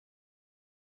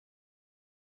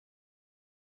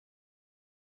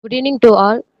Good evening to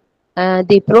all.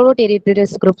 The Proletariat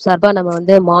Pleaders group சார்பா நம்ம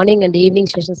வந்து மார்னிங் அண்ட் ஈவினிங்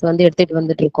செஷன்ஸ் வந்து எடுத்துட்டு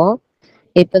வந்துட்டு இருக்கோம்.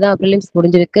 இப்பதான் ப்ரிலிம்ஸ்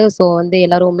முடிஞ்சிருக்கு. ஸோ வந்து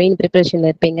எல்லாரும் மெயின் ப்ரிப்பரேஷன்ல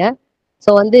இருப்பீங்க.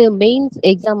 ஸோ வந்து மெயின்ஸ்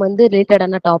எக்ஸாம் வந்து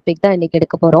ரிலேட்டடான டாபிக் தான் இன்னைக்கு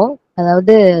எடுக்க போறோம்.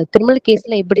 அதாவது கிரிமினல்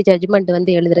கேஸ்ல எப்படி ஜட்ஜ்மெண்ட்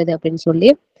வந்து எழுதுறது அப்படின்னு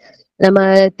சொல்லி நம்ம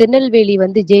திருநெல்வேலி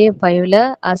வந்து JF5ல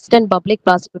அசிஸ்டன்ட் பப்ளிக்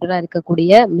ப்ராசிக்யூட்டரா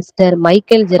இருக்கக்கூடிய மிஸ்டர்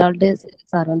மைக்கேல் ஜெரால்டு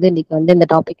சார் வந்து இன்னைக்கு வந்து இந்த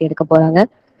டாபிக் எடுக்க போறாங்க.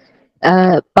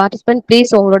 பார்ட்டிசிபென்ட்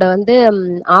ப்ளீஸ் உங்களோட வந்து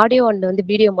ஆடியோ அண்ட் வந்து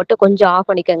வீடியோ மட்டும் கொஞ்சம் ஆஃப்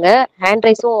பண்ணிக்கோங்க. ஹேண்ட்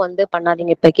ரைஸும் வந்து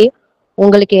பண்ணாதீங்க. இப்போக்கி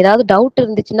உங்களுக்கு ஏதாவது டவுட்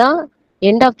இருந்துச்சுன்னா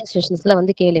எண்ட் ஆஃப் த செஷன்ஸ்ல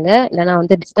வந்து கேளுங்க, இல்லைன்னா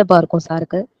வந்து டிஸ்டர்பா இருக்கும்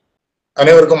சாருக்கு.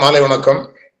 அனைவருக்கும் மாலை வணக்கம்.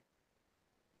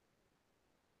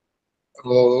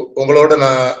 உங்களோட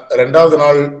நான் 2வது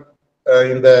நாள்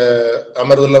இந்த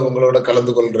அமர்வுல உங்களோட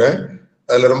கலந்து கொள்றேன்.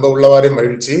 அதுல ரொம்ப உள்ளவாரி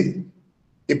மகிழ்ச்சி.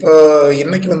 இப்போ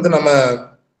இன்னைக்கு வந்து நம்ம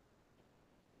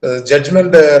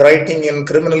ஜட்ஜ்மெண்ட் ரைட்டிங் இன்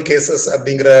கிரிமினல் கேசஸ்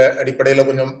அப்படிங்கிற அடிப்படையில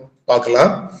கொஞ்சம் பார்க்கலாம்.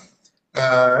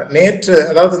 நேற்று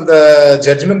அதாவது இந்த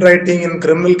ஜட்ஜ்மெண்ட் ரைட்டிங் இன்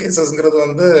கிரிமினல் கேசஸ்ங்கிறது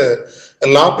வந்து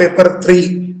லா பேப்பர் 3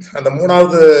 அந்த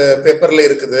 3வது பேப்பர்ல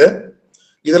இருக்குது.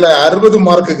 இதுல 60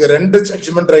 மார்க்குக்கு 2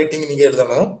 ஜட்ஜ்மெண்ட் ரைட்டிங் நீங்க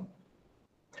எழுதணும்.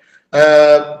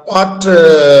 பார்ட்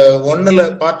 1ல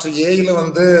பார்ட் ஏல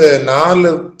வந்து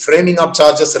 4 ஃப்ரேமிங் ஆஃப்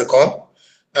சார்ஜஸ் இருக்கும்.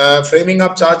 ஃப்ரேமிங்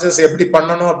ஆஃப் சார்ஜஸ் எப்படி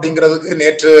பண்ணணும் அப்படிங்கிறதுக்கு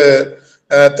நேற்று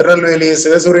திருநெல்வேலி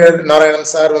சிவசூரிய நாராயணன்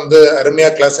சார் வந்து அருமையா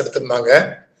கிளாஸ் எடுத்திருந்தாங்க.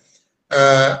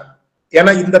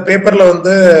 ஏன்னா இந்த பேப்பர்ல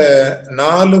வந்து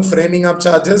 4 framing of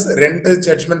charges 2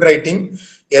 judgement writing,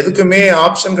 எதுக்குமே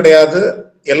ஆப்ஷன் கிடையாது,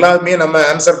 எல்லாமே நம்ம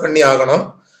ஆன்சர் பண்ணி ஆகணும்.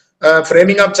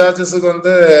 ஃப்ரேமிங் ஆஃப் சார்ஜஸுக்கு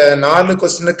வந்து 4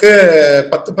 கொஸ்டினுக்கு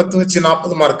 10 வச்சு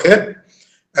 40 மார்க்கு,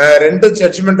 2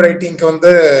 ஜட்ஜ்மெண்ட் ரைட்டிங்க்கு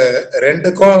வந்து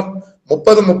 2க்கும்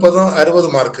 30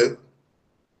 60 மார்க்கு.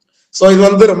 ஸோ இது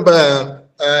வந்து ரொம்ப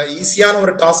ஈஸியான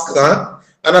ஒரு டாஸ்க் தான்.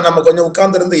 ஆனா நம்ம கொஞ்சம்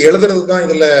உட்கார்ந்து இருந்து எழுதுறது தான்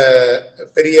இதுல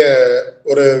பெரிய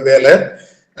ஒரு வேலை.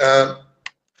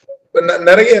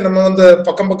 நிறைய நம்ம வந்து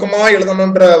பக்கமா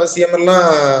எழுதணும்ன்ற அவசியம் எல்லாம்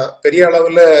பெரிய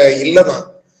அளவுல இல்லதான்.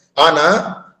 ஆனா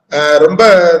ரொம்ப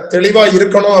தெளிவா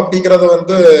இருக்கணும் அப்படிங்கறத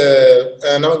வந்து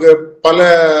நமக்கு பல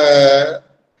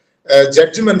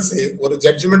ஜட்ஜ்மெண்ட்ஸ், ஒரு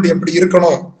ஜட்ஜ்மெண்ட் எப்படி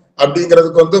இருக்கணும்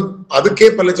அப்படிங்கிறதுக்கு வந்து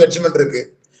அதுக்கே பல ஜட்ஜ்மெண்ட் இருக்கு.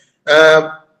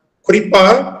 குறிப்பா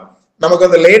நமக்கு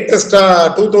அந்த லேட்டஸ்டா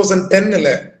 2010ல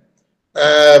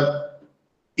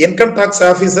income tax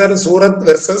officer Surat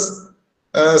versus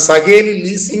சகேல்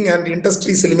leasing and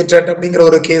industries limited அப்படிங்கிற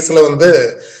ஒரு கேஸ்ல வந்து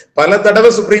பல தடவை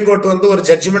சுப்ரீம் கோர்ட் வந்து ஒரு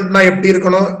ஜட்ஜ்மெண்ட்னா எப்படி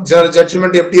இருக்கணும்,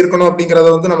 ஜட்ஜ்மெண்ட் எப்படி இருக்கணும்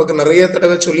அப்படிங்கறத வந்து நமக்கு நிறைய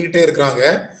தடவை சொல்லிக்கிட்டே இருக்கிறாங்க.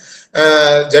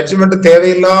 ஜட்ஜ்மெண்ட்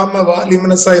தேவையில்லாம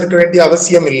வால்யூமினஸா இருக்க வேண்டிய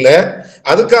அவசியம் இல்லை.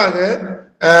 அதுக்காக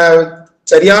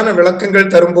சரியான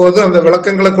விளக்கங்கள் தரும்போது அந்த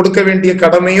விளக்கங்களை கொடுக்க வேண்டிய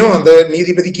கடமையும் அந்த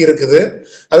நீதிபதிக்கு இருக்குது.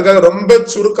 அதுக்காக ரொம்ப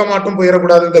சுருக்கமாட்டும்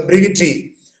போயிடக்கூடாது. இந்த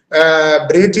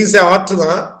பிரிவிட்டிஸ் ஆர்ட்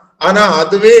தான், ஆனா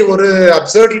அதுவே ஒரு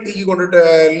அப்சர்டிட்டிக்கு கொண்டுட்டு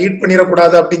லீட்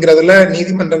பண்ணிடக்கூடாது அப்படிங்கிறதுல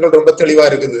நீதிமன்றங்கள் ரொம்ப தெளிவா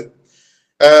இருக்குது.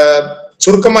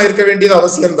 சுருக்கமா இருக்க வேண்டியது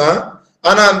அவசியம்தான்,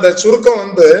 ஆனா அந்த சுருக்கம்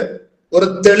வந்து ஒரு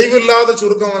தெளிவில்லாத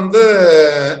சுருக்கம் வந்து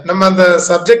நம்ம அந்த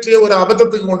சப்ஜெக்ட்லயே ஒரு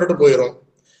அபத்தத்துக்கு கொண்டுட்டு போயிடும்.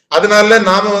 அதனால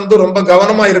நாம வந்து ரொம்ப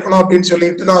கவனமா இருக்கணும் அப்படின்னு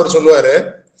சொல்லிட்டு தான் அவர் சொல்லுவாரு.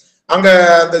 அங்க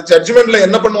அந்த ஜட்ஜ்மெண்ட்ல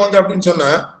என்ன பண்ணுவாங்க அப்படின்னு சொன்னா,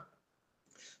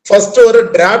 ஃபர்ஸ்ட் ஒரு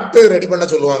டிராப்ட் ரெடி பண்ண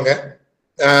சொல்லுவாங்க.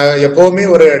 எப்பவுமே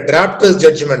ஒரு டிராப்ட்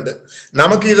ஜட்ஜ்மெண்ட்.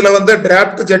 நமக்கு இதுல வந்து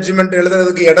டிராப்ட் ஜட்ஜ்மெண்ட்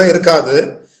எழுதுறதுக்கு இடம் இருக்காது.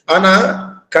 ஆனா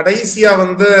கடைசியா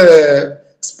வந்து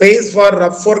ஸ்பேஸ் ஃபார்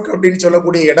ரஃப் ஒர்க் அப்படின்னு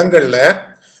சொல்லக்கூடிய இடங்கள்ல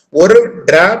ஒரு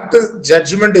டிராப்ட்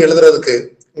ஜட்ஜ்மெண்ட் எழுதுறதுக்கு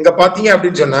இங்க பாத்தீங்க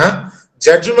அப்படின்னு சொன்னா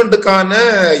ஜட்ஜ்மெண்ட்டுக்கான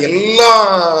எல்லா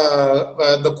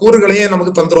இந்த கூறுகளையும்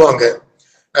நமக்கு தந்துருவாங்க.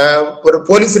 ஒரு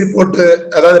போலீஸ் ரிப்போர்ட்,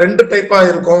 அதாவது 2 டைப்பா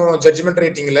இருக்கும் judgement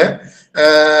ரைட்டிங்ல.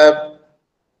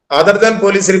 Other than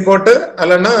police report,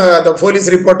 அல்லனா அந்த போலீஸ்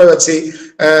ரிப்போர்ட்டை வச்சு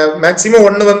மேக்சிமம்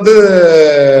ஒன்னு வந்து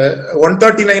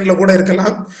 139ல கூட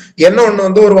இருக்கலாம், என்ன ஒண்ணு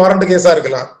வந்து ஒரு வாரண்ட் கேஸா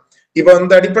இருக்கலாம். இப்ப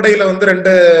அந்த அடிப்படையில வந்து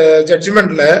 2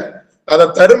 ஜட்ஜ்மெண்ட்ல அதை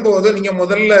தரும்போது நீங்க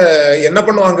முதல்ல என்ன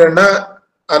பண்ணுவாங்கன்னா,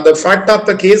 அந்த ஃபேக்ட் ஆஃப்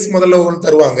த கேஸ் முதல்ல ஒன்று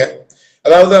தருவாங்க.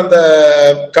 அதாவது அந்த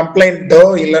கம்ப்ளைண்டோ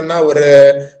இல்லைன்னா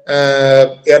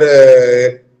ஒரு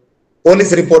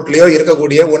போலீஸ் ரிப்போர்ட்லயோ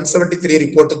இருக்கக்கூடிய 173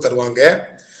 ரிப்போர்ட் தருவாங்க.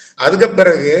 அதுக்கு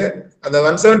பிறகு அந்த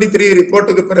 173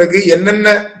 ரிப்போர்ட்டுக்கு பிறகு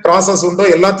என்னென்ன ப்ராசஸ் உண்டோ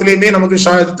எல்லாத்துலயுமே நமக்கு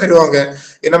தருவாங்க.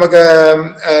 நமக்கு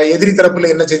எதிரி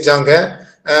தரப்புல என்ன செஞ்சாங்க,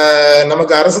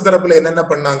 நமக்கு அரசு தரப்புல என்னென்ன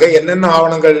பண்ணாங்க, என்னென்ன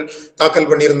ஆவணங்கள் தாக்கல்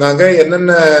பண்ணியிருந்தாங்க,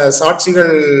 என்னென்ன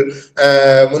சாட்சிகள்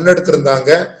முன்னெடுத்திருந்தாங்க,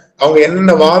 அவங்க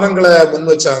என்னென்ன வாதங்களை முன்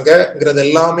வச்சாங்கிறது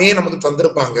எல்லாமே நமக்கு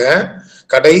தந்திருப்பாங்க.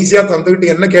 கடைசியா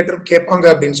தந்துகிட்டு என்ன கேட்பாங்க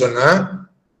அப்படின்னு சொன்னா,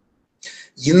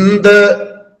 இந்த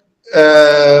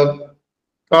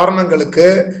காரணங்களுக்கு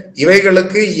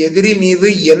இவைகளுக்கு எதிரி மீது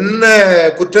என்ன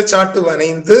குற்றச்சாட்டு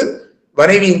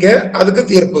வணைவீங்க அதுக்கு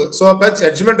தீர்ப்பு. ஸோ அப்ப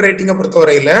ஜட்ஜ்மெண்ட் ரைட்டிங்கை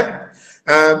பொறுத்தவரையில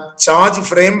சார்ஜ்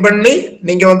ஃப்ரேம் பண்ணி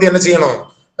நீங்க வந்து என்ன செய்யணும்,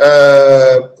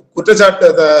 குற்றச்சாட்டு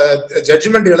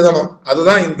ஜட்ஜ்மெண்ட் எழுதணும்.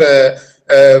 அதுதான் இந்த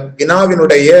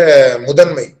வினாவினுடைய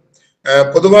முதன்மை.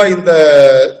 பொதுவா இந்த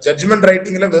ஜட்ஜ்மெண்ட்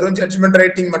ரைட்டிங்ல வெறும் ஜட்ஜ்மெண்ட்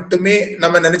ரைட்டிங் மட்டுமே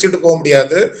நம்ம நினைச்சிட்டு போக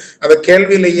முடியாது. அந்த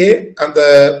கேள்வியிலேயே அந்த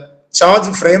சார்ஜ்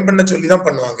ஃப்ரேம் பண்ண சொல்லிதான்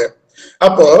பண்ணுவாங்க.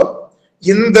 அப்போ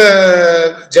இந்த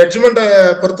ஜட்ஜ்மெண்ட்டை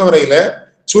பொறுத்தவரையில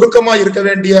சுருக்கமா இருக்க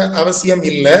வேண்டிய அவசியம்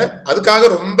இல்லை, அதுக்காக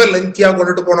ரொம்ப லென்த்தியா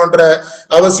கொண்டுட்டு போகணுன்ற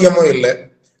அவசியமும் இல்லை.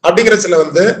 அப்படிங்கிற சில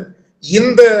வந்து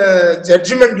இந்த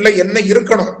ஜட்ஜ்மெண்ட்ல என்ன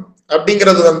இருக்கணும்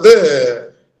அப்படிங்கிறது வந்து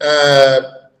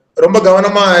ரொம்ப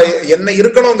கவனமா என்ன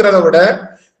இருக்கணுங்கிறத விட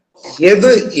எது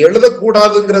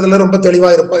எழுதக்கூடாதுங்கிறதுல ரொம்ப தெளிவா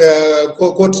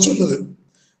கோர்ட் சொல்லுது.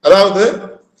 அதாவது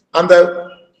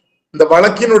இந்த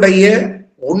வழக்கினுடைய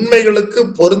உண்மைகளுக்கு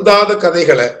பொருந்தாத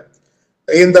கதைகளை,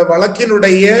 இந்த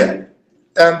வழக்கினுடைய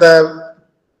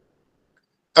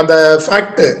அந்த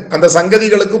ஃபேக்ட், அந்த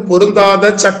சங்கதிகளுக்கு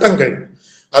பொருந்தாத சட்டங்கள்,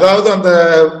 அதாவது அந்த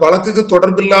வழக்குக்கு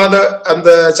தொடர்பில்லாத அந்த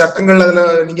சட்டங்கள் அதுல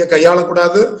நீங்க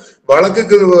கையாளக்கூடாது,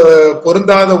 வழக்குக்கு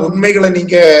பொருந்தாத உண்மைகளை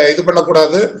நீங்க இது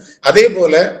பண்ணக்கூடாது. அதே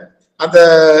போல அந்த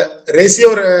ரேசியோ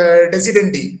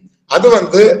டெசிடென்டி அது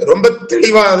வந்து ரொம்ப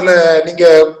தெளிவா அதுல நீங்க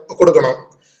கொடுக்கணும்.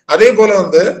 அதே போல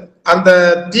வந்து அந்த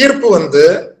தீர்ப்பு வந்து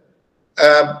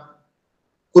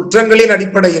குற்றங்களின்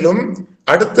அடிப்படையிலும்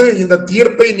அடுத்து இந்த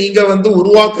தீர்ப்பை நீங்க வந்து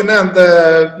உருவாக்குன அந்த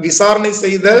விசாரணை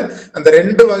செய்த அந்த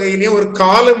ரெண்டு வகையிலையும் ஒரு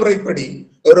கால முறைப்படி,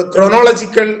 ஒரு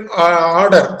குரோனாலஜிக்கல்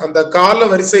ஆர்டர், அந்த கால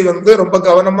வரிசை வந்து ரொம்ப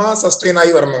கவனமா சஸ்டெயின்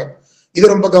ஆகி வரணும்.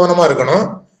 இது ரொம்ப கவனமா இருக்கணும்.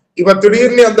 இப்ப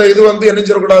திடீர்னு அந்த இது வந்து என்ன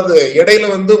செய்யக்கூடாது, இடையில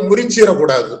வந்து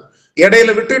முறிஞ்சிடக்கூடாது, இடையில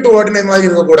விட்டுட்டு ஓடின மாதிரி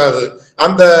இருக்கக்கூடாது.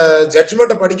 அந்த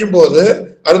ஜட்ஜ்மெண்ட்டை படிக்கும் போது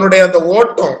அதனுடைய அந்த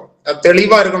ஓட்டம்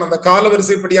தெளிவா இருக்கணும், அந்த கால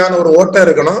வரிசைப்படியான ஒரு ஓட்டம்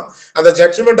இருக்கணும். அந்த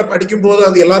ஜட்ஜ்மெண்ட்டை படிக்கும் போது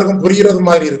அது எல்லாருக்கும் புரிகிறது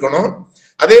மாதிரி இருக்கணும்.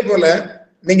 அதே போல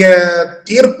நீங்க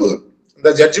தீர்ப்பு, இந்த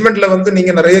ஜட்ஜ்மெண்ட்ல வந்து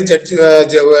நீங்க நிறைய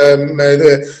இது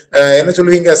என்ன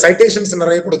சொல்லுவீங்க, சைட்டேஷன்ஸ்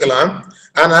நிறைய கொடுக்கலாம்.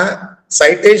 ஆனா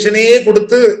சைட்டேஷனே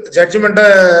கொடுத்து ஜட்ஜ்மெண்ட்டை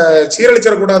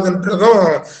சீரழிச்சிடக்கூடாதுன்றதும்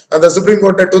அந்த சுப்ரீம்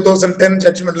கோர்ட் 2010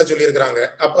 ஜட்ஜ்மெண்ட்ல சொல்லியிருக்கிறாங்க.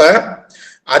 அப்ப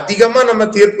அதிகமா நம்ம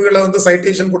தீர்ப்புகளை வந்து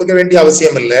சைட்டேஷன் கொடுக்க வேண்டிய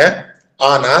அவசியம் இல்லை.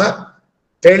 ஆனா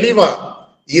தெளிவா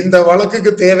இந்த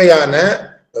வழக்குக்கு தேவையான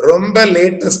ரொம்ப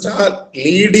லேட்டஸ்டா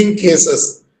லீடிங் கேசஸ்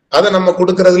அதை நம்ம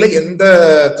கொடுக்கறதுல எந்த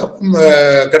தப்பும்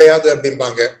கிடையாது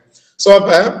அப்படிம்பாங்க. சோ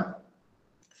அப்ப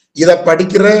இத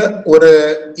படிக்கிற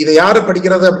இதை யாரு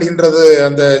படிக்கிறது அப்படின்றது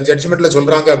அந்த ஜட்ஜ்மெண்ட்ல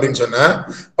சொல்றாங்க அப்படின்னு சொன்னா,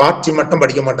 பார்ட்டி மட்டும்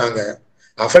படிக்க மாட்டாங்க,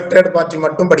 அஃபெக்டட் பார்ட்டி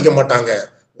மட்டும் படிக்க மாட்டாங்க.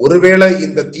 ஒருவேளை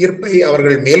இந்த தீர்ப்பை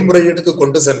அவர்கள் மேல்முறையீட்டுக்கு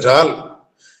கொண்டு சென்றால்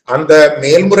அந்த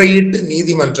மேல்முறையீட்டு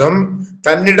நீதிமன்றம்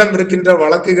தன்னிடம் இருக்கின்ற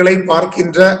வழக்குகளை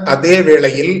பார்க்கின்ற அதே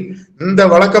வேளையில் இந்த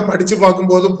வழக்கை படிச்சு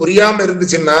பார்க்கும்போது புரியாம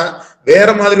இருந்துச்சுன்னா வேற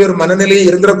மாதிரி ஒரு மனநிலையை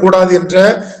இருந்துடக்கூடாது என்ற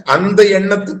அந்த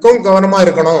எண்ணத்துக்கும் கவனமா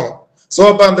இருக்கணும். சோ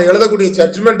அப்ப அந்த எழுதக்கூடிய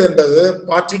ஜட்ஜ்மெண்ட் என்பது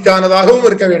பார்ட்டிக்கானதாகவும்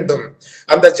இருக்க வேண்டும்.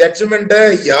 அந்த ஜட்ஜ்மெண்ட்டை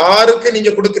யாருக்கு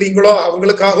நீங்க கொடுக்குறீங்களோ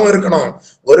அவங்களுக்காகவும் இருக்கணும்.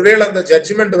 ஒருவேளை அந்த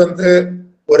ஜட்ஜ்மெண்ட் வந்து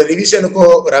ஒரு ரிவிஷனுக்கோ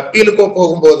ஒரு அப்பீலுக்கோ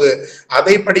போகும்போது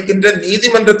அதை படிக்கின்ற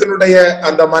நீதிமன்றத்தினுடைய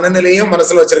அந்த மனநிலையும்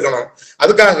மனசுல வச்சிருக்கணும்.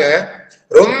 அதுக்காக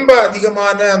ரொம்ப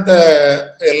அதிகமான அந்த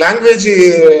லாங்குவேஜ்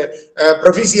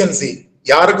ப்ரொஃபிஷியன்சி,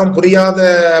 யாருக்கும் புரியாத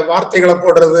வார்த்தைகளை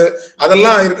போடுறது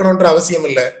அதெல்லாம் இருக்கணும்ன்ற அவசியம்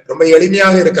இல்லை, ரொம்ப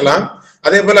எளிமையாக இருக்கலாம்.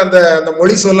 அதே போல அந்த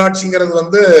மொழி சொல்லாட்சிங்கிறது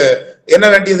வந்து என்ன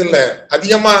வேண்டியது இல்லை,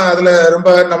 அதிகமா அதுல ரொம்ப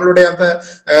நம்மளுடைய அந்த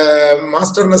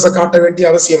மாஸ்டர்னஸை காட்ட வேண்டிய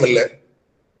அவசியம் இல்லை.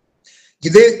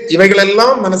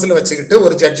 இவைகளெல்லாம் மனசுல வச்சுக்கிட்டு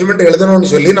ஒரு ஜட்ஜ்மெண்ட் எழுதணும்னு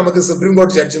சொல்லி நமக்கு சுப்ரீம்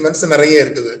கோர்ட் ஜட்ஜ்மெண்ட்ஸ் நிறைய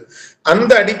இருக்குது.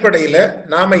 அந்த அடிப்படையில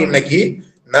நாம இன்னைக்கு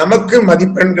நமக்கு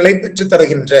மதிப்பெண்களை பெற்று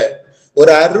தருகின்ற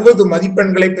ஒரு 60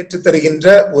 மதிப்பெண்களை பெற்று தருகின்ற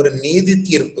ஒரு நீதி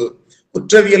தீர்ப்பு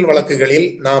குற்றவியல் வழக்குகளில்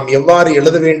நாம் எவ்வாறு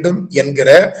எழுத வேண்டும் என்கிற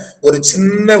ஒரு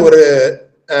சின்ன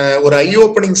ஒரு ஐ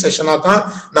ஓப்பனிங் செஷனா தான்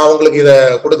நான் உங்களுக்கு இதை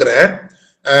கொடுக்குறேன்.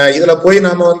 இதுல போய்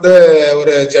நாம வந்து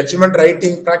ஒரு ஜட்ஜ்மெண்ட்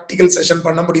ரைட்டிங் பிராக்டிக்கல் செஷன்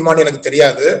பண்ண முடியுமான்னு எனக்கு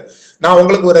தெரியாது. நான்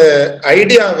உங்களுக்கு ஒரு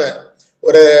ஐடியாவை,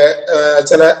 ஒரு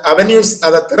சில அவென்யூஸ்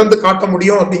அதை திறந்து காட்ட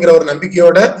முடியும் அப்படிங்கிற ஒரு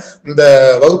நம்பிக்கையோட இந்த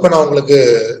வகுப்பை நான் உங்களுக்கு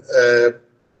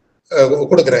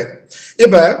கொடுக்குறேன்.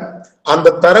 இப்ப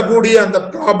அந்த தரக்கூடிய அந்த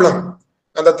ப்ராப்ளம்,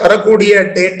 அந்த தரக்கூடிய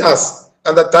டேட்டாஸ்,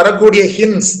 அந்த தரக்கூடிய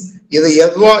ஹின்ஸ், இது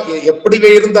எப்படி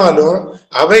இருந்தாலும்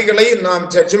அவைகளை நாம்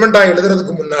ஜட்ஜ்மெண்டா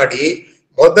எழுதுறதுக்கு முன்னாடி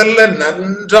முதல்ல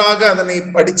நன்றாக அதனை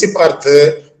படிச்சு பார்த்து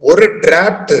ஒரு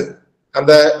டிராப்ட்,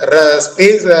 அந்த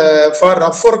ஸ்பேஸ் ஃபார்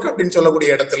ரஃப் ஒர்க் அப்படின்னு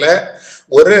சொல்லக்கூடிய இடத்துல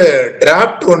ஒரு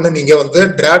டிராப்ட் ஒண்ணு நீங்க வந்து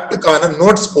டிராப்டுக்கான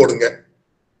நோட்ஸ் போடுங்க.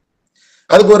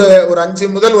 அதுக்கு ஒரு 5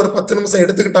 முதல் ஒரு 10 நிமிஷம்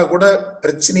எடுத்துக்கிட்டா கூட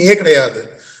பிரச்சனையே கிடையாது.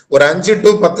 ஒரு 5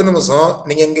 to 10 நிமிஷம்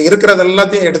நீங்க இங்க இருக்கிறது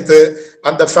எல்லாத்தையும் எடுத்து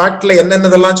அந்த ஃபேக்ட்ல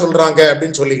என்னென்னதெல்லாம் சொல்றாங்க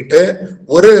அப்படின்னு சொல்லிட்டு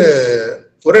ஒரு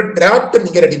ஒரு டிராப்ட்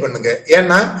நீங்க ரெடி பண்ணுங்க.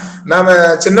 ஏன்னா நாம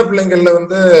சின்ன பிள்ளைங்கள்ல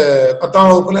 10ஆம்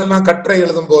வகுப்புல எல்லாம் கட்டுரை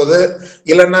எழுதும் போது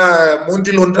இல்லைன்னா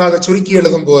 3இல் 1 சுருக்கி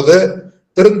எழுதும் போது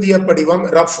திருந்திய படிவம்,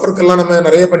 ரஃப் ஒர்க் எல்லாம் நம்ம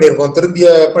நிறைய பண்ணியிருக்கோம். திருந்திய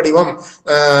படிவம்,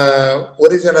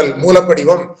 ஒரிஜினல்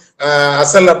மூலப்படிவம்,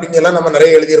 அசல் அப்படின்னு எல்லாம் நம்ம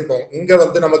நிறைய எழுதியிருப்போம்.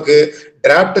 இங்க நமக்கு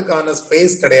டிராப்டுக்கான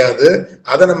ஸ்பேஸ் கிடையாது.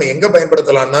 அதை நம்ம எங்க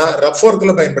பயன்படுத்தலாம்னா ரஃப்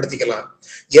ஒர்க்ல பயன்படுத்திக்கலாம்.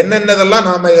 என்னென்னதெல்லாம்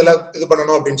நாம இதுல இது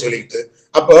பண்ணணும் அப்படின்னு சொல்லிட்டு,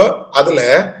 அப்போ அதுல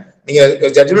நீங்க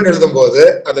ஜட்ஜ்மெண்ட் எழுதும் போது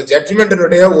அந்த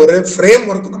ஜட்ஜ்மெண்டினுடைய ஒரு ஃப்ரேம்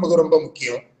ஒர்க் நமக்கு ரொம்ப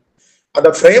முக்கியம். அந்த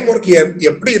ஃப்ரேம் ஒர்க்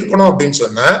எப்படி இருக்கணும் அப்படின்னு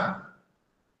சொன்னா,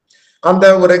 அந்த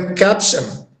ஒரு கேப்ஷன்,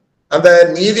 அந்த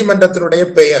நீதிமன்றத்தினுடைய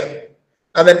பெயர்,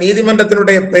 அந்த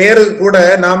நீதிமன்றத்தினுடைய பெயரு கூட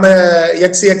நாம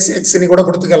எக்ஸ் எக்ஸ் எக்ஸ் நீ கூட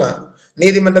கொடுத்துக்கலாம்.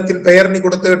 நீதிமன்றத்தின் பெயர் நீ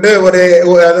கொடுத்துக்கிட்டு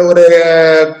ஒரு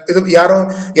இது யாரும்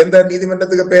எந்த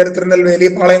நீதிமன்றத்துக்கு பெயர் திருநெல்வேலி,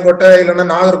 பாளையங்கோட்டை இல்லைன்னா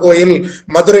நாகர்கோயில்,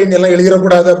 மதுரை எல்லாம்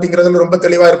எழுதிடக்கூடாது அப்படிங்கிறதுல ரொம்ப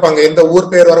தெளிவா இருப்பாங்க. எந்த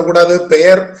ஊர் பெயர் வரக்கூடாது,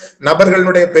 பெயர்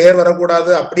நபர்களுடைய பெயர்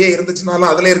வரக்கூடாது. அப்படியே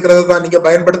இருந்துச்சுனாலும் அதுல இருக்கிறது தான் நீங்க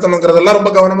பயன்படுத்தணுங்கிறதெல்லாம்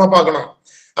ரொம்ப கவனமா பார்க்கணும்.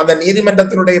 அந்த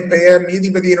நீதிமன்றத்தினுடைய பெயர்,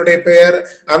 நீதிபதியினுடைய பெயர்,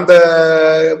 அந்த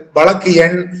வழக்கு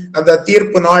எண், அந்த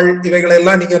தீர்ப்பு நாள், இவைகளை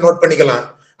எல்லாம் நீங்க நோட் பண்ணிக்கலாம்.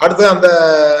 அடுத்து அந்த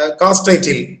காஸ்ட்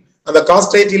டைட்டில், அந்த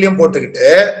காஸ்ட் டைட்டிலையும் போட்டுக்கிட்டு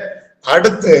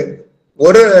அடுத்து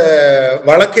ஒரு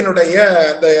வழக்கினுடைய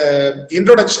அந்த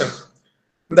இன்ட்ரோடக்ஷன்,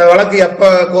 இந்த வழக்கு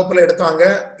எப்ப கோப்புல எடுத்தாங்க,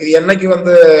 இது என்னைக்கு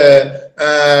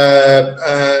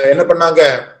என்ன பண்ணாங்க,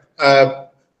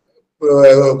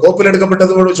 கோப்பில்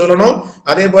எடுக்கப்பட்டது சொல்லணும்.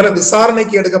 அதே போல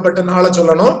விசாரணைக்கு எடுக்கப்பட்ட நாளை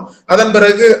சொல்லணும். அதன்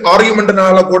பிறகு ஆர்குமெண்ட்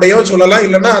நாளை கூடயோ சொல்லலாம்,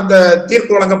 இல்லைன்னா அந்த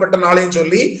தீர்ப்பு வழங்கப்பட்ட நாளையும்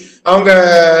சொல்லி அவங்க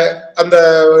அந்த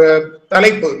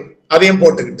தலைப்பு அதையும்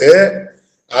போட்டுக்கிட்டு,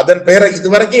 அதன் பேரை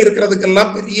இதுவரைக்கும்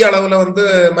இருக்கிறதுக்கெல்லாம் பெரிய அளவுல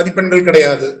மதிப்பெண்கள்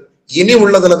கிடையாது. இனி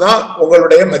உள்ளதுலதான்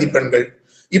உங்களுடைய மதிப்பெண்கள்.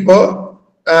 இப்போ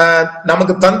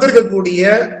நமக்கு தந்திருக்கக்கூடிய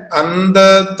அந்த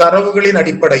தரவுகளின்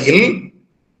அடிப்படையில்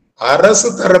அரசு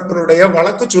தரப்பினுடைய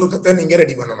வழக்கு சுருக்கத்தை நீங்க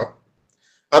ரெடி பண்ணணும்.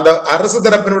 அந்த அரசு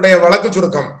தரப்பினுடைய வழக்கு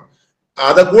சுருக்கம்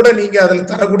அதை கூட நீங்க அதில்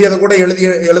தரக்கூடியதை கூட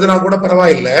எழுதினா கூட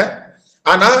பரவாயில்லை.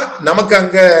 ஆனா நமக்கு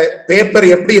அங்க பேப்பர்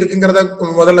எப்படி இருக்குங்கிறத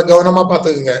முதல்ல கவனமா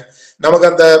பாத்துக்குங்க. நமக்கு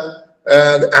அந்த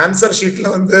ஆன்சர்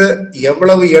ஷீட்ல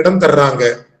எவ்வளவு இடம் தர்றாங்க,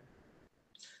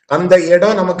 அந்த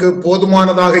இடம் நமக்கு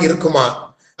போதுமானதாக இருக்குமா,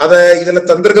 அத இதுல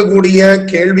தந்திருக்கக்கூடிய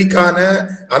கேள்விக்கான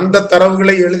அந்த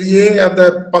தரவுகளை எழுதியே அந்த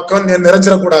பக்கம்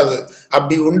நிறைச்சிடக்கூடாது.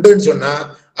 அப்படி உண்டுன்னு சொன்னா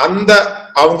அந்த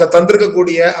அவங்க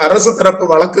தந்திருக்கக்கூடிய அரசு தரப்பு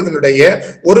வழக்கினுடைய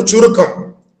ஒரு சுருக்கம்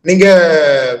நீங்க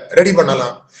ரெடி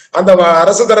பண்ணலாம். அந்த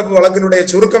அரசு தரப்பு வழக்கினுடைய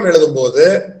சுருக்கம் எழுதும் போது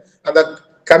அந்த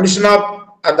கமிஷன் ஆஃப்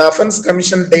அந்த அஃபென்ஸ்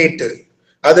கமிஷன் டேட்டு,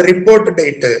 அது ரிப்போர்ட்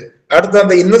டேட்டு, அடுத்து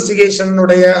அந்த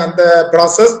இன்வெஸ்டிகேஷனுடைய அந்த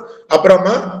ப்ராசஸ்,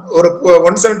 அப்புறமா ஒரு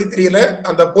 173ல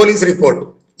அந்த போலீஸ் ரிப்போர்ட்,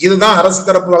 இதுதான் அரசு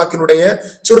தரப்பு வழக்கினுடைய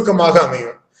சுருக்கமாக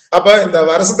அமையும். அப்ப இந்த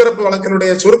அரசு தரப்பு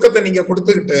வழக்கினுடைய சுருக்கத்தை நீங்க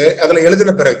கொடுத்துக்கிட்டு அதுல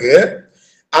எழுதின பிறகு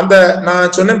அந்த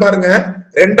நான் சொன்னேன் பாருங்க,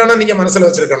 2 நீங்க மனசுல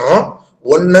வச்சிருக்கணும்.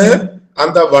 ஒண்ணு,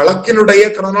 அந்த வழக்கினுடைய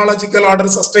கிரானாலஜிக்கல்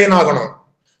ஆர்டர் சஸ்டெயின் ஆகணும்.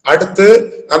 அடுத்து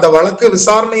அந்த வழக்கு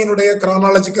விசாரணையினுடைய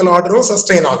கிரானாலஜிக்கல் ஆர்டரும்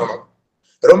சஸ்டெயின் ஆகணும்.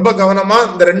 ரொம்ப கவனமா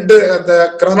இந்த 2 அந்த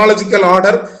கிரானாலஜிக்கல்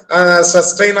ஆர்டர்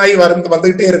சஸ்டெயின் ஆகி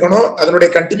வந்துகிட்டே இருக்கணும். அதனுடைய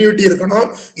கண்டினியூட்டி இருக்கணும்.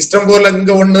 இஷ்டம் போல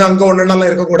இங்க ஒண்ணு அங்க ஒண்ணுன்னு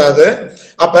இருக்கக்கூடாது.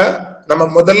 அப்ப நம்ம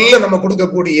முதல்ல நம்ம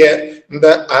கொடுக்கக்கூடிய இந்த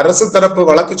அரசு தரப்பு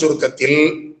வழக்கு சுருக்கத்தில்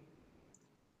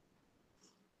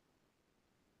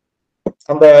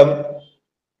அந்த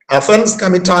அஃபென்ஸ்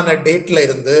கமிட் ஆன டேட்ல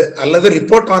இருந்து அல்லது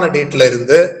ரிப்போர்ட் ஆன டேட்ல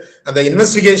இருந்து அந்த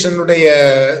இன்வெஸ்டிகேஷனுடைய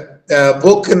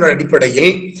போக்கின்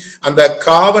அடிப்படையில் அந்த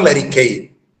காவல் அறிக்கை,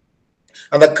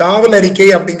 அந்த காவல் அறிக்கை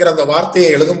அப்படிங்கிற அந்த வார்த்தையை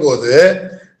எழுதும் போது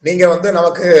நீங்க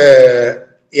நமக்கு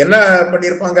என்ன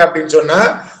பண்ணிருப்பாங்க அப்படின்னு சொன்னா,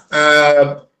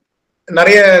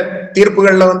 நிறைய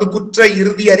தீர்ப்புகள்ல குற்ற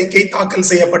இறுதி அறிக்கை தாக்கல்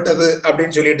செய்யப்பட்டது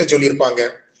அப்படின்னு சொல்லியிருப்பாங்க.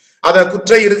 அத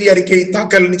குற்ற இறுதி அறிக்கை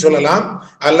தாக்கல்னு சொல்லலாம்,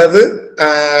 அல்லது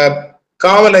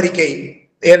காவல் அறிக்கை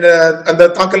அந்த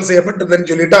தாக்கல் செய்யப்பட்டதுன்னு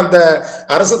சொல்லிட்டு அந்த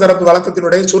அரசு தரப்பு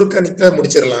வழக்கத்தினுடைய சுருக்கணித்த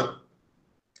முடிச்சிடலாம்.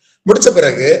 முடிச்ச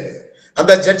பிறகு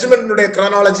அந்த ஜட்ஜ்மெண்ட்னுடைய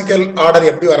கிரானாலஜிக்கல் ஆர்டர்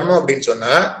எப்படி வரணும் அப்படின்னு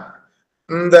சொன்னா,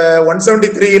 இந்த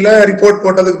 173ல ரிப்போர்ட்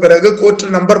போட்டதுக்கு பிறகு கோர்ட்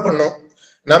நம்பர் பண்ணும்.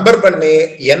 நம்பர் பண்ணி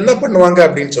என்ன பண்ணுவாங்க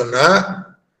அப்படின்னு சொன்னா,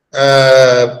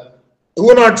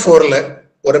 204ல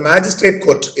ஒரு மேஜிஸ்ட்ரேட்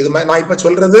கோர்ட், இது நான் இப்ப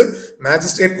சொல்றது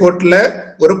மேஜிஸ்ட்ரேட் கோர்ட்ல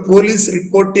ஒரு போலீஸ்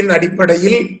ரிப்போர்ட்டின்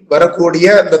அடிப்படையில் வரக்கூடிய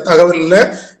அந்த தகவல்ல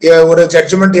ஒரு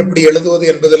ஜட்ஜ்மெண்ட் எப்படி எழுதுவது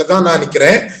என்பதுல தான் நான்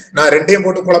நிக்கிறேன். நான் 2ஐயும்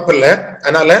போட்டு குழப்பல.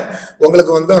 அதனால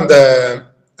உங்களுக்கு அந்த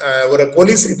ஒரு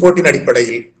போலீஸ் ரிப்போர்ட்டின்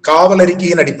அடிப்படையில், காவல்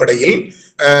அறிக்கையின் அடிப்படையில்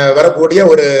வரக்கூடிய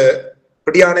ஒரு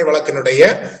பிடியாணை வழக்கினுடைய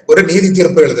ஒரு நீதி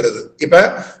தீர்ப்பு எழுதுறது. இப்ப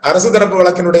அரசு தரப்பு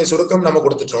வழக்கினுடைய சுருக்கம் நம்ம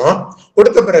கொடுத்துட்டோம்.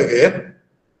 கொடுத்த பிறகு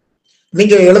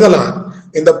நீங்க எழுதலாம்,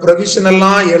 இந்த ப்ரொவிஷன்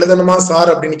எல்லாம் எழுதணுமா சார்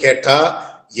அப்படின்னு கேட்டா,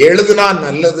 எழுதுனா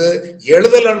நல்லது,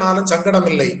 எழுதலனாலும் சங்கடம்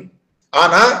இல்லை.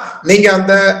 ஆனா நீங்க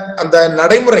அந்த அந்த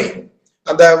நடைமுறை,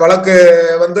 அந்த வழக்கு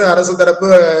அரசு தரப்பு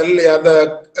அந்த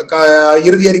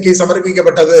இறுதி அறிக்கை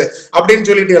சமர்ப்பிக்கப்பட்டது அப்படின்னு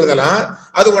சொல்லிட்டு எழுதலாம்.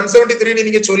 அது 173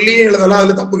 நீங்க சொல்லி எழுதலாம்,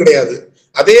 அதுல தப்பு கிடையாது.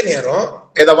 அதே நேரம்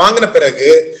இதை வாங்கின பிறகு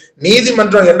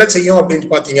நீதிமன்றம் என்ன செய்யும் அப்படின்னு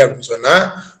பாத்தீங்க அப்படின்னு சொன்னா,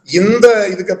 இந்த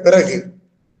இதுக்கு பிறகு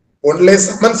ஒன்லே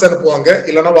சம்மன்ஸ் அனுப்புவாங்க,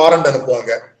 இல்லைன்னா வாரண்ட்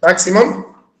அனுப்புவாங்க. மேக்சிமம்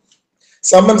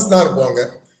சம்மன்ஸ் தான் அனுப்புவாங்க.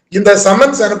 இந்த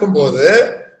சம்மன்ஸ் அனுப்பும் போது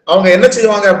அவங்க என்ன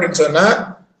செய்வாங்க அப்படின்னு சொன்னா,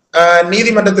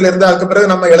 நீதிமன்றத்திலிருந்து அதுக்கு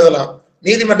பிறகு நம்ம எழுதலாம்,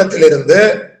 நீதிமன்றத்திலிருந்து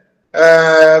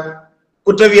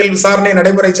குற்றவியல் விசாரணை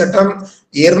நடைமுறை சட்டம்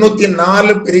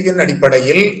 204 பிரிவின்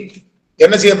அடிப்படையில்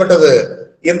என்ன செய்யப்பட்டது,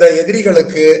 இந்த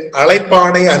எதிரிகளுக்கு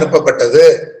அழைப்பாணை அனுப்பப்பட்டது.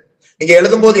 நீங்க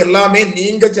எழுதும் போது எல்லாமே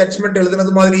நீங்க ஜட்ஜ்மெண்ட்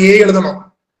எழுதுனது மாதிரியே எழுதணும்.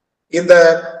 இந்த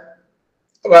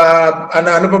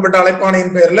அனுப்பப்பட்ட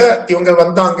அழைப்பாணையின் பேர்ல இவங்க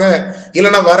வந்தாங்க,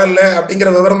 இல்லைன்னா வரல அப்படிங்கிற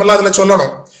விவரம் எல்லாம் அதுல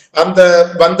சொல்லணும். அந்த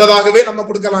வந்ததாகவே நம்ம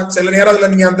கொடுக்கலாம். சில நேரம் அதுல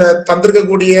நீங்க அந்த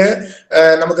தந்திருக்கக்கூடிய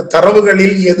நமக்கு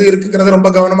தரவுகளில் எது இருக்குங்கிறத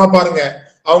ரொம்ப கவனமா பாருங்க.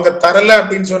 அவங்க தரல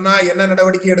அப்படின்னு சொன்னா என்ன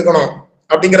நடவடிக்கை எடுக்கணும்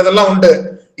அப்படிங்கறதெல்லாம் உண்டு.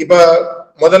 இப்ப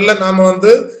முதல்ல நாம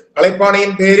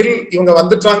அழைப்பாணையின் பேரில் இவங்க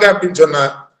வந்துட்டாங்க அப்படின்னு சொன்னா,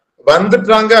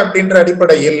 வந்துட்டாங்க அப்படின்ற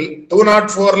அடிப்படையில்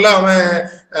 204ல அவன்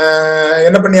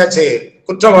என்ன பண்ணியாச்சு,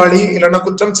 குற்றவாளி இல்லைன்னா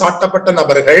குற்றம் சாட்டப்பட்ட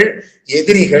நபர்கள்,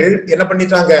 எதிரிகள் என்ன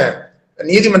பண்ணிட்டாங்க,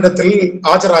 நீதிமன்றத்தில்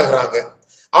ஆஜராகிறாங்க.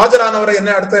 ஆஜரானவரை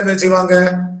என்ன அடுத்த என்ன செய்வாங்க,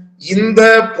 இந்த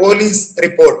போலீஸ்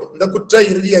ரிப்போர்ட், இந்த குற்ற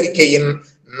இறுதி அறிக்கையின்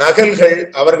நகல்கள்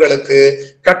அவர்களுக்கு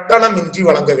கட்டணமின்றி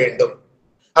வழங்க வேண்டும்.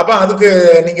 அப்ப அதுக்கு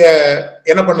நீங்க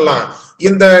என்ன பண்ணலாம்,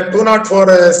 இந்த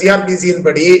 204 சிஆர்பிசியின்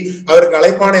படி அவருக்கு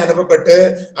அழைப்பாணை அனுப்பப்பட்டு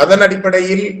அதன்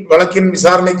அடிப்படையில் வழக்கின்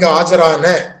விசாரணைக்கு ஆஜரான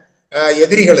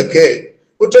எதிரிகளுக்கு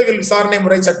குற்றவியல் விசாரணை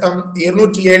முறை சட்டம்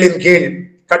 207 கீழ்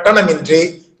கட்டணமின்றி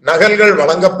நகல்கள்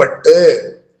வழங்கப்பட்டு,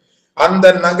 அந்த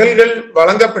நகல்கள்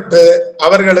வழங்கப்பட்டு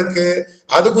அவர்களுக்கு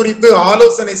அது குறித்து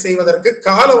ஆலோசனை செய்வதற்கு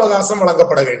கால அவகாசம்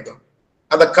வழங்கப்பட வேண்டும்.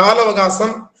 அந்த கால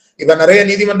அவகாசம் இப்ப நிறைய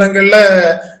நீதிமன்றங்கள்ல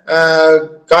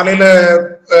காலையில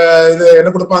இது என்ன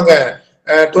கொடுப்பாங்க,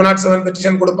 207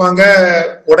 பெட்டிஷன் கொடுப்பாங்க,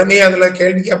 உடனே அதுல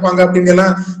கேள்வி கேட்பாங்க அப்படின்னு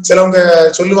எல்லாம் சிலவங்க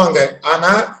சொல்லுவாங்க.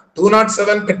 ஆனா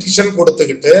 207 பெட்டிஷன்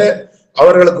கொடுத்துக்கிட்டு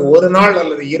அவர்களுக்கு 1 நாள்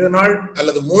அல்லது 2 நாள்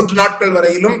அல்லது 3 நாட்கள்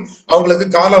வரையிலும் அவங்களுக்கு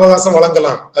கால அவகாசம்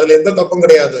வழங்கலாம். அதுல எந்த தப்பும்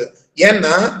கிடையாது.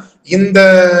 ஏன்னா இந்த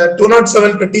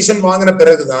 207 பெட்டிஷன் வாங்கின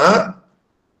பிறகுதான்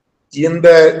இந்த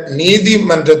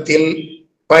நீதிமன்றத்தில்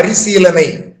பரிசீலனை,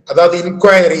 அதாவது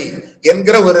இன்கொயரி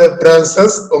என்கிற ஒரு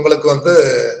ப்ராசஸ் உங்களுக்கு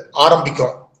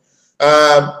ஆரம்பிக்கும்.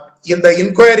 இந்த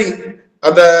இன்கொயரி,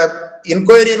 அந்த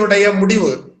இன்கொயரியினுடைய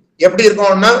முடிவு எப்படி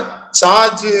இருக்கும்னா,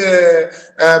 சார்ஜ்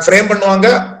ஃப்ரேம் பண்ணுவாங்க,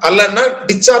 அல்லன்னா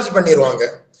டிஸ்சார்ஜ் பண்ணிடுவாங்க.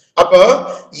 அப்போ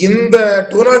இந்த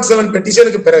 207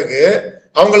 பெட்டிஷனுக்கு பிறகு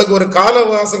அவங்களுக்கு ஒரு கால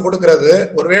அவகாசம் கொடுக்கறது,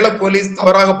 ஒருவேளை போலீஸ்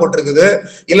தவறாக போட்டிருக்குது,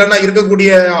 இல்லைன்னா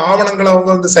இருக்கக்கூடிய ஆவணங்களை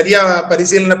அவங்க சரியா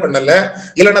பரிசீலனை பண்ணல,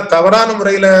 இல்லைன்னா தவறான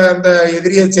முறையில அந்த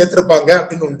எதிரியை சேர்த்திருப்பாங்க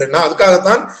அப்படின்னு உண்டுன்னா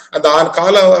அதுக்காகத்தான் அந்த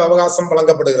கால அவகாசம்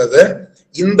வழங்கப்படுகிறது.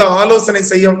 இந்த ஆலோசனை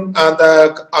செய்யும் அந்த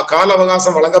கால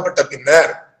அவகாசம் வழங்கப்பட்ட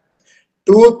பின்னர்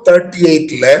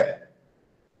 238ல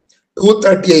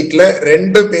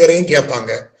 2 பேரையும்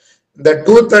கேட்பாங்க. இந்த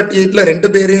 238ல 2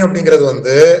 பேரையும்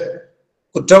அப்படிங்கிறது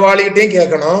குற்றவாளிகிட்டையும்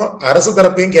கேட்கணும், அரசு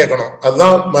தரப்பையும் கேட்கணும்.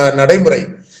 அதுதான் நடைமுறை.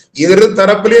 இரு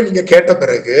தரப்புலையும் நீங்க கேட்ட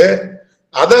பிறகு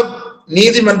அத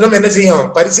நீதிமன்றம் என்ன செய்யும்,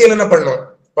 பரிசீலனை பண்ணும்.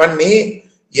 பண்ணி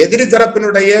எதிரி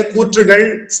தரப்பினுடைய கூற்றுகள்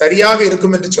சரியாக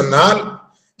இருக்கும் என்று சொன்னால்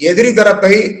எதிரி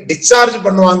தரப்பை டிஸ்சார்ஜ்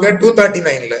பண்ணுவாங்க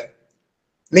 239ல.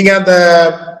 நீங்க அந்த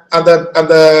அந்த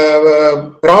அந்த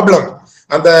ப்ராப்ளம்,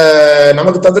 அந்த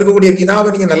நமக்கு தந்திருக்கக்கூடிய வினாவை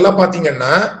நீங்க நல்லா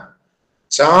பாத்தீங்கன்னா,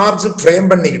 சார்ஜ் ஃப்ரேம்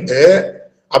பண்ணிக்கிட்டு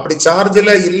அப்படி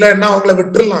சார்ஜ்ல இல்லைன்னா அவங்கள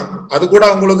விட்டுறலாம், அது கூட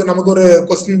அவங்களுக்கு நமக்கு ஒரு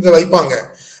கொஸ்டின் வைப்பாங்க.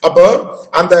 அப்போ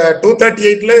அந்த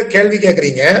 238ல கேள்வி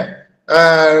கேட்கறீங்க,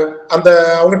 அந்த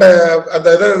அவங்ககிட்ட அந்த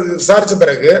இதை விசாரிச்ச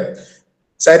பிறகு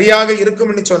சரியாக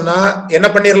இருக்கும்னு சொன்னா என்ன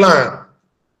பண்ணிடலாம்,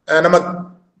 நம்ம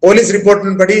போலீஸ்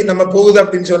ரிப்போர்ட்டின் படி நம்ம போகுது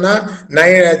அப்படின்னு சொன்னா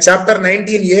சாப்டர்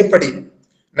 19A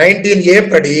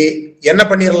படி என்ன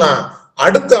பண்ணிடலாம்,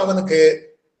 அடுத்து அவனுக்கு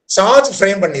சார்ஜ்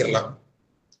ஃப்ரேம் பண்ணிடலாம்.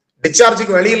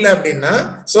 டிஸ்சார்ஜுக்கு வழி இல்லை அப்படின்னா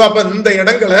சோ அப்ப இந்த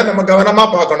இடங்களை நம்ம கவனமா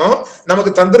பார்க்கணும்.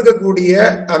 நமக்கு தந்திருக்கக்கூடிய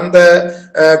அந்த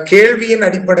கேள்வியின்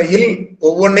அடிப்படையில்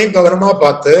ஒவ்வொன்றையும் கவனமா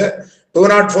பார்த்து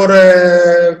 204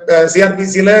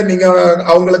 சிஆர்பிசில நீங்க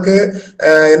அவங்களுக்கு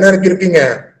என்ன இருப்பீங்க,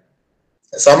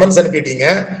 சமன்ஸ் அனுப்பிட்டீங்க,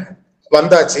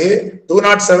 வந்தாச்சு.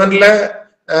 207ல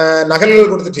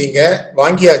நகல்கள் கொடுத்துட்டீங்க,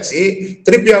 வாங்கியாச்சு.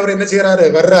 திருப்பி அவர் என்ன செய்யறாரு,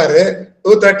 வர்றாரு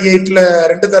 238ல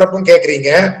ரெண்டு தரப்பும் கேக்குறீங்க.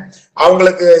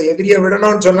 அவங்களுக்கு எதிரிய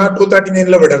விடணும்னு சொன்னா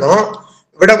 239ல விடணும்.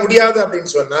 விட முடியாது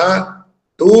அப்படின்னு சொன்னா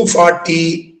 240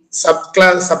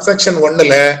 சப்செக்ஷன்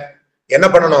 1ல என்ன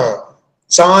பண்ணணும்,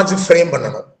 சார்ஜ் ஃப்ரேம்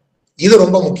பண்ணணும். இது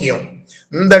ரொம்ப முக்கியம்.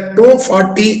 இந்த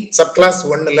 240 சப்கிளாஸ்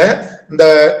 1ல இந்த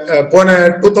போன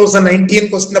 2019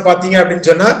 கொஸ்டின் பாத்தீங்க அப்படின்னு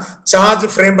சொன்னா சார்ஜ்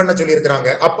ஃப்ரேம் பண்ண சொல்லி இருக்கிறாங்க.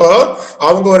 அப்போ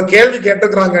அவங்க ஒரு கேள்வி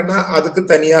கேட்டுக்கிறாங்கன்னா அதுக்கு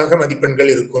தனியாக மதிப்பெண்கள்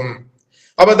இருக்கும்.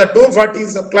 அப்ப இந்த 240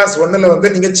 சப்கிளாஸ் 1ல வந்து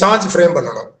நீங்க சார்ஜ் ஃப்ரேம்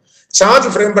பண்ணணும். சார்ஜ்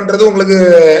ஃப்ரேம் பண்றது உங்களுக்கு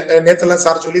நேத்தெல்லாம்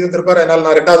சார் சொல்லி தந்திருப்பாரு, அதனால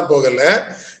நான் ரெண்டாவது போகல.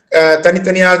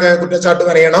 தனித்தனியாக குற்றச்சாட்டு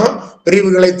வரையணும்,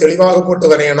 பிரிவுகளை தெளிவாக போட்டு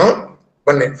வரையணும்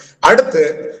பண்ணு. அடுத்து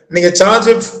நீங்க சார்ஜ்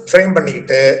ஃப்ரேம்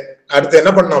பண்ணிக்கிட்டு அடுத்து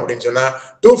என்ன பண்ணணும் அப்படின்னு சொன்னா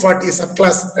 240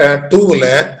 சப்கிளாஸ் 2ல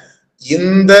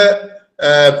இந்த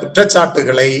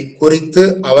குற்றச்சாட்டுகளை குறித்து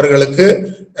அவர்களுக்கு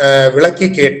விளக்கி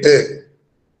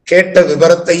கேட்ட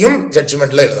விவரத்தையும்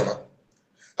ஜட்ஜ்மெண்ட்ல எழுதணும்.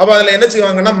 அப்ப அதுல என்ன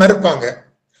செய்வாங்கன்னா மறுப்பாங்க.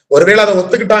 ஒருவேளை அதை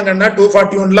ஒத்துக்கிட்டாங்கன்னா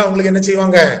 241ல அவங்களுக்கு என்ன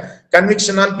செய்வாங்க,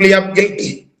 conviction on plea of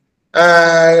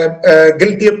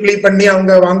கில்ட்டியை plea பண்ணி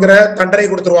அவங்க வாங்குற தண்டனை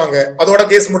கொடுத்துருவாங்க, அதோட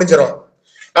கேஸ் முடிஞ்சிடும்.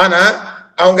 ஆனா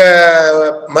அவங்க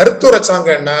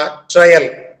மறுத்துரைச்சாங்கன்னா ட்ரையல்.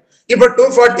 இப்ப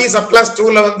 240 சப்கிளாஸ்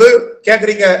 2ல வந்து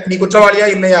கேக்குறீங்க நீ குற்றவாளியா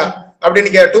இல்லையா அப்படின்னு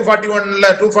 241ல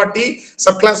 240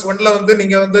 சப்கிளாஸ் 1ல வந்து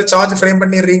நீங்க வந்து சார்ஜ் ஃப்ரேம்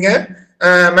பண்ணிடுறீங்க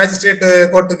மேஜிஸ்ட்ரேட்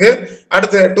கோர்ட்டுக்கு.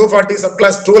 அடுத்து 240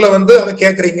 சப்கிளாஸ் 2ல வந்து அதை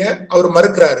கேக்குறீங்க, அவர்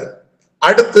மறுக்கிறாரு.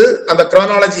 அடுத்து அந்த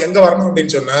கிரானாலஜி எங்க வரணும்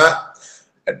அப்படின்னு சொன்னா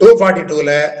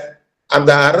 242ல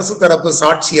அந்த அரசு தரப்பு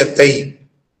சாட்சியத்தை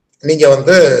நீங்க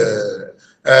வந்து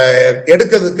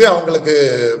எடுக்கிறதுக்கு அவங்களுக்கு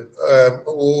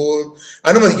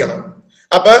அனுமதிக்கணும்.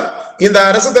 அப்ப இந்த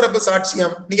அரசு தரப்பு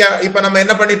சாட்சியம் நீங்க இப்ப நம்ம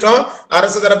என்ன பண்ணிட்டோம்,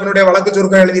 அரசு தரப்பினுடைய வழக்கு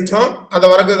சுருக்கம் எழுதிட்டோம். அந்த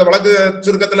வழக்கு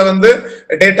சுருக்கத்துல வந்து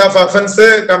டேட் ஆஃப் அஃபென்ஸ்,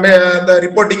 அந்த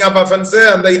ரிப்போர்ட்டிங் ஆஃப் அஃபென்ஸ்,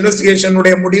 அந்த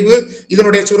இன்வெஸ்டிகேஷனுடைய முடிவு,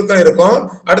 இதனுடைய சுருக்கம் இருக்கும்.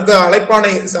 அடுத்து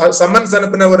அழைப்பானை சம்மன்ஸ்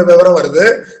அனுப்பின ஒரு விவரம் வருது.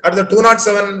 அடுத்து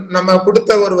 207 நம்ம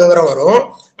கொடுத்த ஒரு விவரம் வரும்.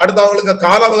 அடுத்து அவங்களுக்கு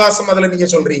கால அவகாசம் அதுல நீங்க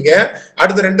சொல்றீங்க.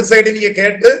 அடுத்து ரெண்டு சைடு நீங்க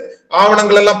கேட்டு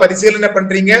ஆவணங்கள் எல்லாம் பரிசீலனை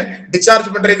பண்றீங்க. டிஸ்சார்ஜ்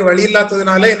பண்றதுக்கு வழி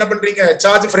இல்லாததுனால என்ன பண்றீங்க,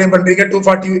 சார்ஜ் ஃப்ரேம் பண்றீங்க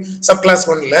 240 சப்கிளாஸ்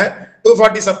 1ல.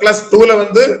 240 சப்கிளாஸ் 2ல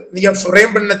வந்து நீங்க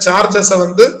ஃப்ரேம் பண்ண சார்ஜஸ்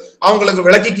வந்து அவங்களுக்கு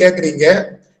விளக்கி கேக்குறீங்க.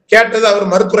 கேட்டது அவர்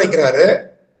மறுத்துரைக்கிறாரு.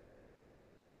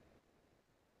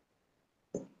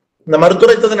 இந்த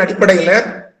மறுத்துரைத்ததன் அடிப்படையில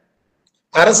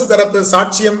அரசு தரப்பு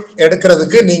சாட்சியம்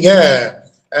எடுக்கிறதுக்கு நீங்க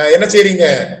என்ன செய்றீங்க,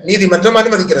 நீதிமன்றம்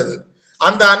அனுமதிக்கிறது.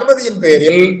 அந்த அனுமதியின்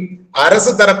பேரில்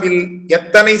அரசு தரப்பில்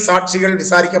எத்தனை சாட்சிகள்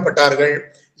விசாரிக்கப்பட்டார்கள்,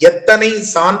 எத்தனை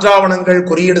சான்றாவணங்கள்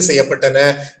குறியீடு செய்யப்பட்டன,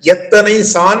 எத்தனை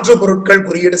சான்று பொருட்கள்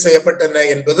குறியீடு செய்யப்பட்டன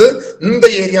என்பது இந்த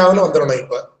ஏரியாவில் வந்துடணும்.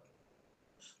 இப்ப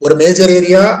ஒரு மேஜர்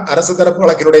ஏரியா அரசு தரப்பு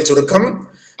வழக்கினுடைய சுருக்கம்.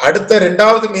 அடுத்த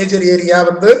இரண்டாவது மேஜர் ஏரியா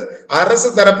வந்து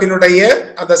அரசு தரப்பினுடைய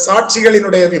அந்த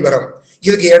சாட்சிகளினுடைய விவரம்.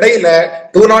 இதுக்கு இடையில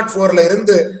 204ல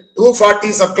இருந்து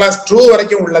 240 சப்கிளாஸ் 2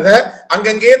 வரைக்கும் உள்ளத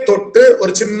அங்கங்கே தொட்டு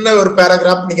ஒரு சின்ன ஒரு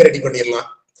பேராகிராஃப் நீங்க ரெடி பண்ணிடலாம்.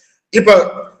 இப்ப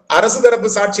அரசு தரப்பு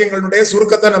சாட்சியங்களுடைய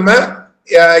சுருக்கத்தை நம்ம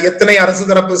எத்தனை அரசு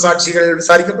தரப்பு சாட்சிகள்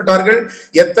விசாரிக்கப்பட்டார்கள்,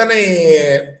 எத்தனை,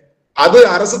 அது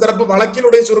அரசு தரப்பு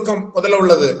வழக்கினுடைய சுருக்கம் முதல்ல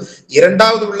உள்ளது.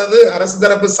 இரண்டாவது உள்ளது அரசு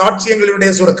தரப்பு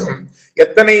சாட்சியங்களுடைய சுருக்கம்.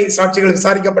 எத்தனை சாட்சிகள்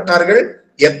விசாரிக்கப்பட்டார்கள்,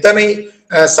 எத்தனை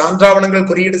சான்றாவணங்கள்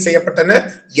குறியீடு செய்யப்பட்டன,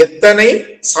 எத்தனை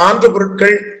சான்று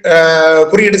பொருட்கள்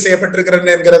குறியீடு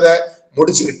செய்யப்பட்டிருக்கிறன என்கிறத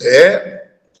முடிச்சுக்கிட்டு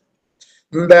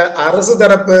இந்த அரசு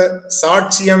தரப்பு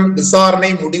சாட்சியம்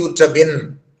விசாரணை முடிவுற்ற பின்,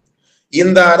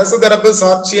 இந்த அரசு தரப்பு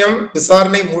சாட்சியம்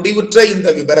விசாரணை முடிவுற்ற இந்த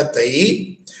விபரத்தை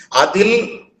அதில்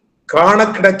காண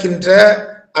கிடக்கின்ற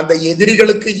அந்த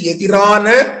எதிரிகளுக்கு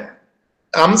எதிரான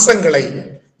அம்சங்களை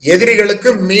எதிரிகளுக்கு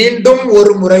மீண்டும்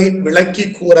ஒரு முறை விளக்கி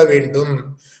கூற வேண்டும்.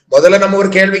 முதல்ல நம்ம ஒரு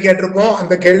கேள்வி கேட்டிருப்போம்.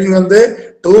 அந்த கேள்வி வந்து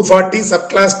 240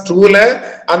 சப்கிளாஸ் 2ல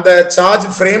அந்த சார்ஜ்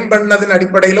ஃப்ரேம் பண்ணதன்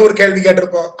அடிப்படையில ஒரு கேள்வி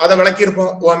கேட்டிருப்போம். அதை விளக்கி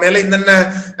இருப்போம். உன் மேல என்னென்ன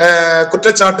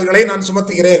குற்றச்சாட்டுகளை நான்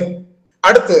சுமத்துகிறேன்.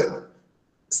 அடுத்து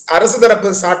அரசு தரப்பு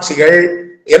சாட்சிகள்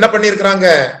என்ன பண்ணிருக்கிறாங்க,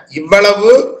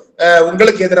 இவ்வளவு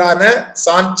உங்களுக்கு எதிரான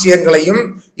சாட்சியங்களையும்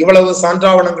இவ்வளவு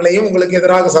சான்றாவணங்களையும் உங்களுக்கு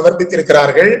எதிராக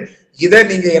சமர்ப்பித்திருக்கிறார்கள். இதை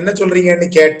நீங்க என்ன சொல்றீங்கன்னு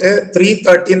கேட்டு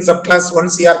 313 சப்கிளாஸ்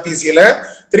 1 சிஆர்பிசியில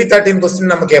 313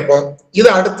 கொஸ்டின் நம்ம கேட்போம். இது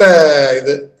அடுத்த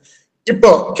இது.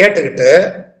 இப்போ கேட்டுக்கிட்டு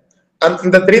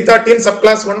இந்த 313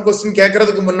 சப்கிளாஸ் 1 கொஸ்டின்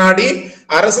கேட்கறதுக்கு முன்னாடி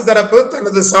அரசு தரப்பு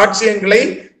தனது சாட்சியங்களை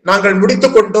நாங்கள்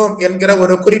முடித்துக் கொண்டோம் என்கிற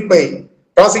ஒரு குறிப்பை,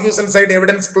 ப்ராசிக்யூஷன் சைடு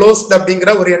எவிடன்ஸ் க்ளோஸ்ட்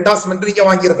அப்படிங்கிற ஒரு என்டாஸ்மெண்ட் நீங்க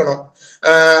வாங்கியிருக்கணும்.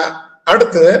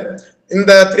 அடுத்து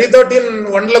இந்த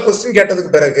 313(1)ல கொஸ்டின்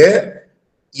கேட்டதுக்கு பிறகு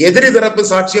எதிரி தரப்பு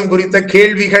சாட்சியம் குறித்த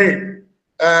கேள்விகள்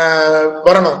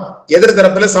வரணும். எதிர்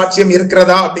தரப்புல சாட்சியம்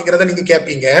இருக்கிறதா அப்படிங்கிறத நீங்க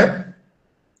கேட்பீங்க.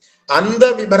 அந்த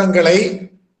விவரங்களை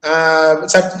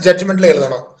ஜட்ஜ்மெண்ட்ல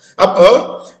எழுதணும். அப்போ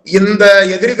இந்த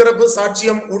எதிரி தரப்பு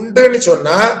சாட்சியம் உண்டுன்னு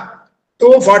சொன்னா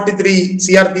 243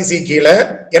 CRPC கீழே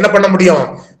என்ன பண்ண முடியும்?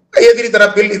 எதிரி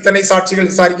தரப்பில் இத்தனை சாட்சிகள்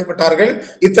விசாரிக்கப்பட்டார்கள்,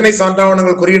 இத்தனை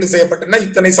சான்றாவணங்கள் குறியீடு செய்யப்பட்டன,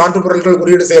 இத்தனை சான்று பொருட்கள்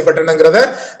குறியீடு செய்யப்பட்டனங்கிறத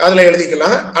அதுல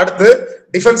எழுதிக்கலாம். அடுத்து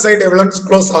டிஃபென்ஸ் சைடு எவிடன்ஸ்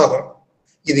க்ளோஸ் ஆகும்.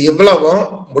 இது இவ்வளவும்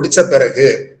முடிச்ச பிறகு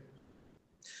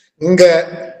இங்க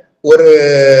ஒரு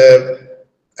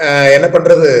என்ன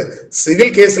பண்றது,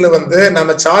 சிவில் கேஸ்ல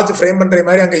நம்ம சார்ஜ் ஃப்ரேம் பண்ற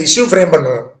மாதிரி அங்க இஷ்யூ ஃப்ரேம்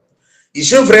பண்ணுவோம்.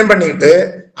 இஷ்யூ ஃப்ரேம் பண்ணிட்டு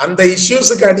அந்த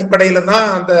இஷ்யூஸுக்கு அடிப்படையில தான்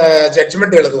அந்த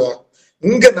ஜட்ஜ்மெண்ட் எழுதுவோம்.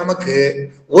 இங்க நமக்கு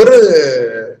ஒரு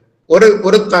ஒரு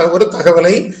ஒரு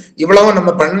தகவலை இவ்வளவு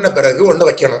நம்ம பண்ண பிறகு ஒண்ணு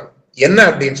வைக்கணும். என்ன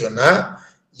அப்படின்னு சொன்னா,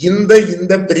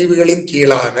 இந்த பிரிவுகளின்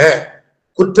கீழான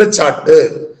குற்றச்சாட்டு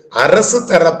அரசு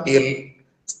தரப்பில்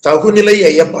தகுநிலை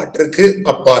ஐயப்பாட்டிற்கு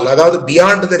அப்பால், அதாவது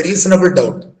பியாண்ட் த ரீசனபிள்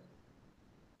டவுட்,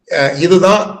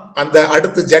 இதுதான் அந்த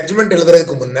அடுத்து ஜட்ஜ்மெண்ட்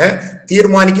எழுதுறதுக்கு முன்ன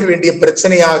தீர்மானிக்க வேண்டிய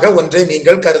பிரச்சனையாக ஒன்றை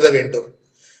நீங்கள் கருத வேண்டும்.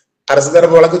 அரசு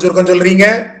தரப்பு வழக்கு சுருக்கம் சொல்றீங்க,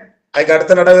 அதுக்கு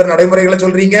அடுத்த நடைமுறைகளை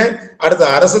சொல்றீங்க, அடுத்து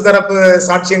அரசு தரப்பு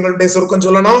சாட்சியங்களுடைய சுருக்கம்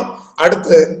சொல்லணும்,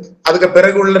 அடுத்து அதுக்கு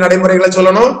பிறகு உள்ள நடைமுறைகளை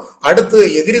சொல்லணும், அடுத்து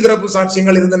எதிரி தரப்பு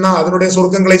சாட்சியங்கள் இருந்ததுன்னா அதனுடைய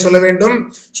சுருக்கங்களை சொல்ல வேண்டும்.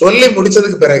 சொல்லி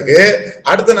முடிச்சதுக்கு பிறகு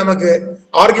அடுத்து நமக்கு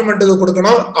ஆர்குமெண்ட்டுக்கு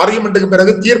கொடுக்கணும். ஆர்குமெண்ட்டுக்கு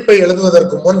பிறகு தீர்ப்பை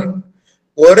எழுதுவதற்கு முன்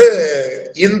ஒரு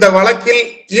இந்த வழக்கில்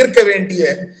தீர்க்க வேண்டிய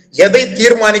எதை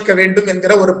தீர்மானிக்க வேண்டும்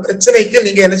என்கிற ஒரு பிரச்சனைக்கு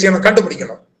நீங்க என்ன செய்யணும்,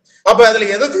 கண்டுபிடிக்கணும். அப்ப அதுல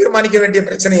எதை தீர்மானிக்க வேண்டிய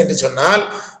பிரச்சனை என்று சொன்னால்,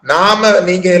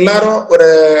 நீங்க எல்லாரும்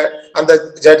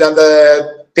அந்த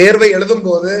தேர்வை எழுதும்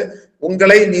போது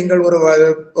உங்களை நீங்கள்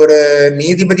ஒரு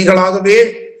நீதிபதிகளாகவே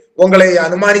உங்களை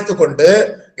அனுமானித்துக் கொண்டு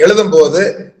எழுதும் போது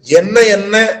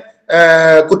என்ன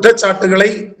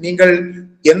குற்றச்சாட்டுகளை நீங்கள்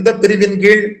எந்த பிரிவின்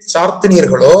கீழ்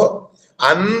சார்த்தினீர்களோ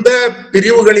அந்த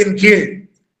பிரிவுகளின் கீழ்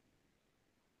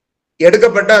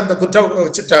எடுக்கப்பட்ட அந்த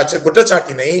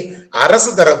குற்றச்சாட்டினை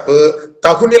அரசு தரப்பு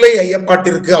தகுநிலை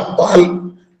ஐயப்பாட்டிற்கு அப்பால்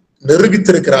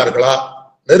நிரூபித்திருக்கிறார்களா,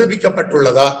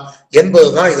 நிரூபிக்கப்பட்டுள்ளதா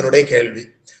என்பதுதான் இதனுடைய கேள்வி.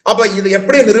 அப்ப இது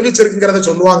எப்படி நிரூபிச்சிருக்குங்கிறத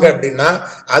சொல்லுவாங்க அப்படின்னா,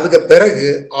 அதுக்கு பிறகு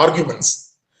ஆர்குமெண்ட்ஸ்.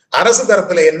 அரசு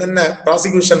தரப்புல என்னென்ன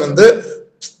ப்ராசிக்யூஷன்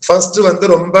ஃபர்ஸ்ட்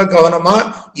ரொம்ப கவனமா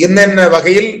என்னென்ன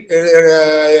வகையில்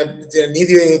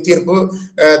நீதி தீர்ப்பு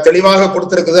தெளிவாக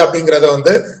கொடுத்திருக்குது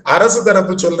அப்படிங்கிறத அரசு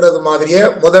தரப்பு சொல்றது மாதிரியே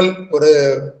முதல் ஒரு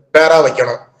பேரா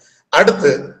வைக்கணும்.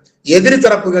 அடுத்து எதிரி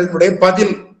தரப்புகளுடைய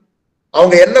பதில்,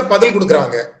 அவங்க என்ன பதில்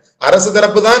கொடுக்குறாங்க. அரசு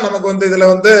தரப்பு தான் நமக்கு இதுல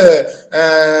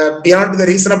பியாண்ட் த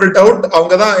ரீசனபிள் டவுட்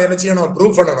அவங்க தான் என்ன செய்யணும்,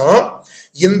 ப்ரூவ் பண்ணணும்.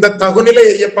 இந்த தகுநிலை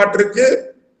ஐயப்பாட்டிற்கு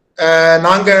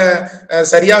நாங்க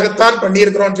சரியாகத்தான்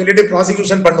பண்ணியிருக்கிறோம் சொல்லிட்டு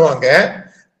ப்ராசிக்யூஷன் பண்ணுவாங்க.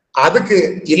 அதுக்கு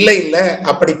இல்ல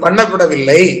அப்படி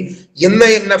பண்ணப்படவில்லை,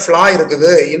 என்ன ஃபிளா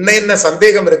இருக்குது, என்ன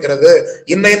சந்தேகம் இருக்கிறது,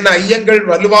 என்ன ஐயங்கள்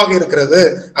வலுவாக இருக்கிறது,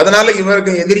 அதனால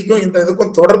இவருக்கு எதிரிக்கும் இந்த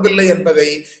இதுக்கும் தொடர்பில்லை என்பதை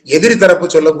எதிரி தரப்பு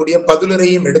சொல்லக்கூடிய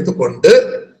பதிலுரையும் எடுத்துக்கொண்டு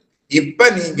இப்ப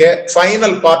நீங்க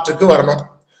ஃபைனல் பார்ட்டுக்கு வரணும்.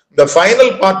 இந்த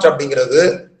ஃபைனல் பார்ட் அப்படிங்கிறது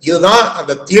இதுதான்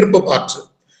அந்த தீர்ப்பு பார்ட்.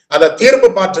 அந்த தீர்ப்பு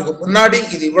பார்ட்டுக்கு முன்னாடி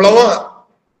இது இவ்வளவும்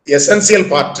எசென்சியல்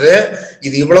பார்ட்.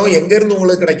 இது இவ்வளவு எங்க இருந்து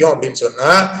உங்களுக்கு கிடைக்கும் அப்படின்னு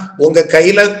சொன்னா, உங்க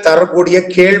கையில தரக்கூடிய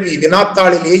கேள்வி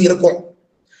வினாத்தாளிலேயே இருக்கும்.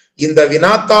 இந்த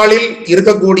வினாத்தாளில்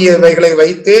இருக்கக்கூடியவைகளை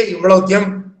வைத்து இவ்வளவுத்தையும்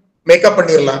மேக்கப்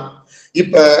பண்ணிடலாம்.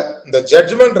 இப்ப இந்த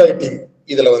ஜட்ஜ்மெண்ட் ரைட்டிங்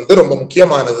இதுல ரொம்ப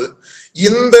முக்கியமானது.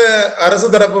 இந்த அரசு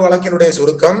தரப்பு வழக்கினுடைய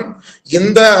சுருக்கம்,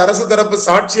 இந்த அரசு தரப்பு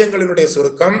சாட்சியங்களினுடைய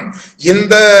சுருக்கம்,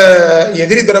 இந்த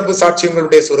எதிரி தரப்பு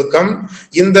சாட்சியங்களுடைய சுருக்கம்,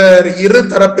 இந்த இரு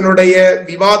தரப்பினுடைய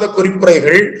விவாத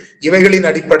குறிப்புரைகள், இவைகளின்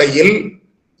அடிப்படையில்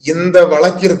இந்த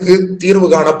வழக்கிற்கு தீர்வு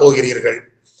காண போகிறீர்கள்.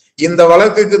 இந்த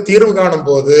வழக்குக்கு தீர்வு காணும்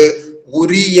போது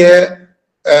உரிய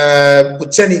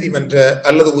உச்ச நீதிமன்ற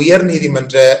அல்லது உயர்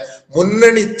நீதிமன்ற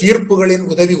முன்னணி தீர்ப்புகளின்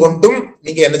உதவி கொண்டும்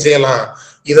நீங்க என்ன செய்யலாம்,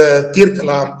 இத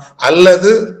தீர்க்கலாம்.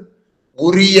 அல்லது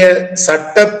உரிய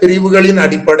சட்ட பிரிவுகளின்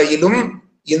அடிப்படையிலும்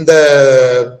இந்த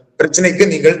பிரச்சனைக்கு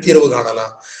நீங்கள் தீர்வு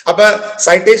காணலாம். அப்ப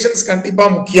சைட்டேஷன்ஸ் கண்டிப்பா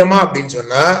முக்கியமா அப்படின்னு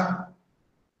சொன்னா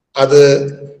அது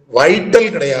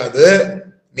வைட்டல் கிடையாது.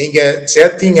 நீங்க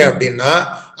சேர்த்தீங்க அப்படின்னா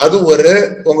அது ஒரு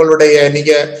உங்களுடைய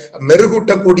நீங்க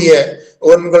மெருகூட்டக்கூடிய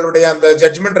உங்களுடைய அந்த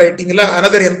ஜட்ஜ்மெண்ட் ரைட்டிங்ல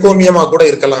அனதர் என்கோமியமா கூட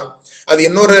இருக்கலாம். அது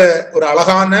இன்னொரு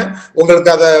அழகான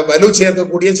உங்களுக்கு அதை வலு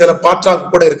சேர்க்கக்கூடிய சில பாற்றாக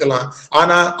கூட இருக்கலாம்.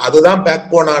 ஆனா அதுதான் பேக்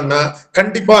போனான்னா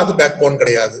கண்டிப்பா அது பேக் போன்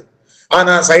கிடையாது.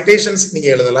 ஆனா சைட்டேஷன்ஸ் நீங்க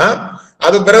எழுதலாம்.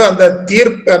 அது பிறகு அந்த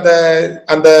தீர்ப்பு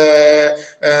அந்த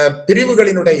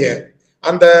பிரிவுகளினுடைய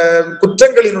அந்த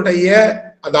குற்றங்களினுடைய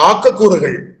அந்த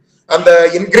ஆக்கக்கூறுகள், அந்த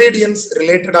இன்கிரீடியன்ஸ்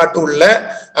ரிலேட்டடா டு உள்ள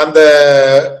அந்த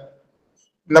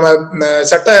நம்ம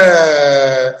சட்ட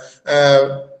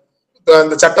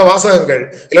வாசகங்கள்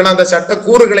இல்லைன்னா அந்த சட்ட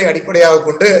கூறுகளை அடிப்படையாக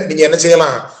கொண்டு நீங்க என்ன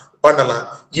செய்யலாம், பண்ணலாம்.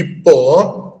 இப்போ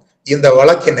இந்த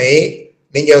வழக்கினை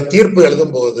நீங்க தீர்ப்பு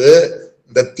எழுதும் போது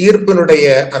இந்த தீர்ப்பினுடைய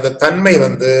அந்த தன்மை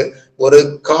வந்து ஒரு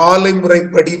காலை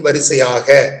முறைப்படி வரிசையாக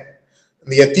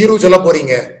நீங்க தீர்வு சொல்ல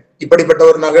போறீங்க. இப்படிப்பட்ட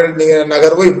ஒரு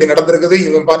நகர்வு இப்படி நடந்திருக்குது,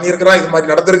 இவன் பண்ணியிருக்கிறான், இது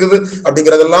மாதிரி நடந்திருக்குது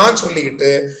அப்படிங்கறதெல்லாம்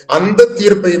சொல்லிக்கிட்டு அந்த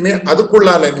தீர்ப்பையுமே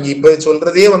அதுக்குள்ளால நீங்க இப்ப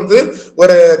சொல்றதே வந்து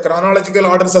ஒரு கிரானாலஜிக்கல்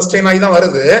ஆர்டர் சஸ்டெயின் ஆகி தான்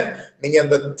வருது. நீங்க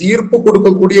அந்த தீர்ப்பு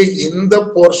கொடுக்கக்கூடிய இந்த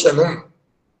போர்ஷனும்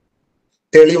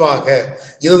தெளிவாக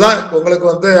இதுதான் உங்களுக்கு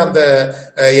வந்து அந்த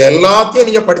எல்லாத்தையும்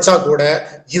நீங்க படிச்சா கூட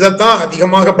இதைத்தான்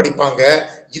அதிகமாக படிப்பாங்க.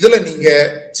 இதுல நீங்க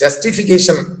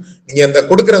ஜஸ்டிபிகேஷன் நீங்க இந்த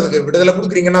கொடுக்கறதுக்கு விடுதலை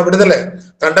கொடுக்குறீங்கன்னா விடுதலை,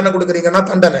 தண்டனை கொடுக்குறீங்கன்னா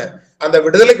தண்டனை. அந்த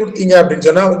விடுதலை கொடுத்தீங்க அப்படின்னு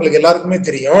சொன்னா உங்களுக்கு எல்லாருக்குமே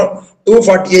தெரியும்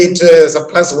 248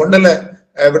 சப்கிளாஸ் 1ல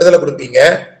விடுதலை கொடுப்பீங்க.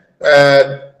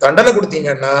 தண்டனை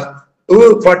கொடுத்தீங்கன்னா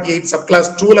 248 சப்கிளாஸ்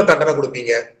 2ல தண்டனை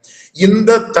கொடுப்பீங்க.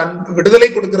 இந்த விடுதலை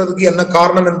கொடுக்கறதுக்கு என்ன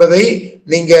காரணம் என்பதை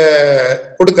நீங்க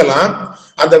கொடுக்கலாம்.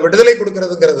 அந்த விடுதலை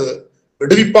கொடுக்கறதுங்கிறது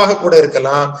விடுவிப்பாக கூட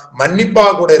இருக்கலாம்,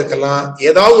 மன்னிப்பாக கூட இருக்கலாம்,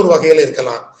 ஏதாவது ஒரு வகையில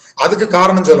இருக்கலாம். அதுக்கு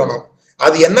காரணம் சொல்லணும்.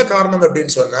 அது என்ன காரணம்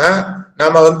அப்படின்னு சொன்னா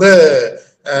நாம வந்து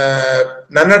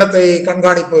நன்னடத்தை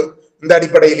கண்காணிப்பு இந்த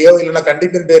அடிப்படையிலயோ இல்லைன்னா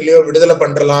கண்டிப்பின் பேர்லயோ விடுதலை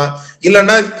பண்றலாம்.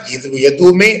 இல்லைன்னா இது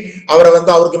எதுவுமே அவரை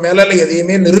வந்து அவருக்கு மேல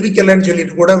எதையுமே நிரூபிக்கலன்னு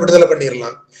சொல்லிட்டு கூட விடுதலை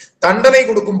பண்ணிடலாம். தண்டனை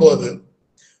கொடுக்கும் போது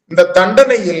இந்த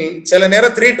தண்டனையில் சில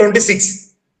நேரம் 326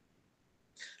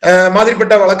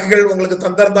 மாதிரிப்பட்ட வழக்குகள் உங்களுக்கு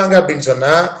தந்திருந்தாங்க அப்படின்னு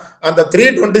சொன்னா அந்த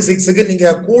 326க்கு நீங்க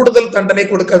கூடுதல் தண்டனை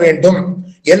கொடுக்க வேண்டும்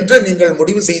என்று நீங்கள்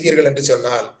முடிவு செய்தீர்கள் என்று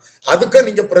சொன்னால் அதுக்கு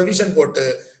நீங்க ப்ரொவிஷன் போட்டு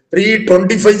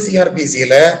 325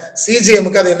 சிஆர்பிசியில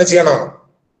சிஜிஎம்க்கு அதை என்ன செய்யணும்,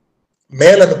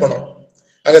 மேல் அனுப்பணும்.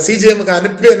 அங்க சிஜிஎம்க்கு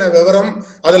அனுப்பின விவரம்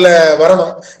அதுல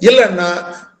வரணும். இல்லைன்னா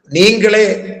நீங்களே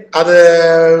அது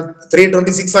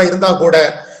 326 இருந்தா கூட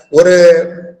ஒரு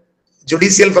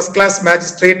ஜுடிஷியல் ஃபர்ஸ்ட் கிளாஸ்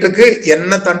மேஜிஸ்ட்ரேட்டுக்கு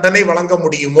என்ன தண்டனை வழங்க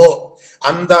முடியுமோ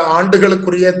அந்த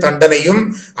ஆண்டுகளுக்குரிய தண்டனையும்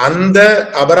அந்த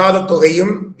அபராத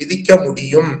தொகையும் விதிக்க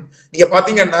முடியும். நீங்க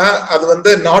பாத்தீங்கன்னா அது வந்து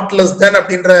நாட் லெஸ் தென்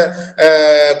அப்படின்ற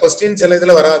கொஸ்டின் சில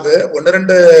இதுல வராது.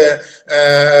 1-2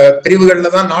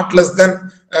 பிரிவுகள்ல தான் not less than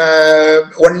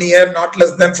 1 year, not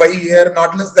less than 5 years,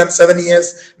 not less than 7 years,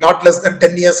 not less than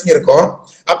 10 years இருக்கும்.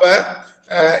 அப்ப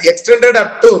எக்ஸ்டெண்டட்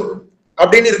அப் டு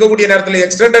அப்படின்னு இருக்கக்கூடிய நேரத்துல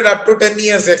extended up to 10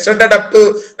 years, extended up to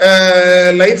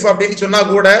life அப்படின்னு சொன்னா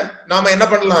கூட நாம என்ன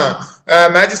பண்ணலாம்,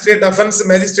 மேஜிஸ்ட்ரேட் அஃபென்ஸ்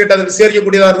மேஜிஸ்ட்ரேட் அதை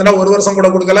விசாரிக்கக்கூடியதா இருந்தா 1 வருஷம் கூட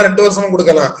கொடுக்கலாம், 2 வருஷமும்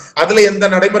கொடுக்கலாம். அதுல எந்த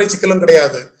நடைமுறை சிக்கலும்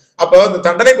கிடையாது. அப்போ அந்த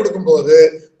தண்டனை கொடுக்கும் போது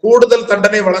கூடுதல்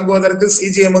தண்டனை வழங்குவதற்கு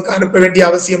சிஜிஎம்க்கு அனுப்ப வேண்டிய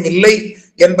அவசியம் இல்லை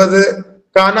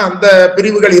என்பதுக்கான அந்த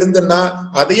பிரிவுகள் இருந்துன்னா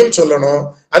அதையும் சொல்லணும்.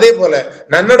 அதே போல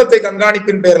நன்னடத்தை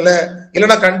கண்காணிப்பின் பேர்ல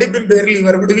இல்லைன்னா கண்டிப்பின் பேரில்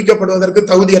இவர் விடுவிக்கப்படுவதற்கு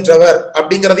தகுதியற்றவர்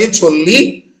அப்படிங்கிறதையும் சொல்லி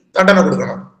தண்டனை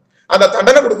கொடுக்கணும். அந்த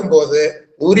தண்டனை கொடுக்கும் போது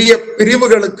உரிய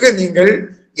பிரிவுகளுக்கு நீங்கள்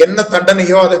என்ன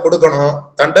தண்டனையோ அதை கொடுக்கணும்.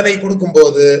 தண்டனை கொடுக்கும்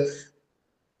போது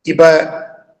இப்ப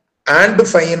அண்ட்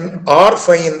ஃபைன் ஆர்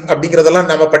ஃபைன் அப்படிங்கறதெல்லாம்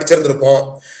நம்ம படிச்சிருந்திருப்போம்.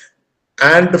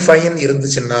 அண்ட் ஃபைன்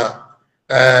இருந்துச்சுன்னா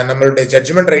நம்மளுடைய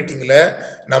ஜட்ஜ்மெண்ட் ரைட்டிங்ல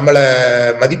நம்மளை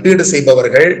மதிப்பீடு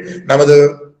செய்பவர்கள், நமது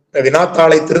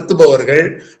வினாத்தாளை திருத்துபவர்கள்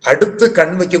அடுத்து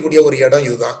கண் வைக்கக்கூடிய ஒரு இடம்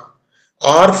இதுதான்.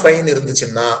 ஆர் ஃபைன்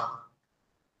இருந்துச்சுன்னா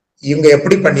இவங்க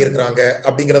எப்படி பண்ணியிருக்கிறாங்க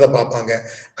அப்படிங்கிறத பார்ப்பாங்க.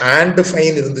 அண்ட்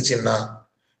ஃபைன் இருந்துச்சுன்னா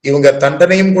இவங்க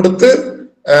தண்டனையும் கொடுத்து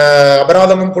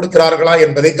அபராதமும் கொடுக்கிறார்களா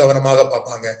என்பதை கவனமாக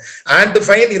பார்ப்பாங்க. அண்ட்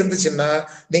ஃபைன் இருந்துச்சுன்னா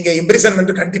நீங்க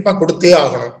இம்ப்ரிசன்மெண்ட் கண்டிப்பா கொடுத்தே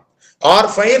ஆகணும். ஆர்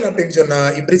ஃபைன் அப்படின்னு சொன்னா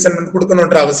இம்ப்ரிசன்மெண்ட்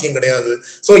கொடுக்கணும்ன்ற அவசியம் கிடையாது.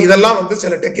 சோ இதெல்லாம் வந்து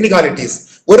சில டெக்னிகாலிட்டிஸ்.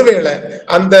 ஒருவேளை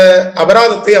அந்த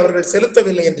அபராதத்தை அவர்கள்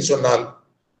செலுத்தவில்லை என்று சொன்னால்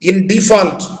இன்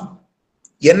டிஃபால்ட்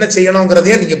என்ன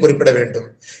செய்யணுங்கிறதையே நீங்க குறிப்பிட வேண்டும்.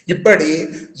 இப்படி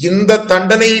இந்த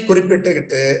தண்டனையை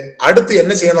குறிப்பிட்டுக்கிட்டு அடுத்து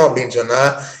என்ன செய்யணும் அப்படின்னு சொன்னா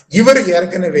இவர்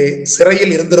ஏற்கனவே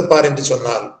சிறையில் இருந்திருப்பார் என்று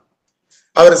சொன்னால்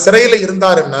அவர் சிறையில்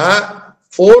இருந்தாருன்னா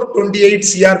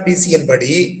 428 சிஆர்பிசியின்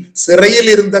படி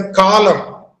சிறையில் இருந்த காலம்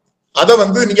அதை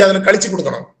வந்து நீங்க அதுல கழிச்சு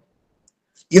கொடுக்கணும்.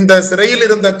 இந்த சிறையில்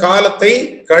இருந்த காலத்தை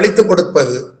கழித்து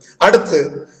கொடுப்பது. அடுத்து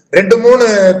 2-3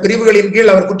 பிரிவுகளின்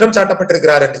கீழ் அவர் குற்றம்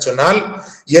சாட்டப்பட்டிருக்கிறார் என்று சொன்னால்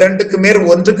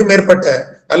 2-1 மேற்பட்ட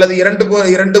அல்லது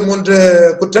 2-3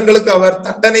 குற்றங்களுக்கு அவர்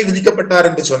தண்டனை விதிக்கப்பட்டார்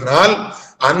என்று சொன்னால்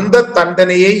அந்த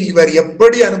தண்டனையை இவர்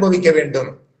எப்படி அனுபவிக்க வேண்டும்,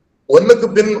 ஒன்னுக்கு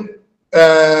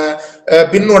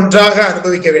பின் ஒன்றாக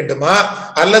அனுபவிக்க வேண்டுமா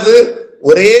அல்லது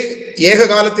ஒரே ஏக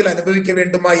காலத்தில் அனுபவிக்க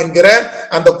வேண்டுமா என்கிற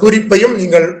அந்த குறிப்பையும்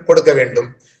நீங்கள் கொடுக்க வேண்டும்.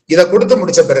 இதை கொடுத்து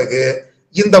முடிச்ச பிறகு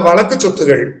இந்த வழக்கு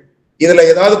சொத்துகள் இதுல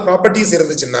ஏதாவது ப்ராப்பர்ட்டிஸ்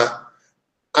இருந்துச்சுன்னா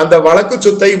அந்த வழக்கு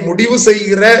சொத்தை முடிவு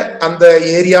செய்கிற அந்த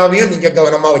ஏரியாவையும் நீங்க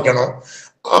கவனமா வைக்கணும்.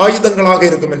 ஆயுதங்களாக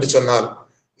இருக்கும் என்று சொன்னால்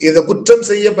இது குற்றம்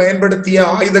செய்ய பயன்படுத்திய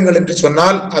ஆயுதங்கள் என்று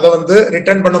சொன்னால் அதை வந்து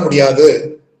ரிட்டர்ன் பண்ண முடியாது.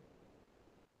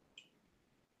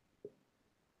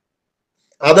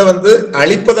 அதை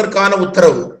அளிப்பதற்கான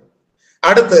உத்தரவு.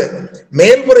 அடுத்து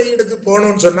மேல்முறையீடுக்கு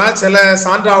போகணும்னு சொன்னா சில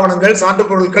சான்றாவணங்கள் சான்று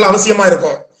பொருட்கள் அவசியமா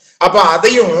இருக்கும். அப்ப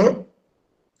அதையும்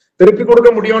திருப்பி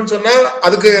கொடுக்க முடியும்னு சொன்னா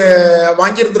அதுக்கு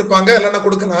வாங்கி இருந்திருப்பாங்க, இல்லைன்னா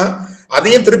கொடுக்கலாம்.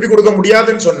 அதையும் திருப்பி கொடுக்க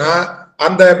முடியாதுன்னு சொன்னா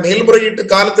அந்த மேல்முறையீட்டு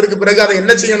காலத்திற்கு பிறகு அதை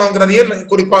என்ன செய்யணுங்கிறதையும்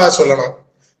குறிப்பா சொல்லணும்.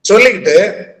 சொல்லிக்கிட்டு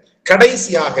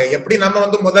கடைசியாக எப்படி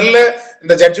நம்ம முதல்ல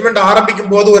இந்த ஜட்ஜ்மெண்ட்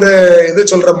ஆரம்பிக்கும் போது ஒரு இது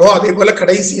சொல்றோமோ அதே போல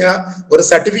கடைசியா ஒரு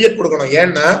சர்டிபிகேட் கொடுக்கணும்.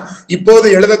 ஏன்னா இப்போது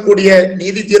எழுதக்கூடிய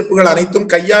நீதி தீர்ப்புகள் அனைத்தும்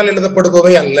கையால்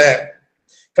எழுதப்படுபவை அல்ல.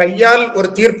 கையால் ஒரு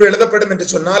தீர்ப்பு எழுதப்படும் என்று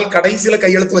சொன்னால் கடைசியில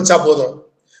கையெழுத்து வச்சா போதும்.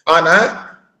 ஆனா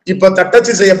இப்ப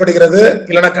தட்டச்சு செய்யப்படுகிறது,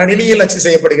 இல்லைன்னா கணினியில் அச்சு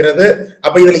செய்யப்படுகிறது.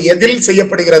 அப்ப இதுல எதில்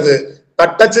செய்யப்படுகிறது?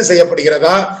 தட்டச்சு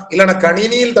செய்யப்படுகிறதா இல்லைன்னா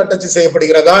கணினியில் தட்டச்சு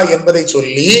செய்யப்படுகிறதா என்பதை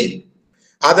சொல்லி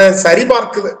அதை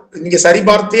நீங்க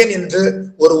சரிபார்த்தேன் என்று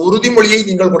ஒரு உறுதிமொழியை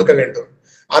நீங்கள் கொடுக்க வேண்டும்.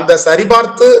 அந்த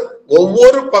சரிபார்த்து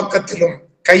ஒவ்வொரு பக்கத்திலும்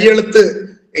கையெழுத்து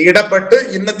இடப்பட்டு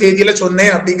இன்ன தேதியில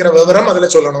சொன்னேன் அப்படிங்கிற விவரம் அதுல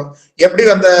சொல்லணும். எப்படி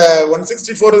அந்த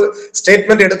 164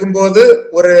 ஸ்டேட்மெண்ட் எடுக்கும்போது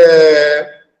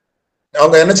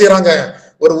அவங்க என்ன செய்யறாங்க,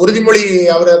 ஒரு உறுதிமொழி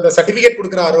அவர் அந்த சர்டிபிகேட்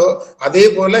கொடுக்கிறாரோ அதே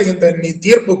போல இந்த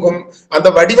தீர்ப்புக்கும் அந்த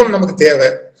வடிவம் நமக்கு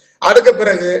தேவை. அதுக்கு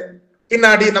பிறகு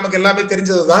பின்னாடி நமக்கு எல்லாமே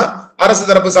தெரிஞ்சதுதான் அரசு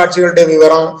தரப்பு சாட்சிகளுடைய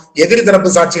விவரம், எதிரி தரப்பு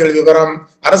சாட்சிகள் விவரம்,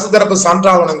 அரசு தரப்பு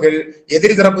சான்றாவணங்கள்,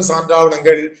 எதிரி தரப்பு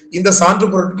சான்றாவணங்கள், இந்த சான்று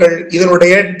பொருட்கள்,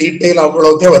 இதனுடைய டீட்டெயில்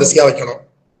அவ்வளவுத்தையும் வரிசையா வைக்கணும்.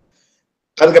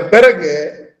 அதுக்கு பிறகு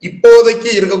இப்போதைக்கு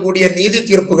இருக்கக்கூடிய நீதி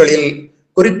தீர்ப்புகளில்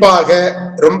குறிப்பாக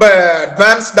ரொம்ப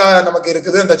அட்வான்ஸ்டா நமக்கு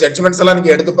இருக்குது. இந்த ஜட்ஜ்மெண்ட்ஸ் எல்லாம்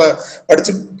நீங்க எடுத்து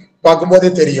படிச்சு பார்க்கும் போதே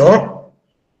தெரியும்.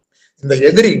 இந்த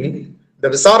எதிரி இந்த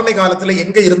விசாரணை காலத்துல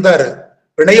எங்க இருந்தாரு,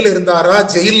 பிணையில இருந்தாரா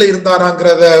ஜெயில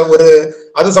இருந்தாராங்கிறத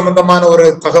அது சம்பந்தமான ஒரு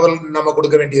தகவல் நம்ம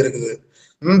கொடுக்க வேண்டி இருக்குது.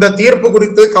 இந்த தீர்ப்பு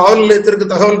குறித்து காவல் நிலையத்திற்கு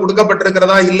தகவல்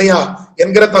கொடுக்கப்பட்டிருக்கிறதா இல்லையா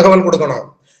என்கிற தகவல் கொடுக்கணும்.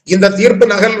 இந்த தீர்ப்பு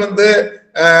நகல்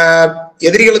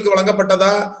எதிரிகளுக்கு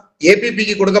வழங்கப்பட்டதா,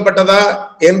 ஏபிபிக்கு கொடுக்கப்பட்டதா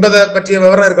என்பதை பற்றிய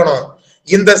விவரம் இருக்கணும்.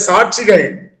 இந்த சாட்சிகள்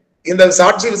இந்த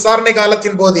சாட்சி விசாரணை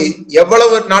காலத்தின் போது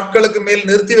எவ்வளவு நாட்களுக்கு மேல்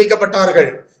நிறுத்தி வைக்கப்பட்டார்கள்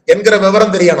என்கிற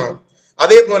விவரம் தெரியணும்.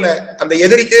 அதே போல அந்த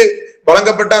எதிரிக்கு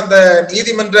வழங்கப்பட்ட அந்த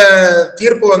நீதிமன்ற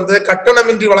தீர்ப்பு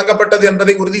கட்டணமின்றி வழங்கப்பட்டது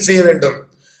என்பதை உறுதி செய்ய வேண்டும்.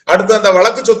 அடுத்து அந்த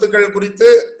வழக்கு சொத்துக்கள் குறித்து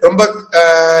ரொம்ப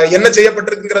என்ன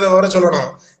செய்யப்பட்டிருக்குங்கிறத விவரம் சொல்லணும்.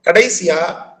 கடைசியா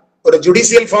ஒரு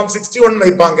ஜுடிஷியல் ஃபார்ம் 61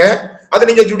 வைப்பாங்க. அது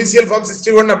நீங்க ஜுடிஷியல் ஃபார்ம்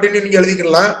 61 அப்படின்னு நீங்க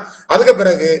எழுதிக்கலாம். அதுக்கு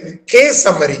பிறகு கேஸ்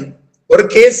சம்மரி, ஒரு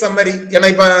கேஸ் சம்மரி. ஏன்னா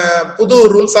இப்ப புது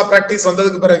ரூல்ஸ் ஆஃப் பிராக்டிஸ்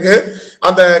வந்ததுக்கு பிறகு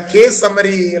அந்த கேஸ்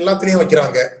சம்மரி எல்லாத்துலயும்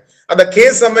வைக்கிறாங்க. அந்த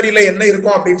கேஸ் சம்மரியில என்ன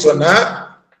இருக்கும் அப்படின்னு சொன்னா,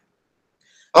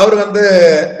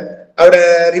 அவரு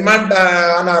ரிமாண்ட்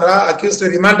ஆனாரா, அக்யூஸ்ட்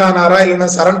ரிமாண்ட் ஆனாரா, இல்லைன்னா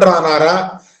சரண்டர் ஆனாரா,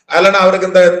 இல்லைன்னா அவருக்கு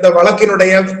இந்த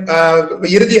வழக்கினுடைய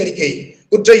இறுதி அறிக்கை,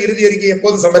 குற்ற இறுதி அறிக்கை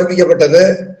எப்போது சமர்ப்பிக்கப்பட்டது,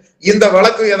 இந்த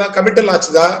வழக்கு ஏதாவது கமிட்டல்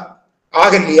ஆச்சுதா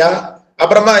ஆகலையா,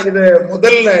 அப்புறமா இது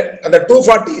முதல்ல அந்த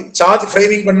 240 சார்ஜ்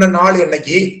ஃப்ரேமிங் பண்ண நாள்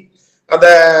என்னைக்கு, அந்த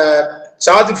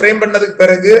சார்ஜ் ஃப்ரேம் பண்ணதுக்கு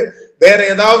பிறகு வேற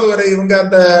ஏதாவது இவங்க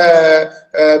அந்த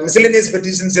மிஸ்லினியஸ்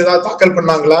பெட்டிஷன்ஸ் ஏதாவது தாக்கல்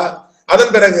பண்ணாங்களா,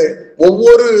 அதன் பிறகு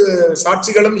ஒவ்வொரு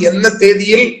சாட்சிகளும் என்ன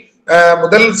தேதியில்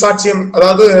முதல் சாட்சியம்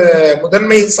அதாவது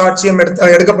முதன்மை சாட்சியம்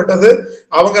எடுக்கப்பட்டது,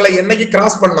 அவங்களை என்னைக்கு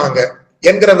கிராஸ் பண்ணாங்க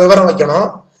என்கிற விவரம் வைக்கணும்.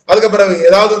 அதுக்கு பிறகு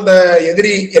ஏதாவது இந்த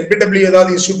எதிரி என்பிடபிள்யூ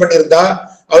ஏதாவது இஷ்யூ பண்ணியிருந்தா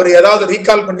அவர் ஏதாவது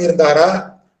ரீகால் பண்ணியிருந்தாரா,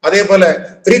 அதே போல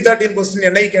 313 கொஸ்டின்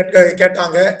என்னை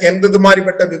கேட்டாங்க என்பது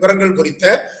மாதிரிப்பட்ட விவரங்கள் குறித்த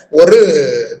ஒரு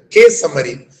கேஸ்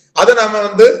சம்மரி. அதை நாம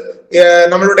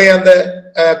நம்மளுடைய அந்த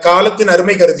காலத்தின்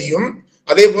அருமை கருதியும்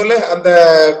அதே போல அந்த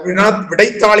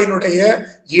விடைத்தாளினுடைய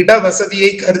இட வசதியை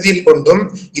கருதியில் கொண்டும்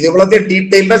இது இவ்வளவு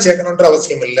டீட்டெயிலா சேர்க்கணும்ன்ற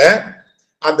அவசியம் இல்லை.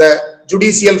 அந்த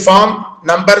ஜுடிஷியல் ஃபார்ம்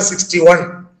நம்பர் 61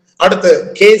 அடுத்து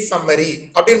கேஸ் சம்மரி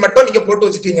அப்படின்னு மட்டும் நீங்க போட்டு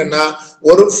வச்சுட்டீங்கன்னா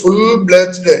ஒரு ஃபுல்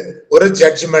பிளட்ஜ்டு ஒரு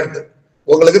ஜட்ஜ்மெண்ட்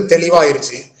உங்களுக்கு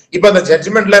தெளிவாயிருச்சு. இப்ப அந்த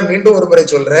ஜட்ஜ்மெண்ட்ல மீண்டும் ஒரு முறை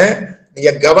சொல்றேன்,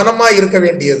 நீங்க கவனமா இருக்க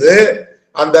வேண்டியது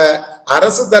அந்த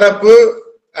அரசு தரப்பு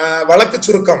வழக்கு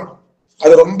சுருக்கம்,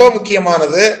 அது ரொம்ப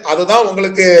முக்கியமானது. அதுதான்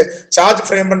உங்களுக்கு சார்ஜ்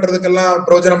ஃப்ரேம் பண்றதுக்கெல்லாம்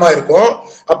பிரயோஜனமா இருக்கும்.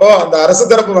 அப்போ அந்த அரசு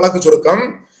தரப்பு வழக்கு சுருக்கம்,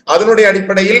 அதனுடைய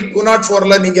அடிப்படையில்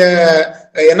 204ல நீங்க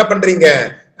என்ன பண்றீங்க,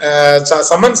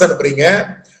 சம்மன்ஸ் அனுப்புறீங்க.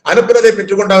 அனுப்புறதை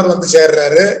பெற்றுக்கொண்டு அவர்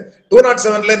சேர்றாரு.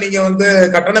 207ல நீங்க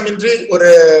கட்டணமின்றி ஒரு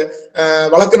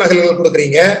வழக்கு நகல்கள்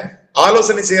கொடுக்குறீங்க,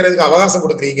 ஆலோசனை செய்யறதுக்கு அவகாசம்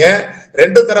கொடுக்குறீங்க.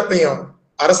 ரெண்டு தரப்பையும்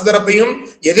அரசு தரப்பையும்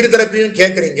எதிரி தரப்பையும்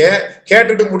கேட்கறீங்க,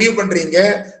 கேட்டுட்டு முடிவு பண்றீங்க.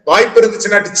 வாய்ப்பு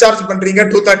இருந்துச்சுன்னா டிஸ்சார்ஜ் பண்றீங்க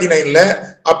 239ல.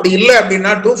 அப்படி இல்லை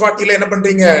அப்படின்னா 240ல என்ன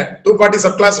பண்றீங்க, 240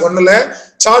 சப் கிளாஸ் 1ல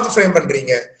சார்ஜ் ஃப்ரேம்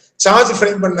பண்றீங்க. சார்ஜ்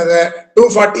ஃப்ரேம் பண்ணத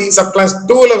 240 சப் கிளாஸ்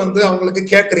 2ல அவங்களுக்கு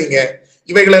கேட்கறீங்க.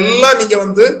 இவைகள் எல்லாம் நீங்க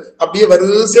அப்படியே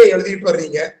வரிசையா எழுதிட்டு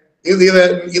வர்றீங்க.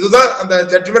 இதுதான் அந்த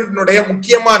ஜட்ஜ்மெண்ட்னுடைய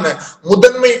முக்கியமான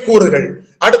முதன்மை கூறுகள்.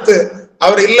 அடுத்து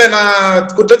அவர் இல்ல நான்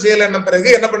குற்றம் செய்யல பிறகு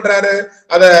என்ன பண்றாரு,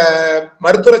 அத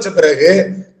மறுத்துரைச்ச பிறகு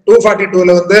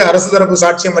 242ல வந்து அரசு தரப்பு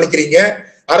சாட்சியம் அளிக்கிறீங்க.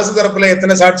 அரசு தரப்புல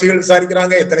எத்தனை சாட்சிகள்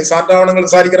விசாரிக்கிறாங்க, எத்தனை சான்றாவணங்கள்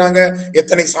விசாரிக்கிறாங்க,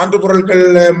 எத்தனை சான்று பொருட்கள்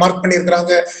மார்க்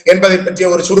பண்ணியிருக்கிறாங்க என்பதை பற்றிய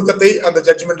ஒரு சுருக்கத்தை அந்த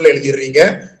ஜட்ஜ்மெண்ட்ல எழுதிடுறீங்க.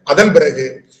 அதன் பிறகு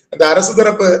அந்த அரசு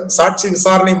தரப்பு சாட்சி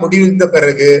விசாரணை முடிந்த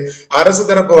பிறகு அரசு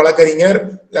தரப்பு வழக்கறிஞர்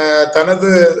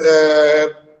தனது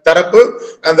தரப்பு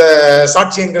அந்த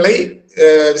சாட்சியங்களை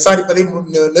விசாரிப்பதை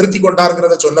நிறுத்தி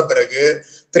கொண்டாருங்கிறத சொன்ன பிறகு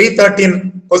 313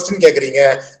 கொஸ்டின் கேக்குறீங்க.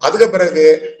 அதுக்கு பிறகு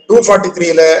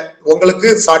 243ல உங்களுக்கு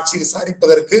சாட்சி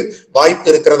விசாரிப்பதற்கு வாய்ப்பு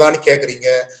இருக்கிறதான்னு கேக்குறீங்க.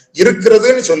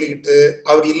 இருக்கிறதுன்னு சொல்லிட்டு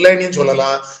அவர் இல்லைன்னு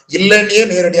சொல்லலாம், இல்லைன்னே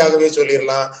நேரடியாகவே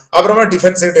சொல்லிடலாம். அப்புறமா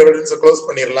டிஃபென்சிவ் எவிடன்ஸ் க்ளோஸ்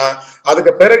பண்ணிடலாம்.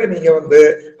 அதுக்கு பிறகு நீங்க வந்து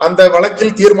அந்த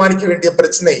வழக்கில் தீர்மானிக்க வேண்டிய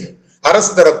பிரச்சனை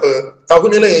அரசு தரப்பு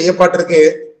தகுநிலை ஐயப்பாட்டிற்கு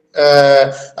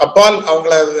அப்பால்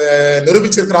அவங்கள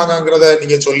நிரூபிச்சிருக்கிறாங்கிறத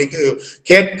நீங்க சொல்லி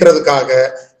கேட்கிறதுக்காக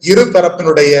இரு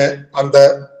தரப்பினுடைய அந்த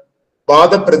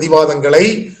வாத பிரதிவாதங்களை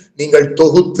நீங்கள்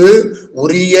தொகுத்து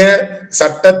உரிய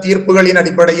சட்ட தீர்ப்புகளின்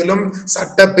அடிப்படையிலும்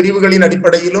சட்ட பிரிவுகளின்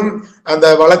அடிப்படையிலும்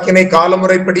அந்த வழக்கினை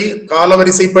காலமுறைப்படி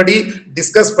காலவரிசைப்படி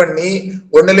டிஸ்கஸ் பண்ணி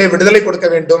ஒன்னிலே விடுதலை கொடுக்க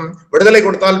வேண்டும். விடுதலை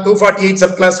கொடுத்தால் 248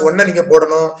 சப் கிளாஸ் 1 நீங்க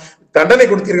போடணும். தண்டனை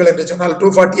கொடுத்தீர்கள் என்று சொன்னால்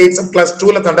 248 சப் கிளாஸ்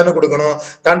 2ல தண்டனை கொடுக்கணும்.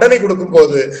 தண்டனை கொடுக்கும்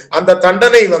போது அந்த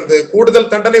தண்டனை வந்து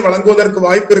கூடுதல் தண்டனை வழங்குவதற்கு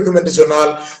வாய்ப்பு இருக்கும் என்று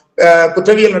சொன்னால்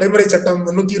குற்றவியல் நடைமுறை சட்டம்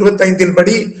 325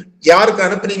 படி யாருக்கு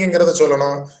அனுப்புனீங்கிறத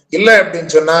சொல்லணும். இல்ல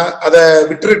அப்படின்னு சொன்னா அதை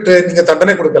விட்டுட்டு நீங்க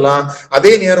தண்டனை கொடுக்கலாம்.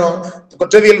 அதே நேரம்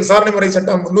குற்றவியல் விசாரணை முறை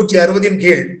சட்டம் 360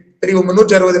 கீழ் பிரிவு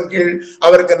 360 கீழ்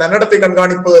அவருக்கு நன்னடத்தை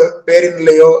கண்காணிப்பு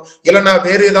பேரின்லையோ இல்லைன்னா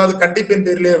வேறு ஏதாவது கண்டிப்பின்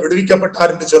பேரிலேயோ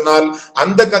விடுவிக்கப்பட்டார் என்று சொன்னால்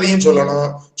அந்த கதையும் சொல்லணும்.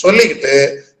 சொல்லிக்கிட்டு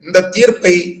இந்த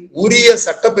தீர்ப்பை உரிய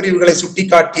சட்ட பிரிவுகளை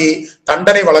சுட்டிக்காட்டி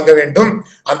தண்டனை வழங்க வேண்டும்.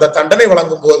 அந்த தண்டனை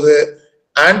வழங்கும் போது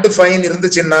அண்ட் ஃபைன்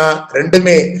இருந்துச்சுன்னா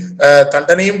ரெண்டுமே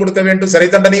தண்டனையும் கொடுக்க வேண்டும், சிறை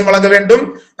தண்டனையும் வழங்க வேண்டும்,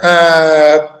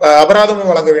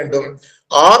 அபராதமும் வழங்க வேண்டும்.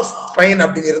 ஆர் ஃபைன்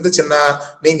அப்படின்னு இருந்துச்சுன்னா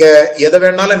நீங்க எதை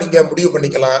வேணாலும் நீங்க முடிவு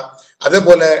பண்ணிக்கலாம். அதே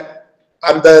போல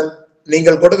அந்த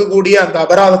நீங்கள் கொடுக்கக்கூடிய அந்த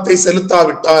அபராதத்தை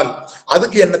செலுத்தாவிட்டால்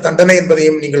அதுக்கு என்ன தண்டனை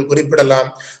என்பதையும் நீங்கள் குறிப்பிடலாம்.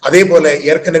 அதே போல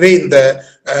ஏற்கனவே இந்த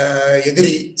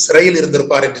எதிரி சிறையில்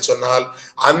இருந்திருப்பார் என்று சொன்னால்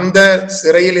அந்த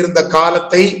சிறையில் இருந்த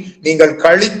காலத்தை நீங்கள்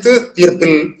கழித்து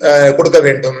தீர்ப்பில் கொடுக்க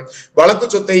வேண்டும். வழக்கு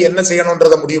சொத்தை என்ன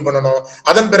செய்யணும்ன்றதை முடிவு பண்ணணும்.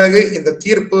 அதன் பிறகு இந்த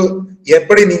தீர்ப்பு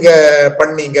எப்படி நீங்க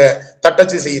பண்ணீங்க,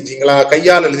 தட்டச்சு செஞ்சீங்களா,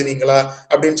 கையால் எழுதினீங்களா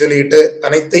அப்படின்னு சொல்லிட்டு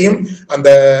அனைத்தையும் அந்த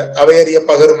அவையறிய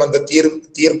பகரும் அந்த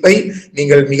தீர்ப்பை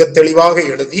நீங்கள் மிக தெளிவாக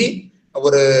எழுதி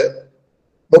ஒரு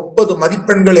 30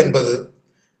 மதிப்பெண்கள் என்பது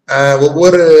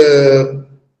ஒவ்வொரு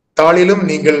தாளிலும்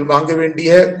நீங்கள் வாங்க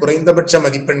வேண்டிய குறைந்தபட்ச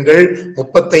மதிப்பெண்கள்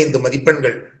 35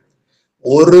 மதிப்பெண்கள்.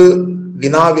 ஒரு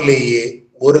வினாவிலேயே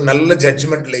ஒரு நல்ல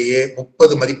ஜட்ஜ்மெண்ட்லேயே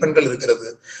 30 மதிப்பெண்கள் இருக்கிறது.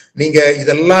 நீங்க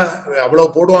இதெல்லாம் அவ்வளவு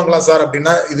போடுவாங்களா சார்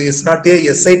அப்படின்னா இது is not a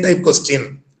SI type question.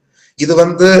 இது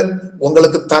வந்து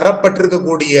உங்களுக்கு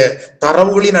தரப்பட்டிருக்கக்கூடிய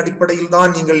தரவுகளின் அடிப்படையில்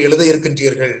தான் நீங்கள் எழுத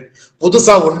இருக்கின்றீர்கள்.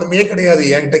 புதுசா ஒண்ணுமே கிடையாது.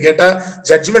 என்கிட்ட கேட்டா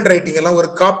ஜட்ஜ்மெண்ட் ரைட்டிங் எல்லாம் ஒரு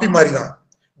காப்பி மாதிரி தான்,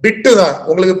 பிட்டு தான்.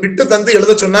 உங்களுக்கு பிட்டு தந்து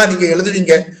எழுத சொன்னா நீங்க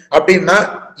எழுதுவீங்க அப்படின்னா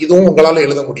இதுவும் உங்களால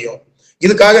எழுத முடியும்.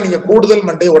 இதுக்காக நீங்க கூடுதல்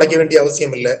மண்டை உடைக்க வேண்டிய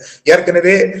அவசியம் இல்லை.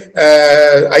 ஏற்கனவே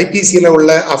ஐபிசியில உள்ள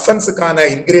அஃபென்ஸுக்கான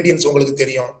இன்கிரீடியன்ஸ் உங்களுக்கு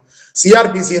தெரியும்,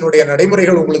 சிஆர்பிசியினுடைய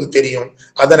நடைமுறைகள் உங்களுக்கு தெரியும்.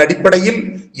 அதன் அடிப்படையில்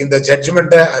இந்த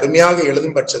ஜட்ஜ்மெண்ட்டை அருமையாக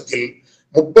எழுதும் பட்சத்தில்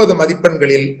 30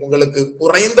 மதிப்பெண்களில் உங்களுக்கு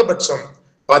குறைந்தபட்சம்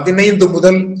 15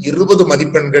 முதல் 20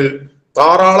 மதிப்பெண்கள்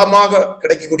தாராளமாக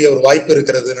கிடைக்கக்கூடிய ஒரு வாய்ப்பு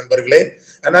இருக்கிறது நண்பர்களே.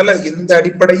 அதனால இந்த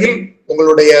அடிப்படையில்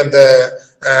உங்களுடைய அந்த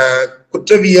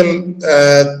குற்றவியல்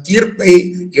தீர்ப்பை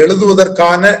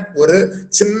எழுதுவதற்கான ஒரு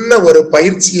சின்ன ஒரு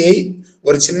பயிற்சியை,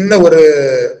 ஒரு சின்ன ஒரு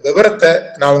விவரத்தை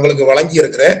நான் உங்களுக்கு வழங்கி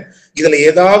இருக்கிறேன். இதுல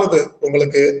ஏதாவது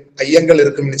உங்களுக்கு ஐயங்கள்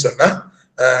இருக்குன்னு சொன்னா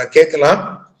கேட்கலாம்.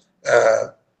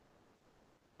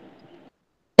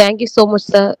 தேங்க்யூ சோ மச்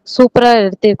சார், சூப்பரா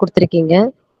எடுத்து கொடுத்துருக்கீங்க.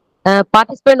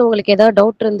 பார்ட்டிசிபேண்ட் உங்களுக்கு ஏதாவது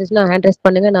டவுட் இருந்துச்சுன்னா ஹேண்ட் ரைஸ்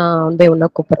பண்ணுங்க, நான் ஒன் பை ஒன்னா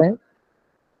கூப்பிடுறேன்.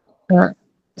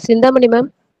 சிந்தாமணி மேம்.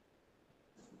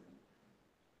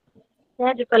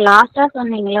 சார் இப்ப லாஸ்டா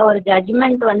சொன்னீங்களா ஒரு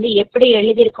ஜட்ஜ்மெண்ட் வந்து எப்படி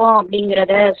எழுதியிருக்கோம்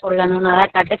அப்படிங்கறத சொல்லணும்,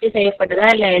 அதாவது தட்டச்சு செய்யப்பட்டதா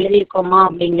இல்ல எழுதியிருக்கோமா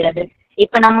அப்படிங்கிறது.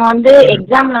 இப்ப நம்ம வந்து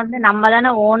எக்ஸாம்ல வந்து நம்ம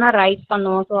தானே ஓனா ரைட்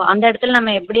பண்ணுவோம். ஸோ அந்த இடத்துல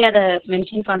நம்ம எப்படி அதை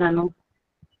மென்ஷன் பண்ணணும்?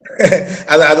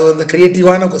 அது வந்து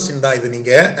கிரியேட்டிவான கொஸ்டின் தான் இது.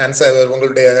 நீங்க ஆன்சர்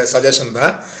உங்களுடைய சஜஷன்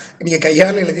தான். நீங்க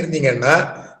கையால் எழுதிருந்தீங்கன்னா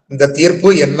இந்த தீர்ப்பு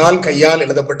என்னால் கையால்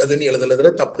எழுதப்பட்டதுன்னு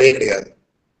எழுதுறதுல தப்பே கிடையாது.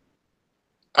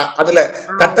 அதுல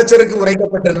தட்டச்சருக்கு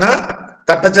உரைக்கப்பட்டுன்னா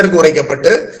தட்டச்சருக்கு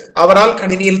உரைக்கப்பட்டு அவரால்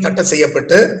கணினியில் தட்ட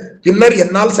செய்யப்பட்டு பின்னர்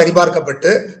என்னால்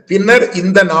சரிபார்க்கப்பட்டு பின்னர்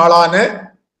இந்த நாளான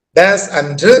டேஸ்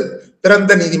அன்று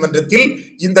பிறந்த நீதிமன்றத்தில்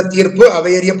இந்த தீர்ப்பு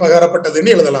அவையறிய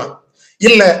பகரப்பட்டதுன்னு எழுதலாம்.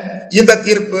 இல்ல இந்த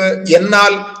தீர்ப்பு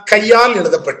என்னால் கையால்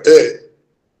எழுதப்பட்டு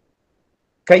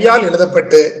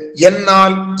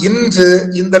என்னால் இன்று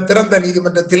இந்த திறந்த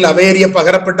நீதிமன்றத்தில் அவையறிய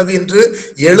பகரப்பட்டது என்று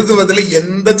எழுதுவதில்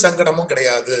எந்த சங்கடமும்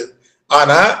கிடையாது.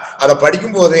 ஆனா அதை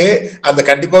படிக்கும் போதே அந்த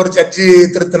கண்டிப்பா ஒரு ஜட்ஜி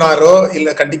திருத்தினாரோ இல்ல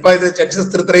கண்டிப்பா இது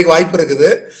ஜட்ஜஸ் திருத்துறதுக்கு வாய்ப்பு இருக்குது.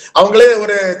 அவங்களே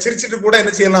ஒரு சிரிச்சுட்டு கூட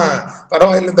என்ன செய்யலாம்,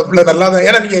 பரவாயில்ல இந்த பிள்ளை நல்லாதான்,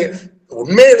 ஏன்னா நீங்க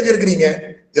உண்மையை எழுதியிருக்கிறீங்க.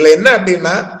 இதுல என்ன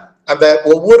அப்படின்னா அந்த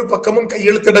ஒவ்வொரு பக்கமும்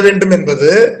கையெழுத்திட வேண்டும் என்பது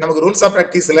நமக்கு ரூல்ஸ் ஆஃப்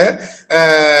பிராக்டிஸ்ல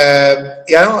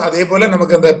அதே போல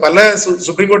நமக்கு அந்த பல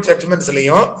சுப்ரீம் கோர்ட்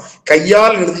ஜட்ஜ்மெண்ட்ஸ்லயும்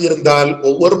கையால் எழுதியிருந்தால்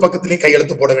ஒவ்வொரு பக்கத்திலையும்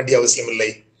கையெழுத்து போட வேண்டிய அவசியம் இல்லை.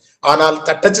 ஆனால்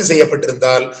தட்டச்சு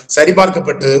செய்யப்பட்டிருந்தால்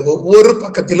சரிபார்க்கப்பட்டு ஒவ்வொரு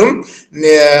பக்கத்திலும்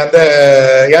அந்த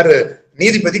யாரு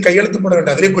நீதிபதி கையெழுத்து போட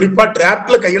வேண்டும். அதுலயும் குறிப்பா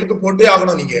டிராப்ட்ல கையெழுத்து போட்டே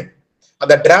ஆகணும். நீங்க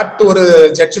அந்த டிராப்ட் ஒரு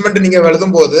ஜட்ஜ்மெண்ட் நீங்க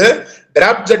எழுதும் போது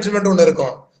டிராப்ட் ஜட்ஜ்மெண்ட் ஒண்ணு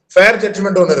இருக்கும், ஃபேர்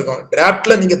ஜட்ஜ்மெண்ட் ஒண்ணு இருக்கும்.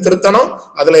 டிராப்ட்ல நீங்க திருத்தணும்,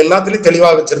 அதுல எல்லாத்துலயும் தெளிவா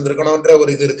வச்சிருந்திருக்கணும்ன்ற ஒரு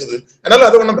இது இருக்குது. அதனால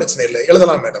அது ஒன்றும் பிரச்சனை இல்லை,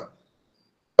 எழுதலாம் மேடம்,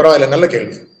 பரவாயில்ல. நல்ல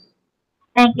கேள்வி.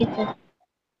 Thank you sir.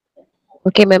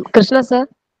 Okay ma'am. Krishna sir.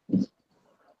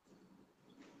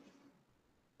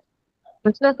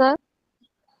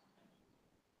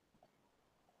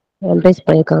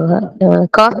 பண்ணிருக்காங்க.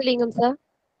 காசிலிங்கம் சார்.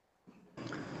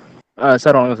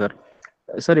 சார் வணக்கம் சார்.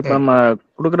 சார் இப்போ நம்ம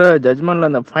கொடுக்குற ஜட்ஜ்மெண்ட்ல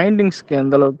அந்த ஃபைண்டிங்ஸ்க்கு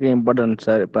எந்த அளவுக்கு இம்பார்ட்டன்ட்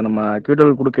சார்? இப்போ நம்ம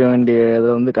அக்யூட்டல் கொடுக்க வேண்டிய இதை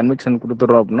வந்து கன்விக்ஷன்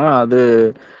கொடுத்துறோம் அப்படின்னா அது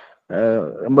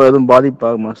ரொம்ப எதுவும்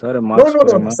பாதிப்பாகுமா சார்?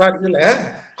 சார் இதுல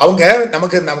அவங்க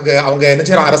நமக்கு அவங்க என்ன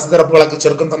செய்யறாங்க, அரசு தரப்பு வழக்கு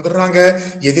சுருக்கம் தந்துடுறாங்க,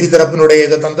 எதிரி தரப்பினுடைய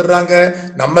இதை தந்துடுறாங்க,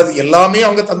 நம்ம எல்லாமே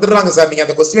அவங்க தந்துடுறாங்க சார். நீங்க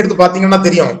அந்த கொஸ்டின் எடுத்து பாத்தீங்கன்னா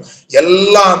தெரியும்,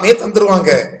 எல்லாமே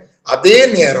தந்துருவாங்க. அதே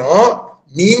நேரம்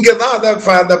நீங்க தான்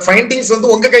அந்த ஃபைண்டிங்ஸ்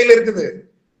வந்து உங்க கையில இருக்குது.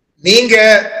 நீங்க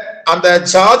அந்த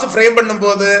சார்ஜ் ஃப்ரேம் பண்ணும்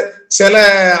போது சில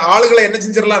ஆளுகளை என்ன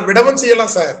செஞ்சிடலாம், விடவும்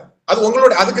செய்யலாம் சார். அது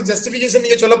உங்களோட, அதுக்கு ஜஸ்டிபிகேஷன்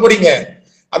நீங்க சொல்ல போறீங்க.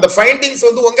 அந்த ஃபைண்டிங்ஸ்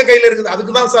வந்து உங்க கையில இருக்குது,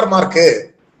 அதுக்குதான் சார் மார்க்கு.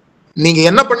 நீங்க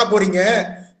என்ன பண்ண போறீங்க,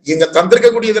 இங்க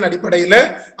தந்திருக்கக்கூடியதன் அடிப்படையில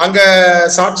அங்க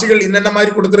சாட்சிகள் என்னென்ன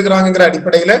மாதிரி கொடுத்திருக்கிறாங்கிற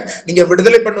அடிப்படையில நீங்க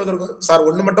விடுதலை பண்ணுவதற்கு சார்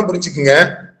ஒண்ணு மட்டும் புரிஞ்சுக்குங்க,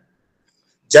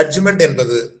 ஜட்ஜ்மெண்ட்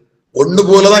என்பது ஒண்ணு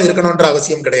போலதான் இருக்கணும்ன்ற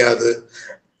அவசியம் கிடையாது.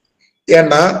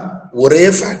 ஏன்னா ஒரே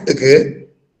ஃபேக்டுக்கு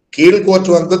கீழ் கோர்ட்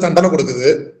வந்து தண்டனை கொடுக்குது,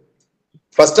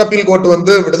 ஃபர்ஸ்ட் அப்பீல் கோர்ட்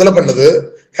வந்து விடுதலை பண்ணுது,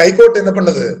 ஹைகோர்ட் என்ன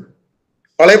பண்ணுது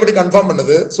பழையபடி கன்ஃபார்ம்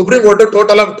பண்ணுது, சுப்ரீம் கோர்ட்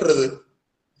டோட்டலா விட்டுருது.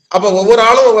 அப்ப ஒவ்வொரு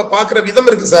ஆளும் பாக்குற விதம்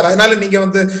இருக்கு சார். அதனால நீங்க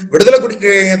வந்து விடுதலை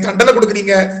தண்டனை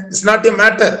கொடுக்குறீங்க, இட்ஸ் நாட் எ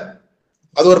மேட்டர்,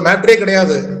 அது ஒரு மேட்டரே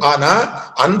கிடையாது. ஆனா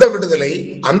அந்த விடுதலை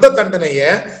அந்த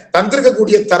தண்டனைய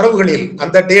தந்திருக்கக்கூடிய தரவுகளில்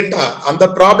அந்த டேட்டா அந்த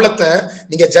ப்ராப்ளத்தை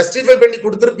நீங்க ஜஸ்டிஃபை பண்ணி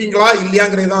கொடுத்திருப்பீங்களா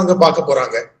இல்லையாங்கிறதான் அங்க பார்க்க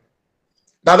போறாங்க.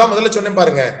 நான் தான் முதல்ல சொன்னேன்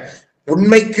பாருங்க,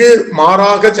 உண்மைக்கு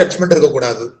மாறாக ஜட்ஜ்மெண்ட்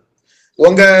இருக்கக்கூடாது.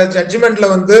 உங்க ஜட்ஜ்மெண்ட்ல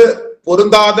வந்து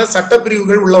பொருந்தாத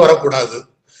சட்டப்பிரிவுகள் உள்ள வரக்கூடாது.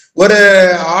 ஒரு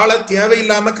ஆளை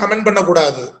தேவையில்லாம கமெண்ட்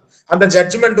பண்ணக்கூடாது. அந்த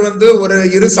ஜட்ஜ்மெண்ட் வந்து ஒரு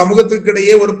இரு சமூகத்துக்கு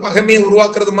இடையே ஒரு பகைமையை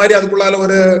உருவாக்குறது மாதிரி அதுக்குள்ளால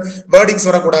ஒரு வேர்டிங்ஸ்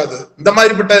வரக்கூடாது. இந்த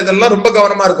மாதிரிப்பட்ட இதெல்லாம் ரொம்ப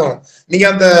கவனமா இருக்கும். நீங்க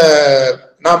அந்த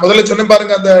நான் முதல்ல சொன்னேன்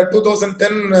பாருங்க, அந்த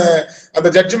 2010 அந்த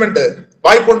ஜட்ஜ்மெண்ட்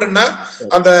வாய்ப்புண்டுன்னா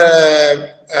அந்த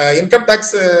income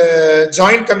tax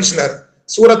joint commissioner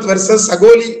Surat versus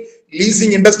Sakoli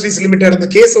leasing industries limited அந்த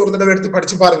கேஸ் ஒரு தடவை எடுத்து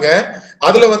படிச்சு பாருங்க.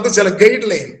 அதுல வந்து சில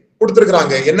கைட்லைன்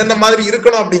கொடுத்திருக்கிறாங்க என்னென்ன மாதிரி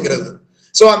இருக்கணும் அப்படிங்கிறது.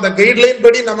 சோ அந்த கைட்லைன்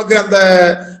படி நமக்கு அந்த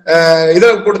இதை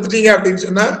கொடுத்துட்டீங்க அப்படின்னு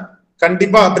சொன்னா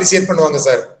கண்டிப்பா அப்ரிசியேட் பண்ணுவாங்க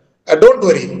சார். டோன்ட்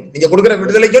வரி, நீங்க கொடுக்குற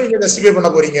விடுதலைக்கும் நீங்க ஜஸ்டிஃபை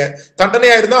பண்ண போறீங்க,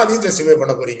 தண்டனையா இருந்தா அதையும் ஜஸ்டிஃபை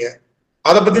பண்ண போறீங்க.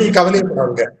 அதை பத்தி நீங்க கவலையே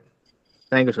பண்ணுவாங்க.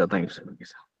 Thank you sir. Thank you sir. Okay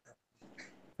sir.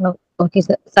 Okay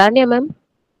sir. Sania ma'am.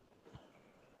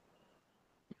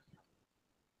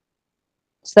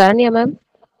 Sania ma'am.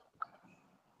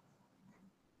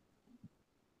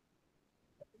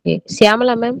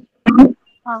 Shyamala ma'am.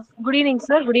 Good evening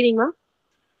sir. Good evening ma'am.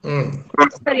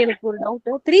 Sir எனக்கு ஒரு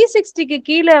டவுட், 360க்கு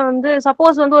கீழே வந்து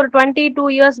சப்போஸ் வந்து ஒரு 22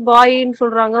 இயர்ஸ் பாய்ன்னு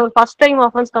சொல்றாங்க, ஒரு ஃபர்ஸ்ட் டைம்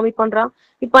ஆஃபென்ஸ் கமிட் பண்றான்.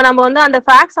 இப்ப நம்ம வந்து அந்த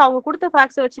ஃபேக்ட்ஸ் அவங்க கொடுத்த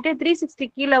ஃபேக்ட்ஸ் வச்சுட்டு 360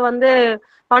 கீழே வந்து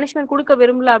பனிஷ்மெண்ட் கொடுக்க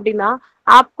விரும்பல அப்படின்னா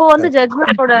அப்போ வந்து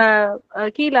ஜட்ஜ்மெண்டோட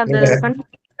கீழே அந்த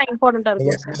இம்பார்ட்டன்டா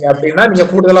இருக்கும் அப்படின்னா நீங்க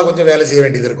கூடுதலா கொஞ்சம் வேலை செய்ய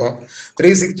வேண்டியது இருக்கும்.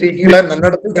 360 கீழே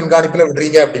நன்னடத்தை கண்காணிப்புல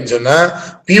விடுறீங்க அப்படின்னு சொன்னா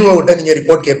பிஓ விட்ட நீங்க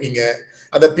ரிப்போர்ட் கேட்பீங்க.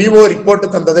 அந்த பிஓ ரிப்போர்ட்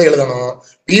தந்ததை எழுதணும்.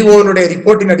 பிஓனுடைய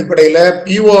ரிப்போர்ட்டின் அடிப்படையில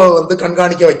பிஓ வந்து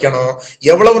கண்காணிக்க வைக்கணும்.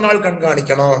 எவ்வளவு நாள்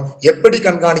கண்காணிக்கணும், எப்படி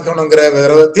கண்காணிக்கணுங்கிற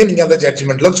விவரத்தை நீங்க அந்த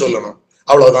ஜட்ஜ்மெண்ட்ல சொல்லணும்.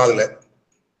 அவ்வளவுதான். அதுல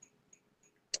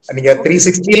நீங்க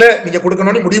 360ல நீங்க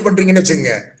கொடுக்கணும்னு முடிவு பண்றீங்கன்னு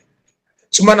வச்சுங்க,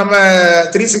 சும்மா நம்ம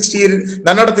 360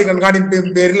 நன்னடத்தை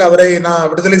கண்காணிப்பின் பேரில் அவரை நான்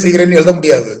விடுதலை செய்கிறேன்னு எழுத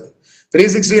முடியாது.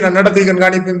 360 நன்னடத்தை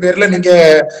கண்காணிப்பின் பேர்ல நீங்க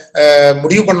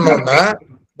முடிவு பண்ணணும்னா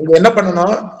நீங்க என்ன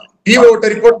பண்ணணும், பிஓ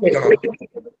ரிப்போர்ட்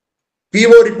கேட்கணும்.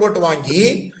 பிஓ ரிப்போர்ட் வாங்கி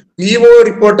பிஓ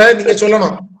ரிப்போர்ட்டை நீங்க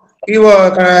சொல்லணும்,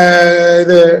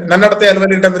 இது நன்னடத்தை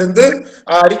அலுவலரிடமிருந்து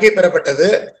அறிக்கை பெறப்பட்டது.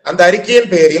 அந்த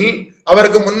அறிக்கையின் பேரில்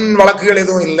அவருக்கு முன் வழக்குகள்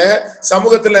எதுவும் இல்லை.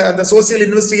 சமூகத்துல அந்த சோசியல்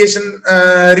இன்வெஸ்டிகேஷன்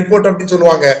ரிப்போர்ட் அப்படின்னு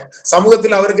சொல்லுவாங்க.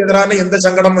 சமூகத்தில் அவருக்கு எதிரான எந்த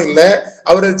சங்கடமும் இல்லை.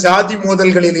 அவரு ஜாதி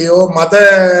மோதல்களிலேயோ மத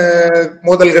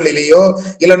மோதல்களிலேயோ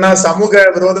இல்லைன்னா சமூக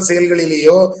விரோத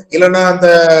செயல்களிலேயோ இல்லைன்னா அந்த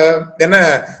என்ன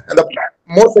அந்த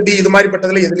மோசடி இது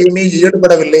மாதிரிப்பட்டதுல எதுலையுமே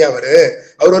ஈடுபடவில்லை.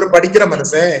 அவர் ஒரு படிக்கிற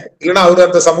மனுஷன், இல்லைன்னா அவர்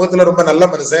அந்த சமூகத்துல ரொம்ப நல்ல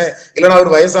மனுஷன், இல்லைன்னா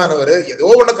அவர் வயசானவர், ஏதோ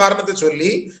ஒண்ணு காரணத்தை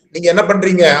சொல்லி நீங்க என்ன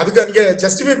பண்றீங்க, அதுக்கு நீங்க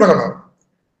ஜஸ்டிஃபை பண்ணணும்.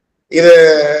 இது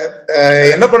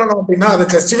என்ன பண்ணணும் அப்படின்னா அதை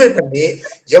ஜஸ்டிஃபை பண்ணி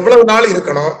எவ்வளவு நாள்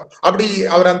இருக்கணும், அப்படி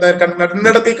அவர் அந்த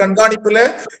நன்னடத்தை கண்காணிப்புல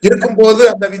இருக்கும்போது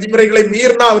அந்த விதிமுறைகளை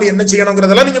மீறினா அவர் என்ன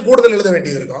செய்யணுங்கிறதெல்லாம் நீங்க கூடுதல் எழுத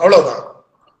வேண்டியது இருக்கும். அவ்வளவுதான்.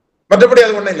 மற்றபடி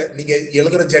அது ஒண்ணும் இல்லை. நீங்க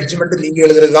எழுதுற ஜட்ஜ்மெண்ட் நீங்க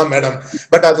எழுதுறதுதான் மேடம்.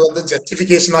 பட் அது வந்து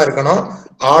ஜஸ்டிபிகேஷனா இருக்கணும்,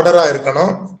 ஆர்டரா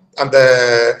இருக்கணும், அந்த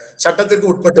சட்டத்திற்கு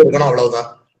உட்பட்டு இருக்கணும். அவ்வளவுதான்.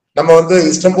 நம்ம வந்து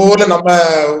இஷ்டம் போல நம்ம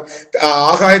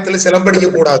ஆகாயத்துல சிலம்படிக்க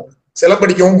கூடாது,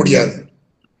 சிலம்படிக்கவும் முடியாது.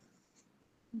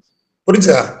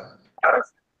 புரிஞ்சுதா?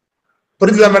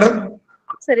 புரிஞ்சுதா மேடம்?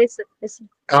 சரி சார்.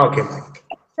 ஓகே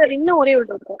சார், இன்னும் ஒரே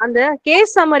ஒரு அந்த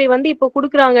கேஸ் சம்மரி வந்து இப்போ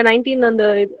குடுக்குறாங்க 19 அந்த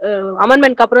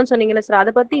அமெண்ட்மென்ட்க்கு அப்புறம் சொன்னீங்கல்ல சார்,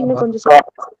 அதை பத்தி இன்னும்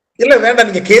கொஞ்சம் இல்ல வேண்டாம்.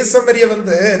 நீங்க கேஸ் சம்மரிய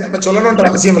வந்து நம்ம சொல்லணும்ன்ற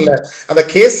அவசியம் இல்ல. அந்த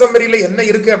கேஸ் சம்மரியில என்ன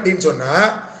இருக்கு அப்படின்னு சொன்னா,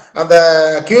 அந்த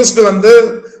அக்யூஸ்டு வந்து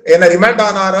என்ன ரிமாண்ட்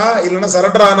ஆனாரா இல்லைன்னா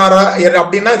சரண்டர் ஆனாரா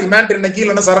அப்படின்னா ரிமாண்ட் இன்னைக்கு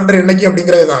இல்லைன்னா சரண்டர் இன்னைக்கு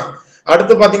அப்படிங்கிறதுதான்.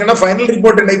 அடுத்து பாத்தீங்கன்னா ஃபைனல்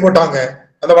ரிப்போர்ட் இன்னைக்கு போட்டாங்க.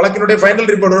 அந்த வழக்கினுடைய ஃபைனல்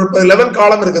ரிப்போர்ட் 11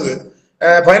 காலம் இருக்குது.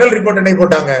 ஃபைனல் ரிப்போர்ட் இன்னைக்கு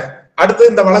போட்டாங்க. அடுத்து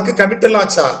இந்த வழக்கு கமிட்டல்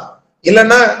ஆச்சா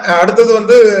இல்லைன்னா அடுத்தது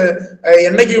வந்து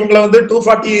என்னைக்கு இவங்களை வந்து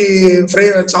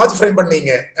 240 சார்ஜ் ஃப்ரேம்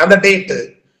பண்ணீங்க அந்த டேட்.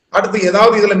 அடுத்து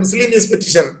ஏதாவது இதுல மிஸ்லீனியஸ்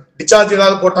பெட்டிஷன் டிசார்ஜ்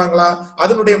ஏதாவது போட்டாங்களா,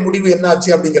 அதனுடைய முடிவு என்ன ஆச்சு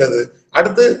அப்படிங்கிறது.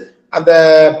 அடுத்து அந்த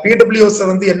பிடபிள்யூஎஸ்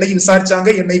வந்து என்னைக்கு விசாரிச்சாங்க,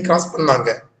 என்னைக்கு கிராஸ் பண்ணாங்க.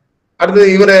 அடுத்து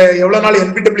இவரு எவ்வளவு நாள்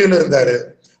என்பிடபிள்யூல இருந்தாரு,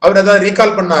 அவர் ஏதாவது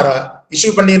ரீகால் பண்ணாரா,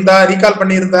 இஷ்யூ பண்ணியிருந்தா ரீகால்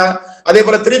பண்ணியிருந்தா. அதே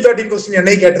போல 313 கொஸ்டின்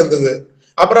என்னைக்கு கேட்டிருந்தது.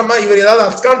 அப்புறமா இவர் ஏதாவது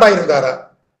அப்ஸ்காண்ட் ஆயிருந்தாரா,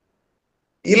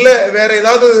 இல்ல வேற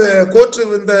ஏதாவது கோர்ட்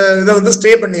இந்த இதை வந்து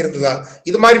ஸ்டே பண்ணி இருந்ததா,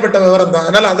 இது மாதிரிப்பட்ட விவரம் தான்.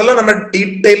 அதனால அதெல்லாம் நம்ம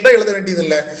டீட்டெயில்டா எழுத வேண்டியது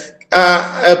இல்லை.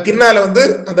 பின்னால வந்து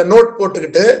அந்த நோட்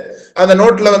போட்டுக்கிட்டு அந்த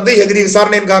நோட்ல வந்து எதிரி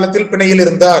விசாரணையின் காலத்தில் பிணையில்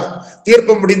இருந்தார்,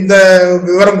 தீர்ப்பு முடிந்த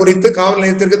விவரம் குறித்து காவல்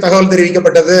நிலையத்திற்கு தகவல்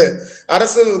தெரிவிக்கப்பட்டது,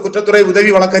 அரசு குற்றத்துறை உதவி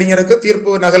வழக்கறிஞருக்கு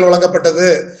தீர்ப்பு நகல் வழங்கப்பட்டது,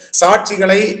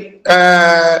 சாட்சிகளை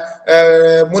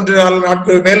 3-4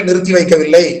 நாட்கள் மேல் நிறுத்தி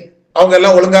வைக்கவில்லை, அவங்க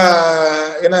எல்லாம் ஒழுங்கா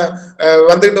என்ன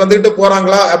வந்துகிட்டு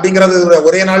போறாங்களா அப்படிங்கறது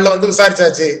ஒரே நாள்ல வந்து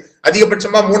விசாரிச்சாச்சு.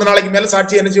 அதிகபட்சமா 3 நாளைக்கு மேல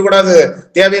சாட்சி என்ன செய்யக்கூடாது,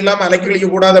 தேவையில்லாம அலைக்கழிக்க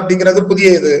கூடாது அப்படிங்கிறது புதிய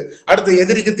இது. அடுத்து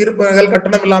எதிரிக்கு தீர்ப்புகள்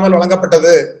கட்டணம் இல்லாமல்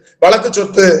வழங்கப்பட்டது, வழக்கு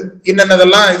சொத்து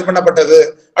என்னென்னதெல்லாம் இது பண்ணப்பட்டது.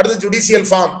 அடுத்து ஜுடிஷியல்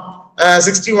ஃபார்ம்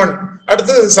 61,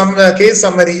 அடுத்து கேஸ்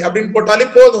சம்மரி அப்படின்னு போட்டாலே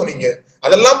போதும். நீங்க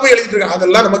அதெல்லாம் போய் எழுதிட்டு இருக்க,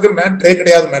 அதெல்லாம் நமக்கு மேட்ரே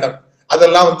கிடையாது மேடம்.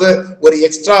 அதெல்லாம் வந்து ஒரு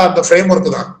எக்ஸ்ட்ரா அந்த ஃப்ரேம்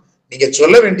ஒர்க் தான். நீங்க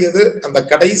சொல்ல வேண்டியது அந்த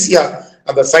கடைசியா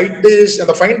அந்த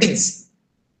அந்த ஃபைண்டிங்ஸ்,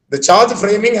 இந்த சார்ஜ்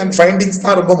ஃப்ரேமிங் அண்ட் ஃபைண்டிங்ஸ்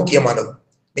தான் ரொம்ப முக்கியமானது.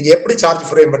 நீங்க எப்படி சார்ஜ்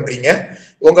ஃப்ரேம் பண்றீங்க,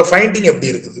 உங்க ஃபைண்டிங் எப்படி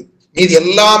இருக்குது, மீது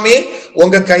எல்லாமே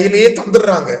உங்க கையிலேயே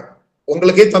தந்துடுறாங்க,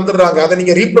 உங்களுக்கே தந்துடுறாங்க. அதை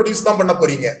நீங்க ரீப்ரொடியூஸ் தான் பண்ண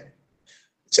போறீங்க.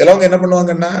 சிலவங்க என்ன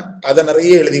பண்ணுவாங்கன்னா அதை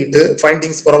நிறைய எழுதிட்டு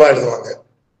ஃபைண்டிங்ஸ் குறைவா எழுதுவாங்க.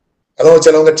 அதுவும்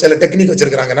சிலவங்க சில டெக்னிக்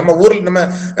வச்சிருக்காங்க. நம்ம ஊர்ல நம்ம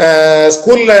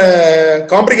ஸ்கூல்ல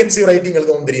காம்ப்ரிஹென்சிவ் ரைட்டிங்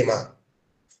எழுதுவோம் தெரியுமா,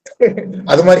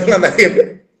 அது மாதிரி நிறைய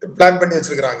பிளான் பண்ணி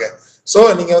வச்சிருக்காங்க. சோ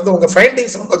நீங்க வந்து உங்க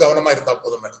ஃபைண்டிங்ஸ் ரொம்ப கவனமா இருந்தா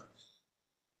போதும் madam.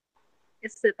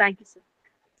 Yes sir, thank you sir.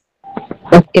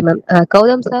 Okay ma'am.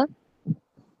 Gautham sir.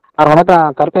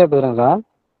 வணக்கம், கருப்பையா பேசுறேன் சார்.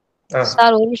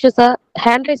 சார் ஒரு நிமிஷம் சார்,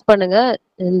 ஹேண்ட் ரைஸ் பண்ணுங்க.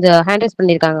 இந்த ஹேண்ட் ரைஸ்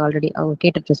பண்ணிருக்காங்க ஆல்ரெடி, அவங்க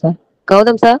கேட்டுட்டு sir.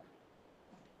 Gautham sir.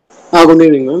 Good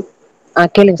evening ma'am.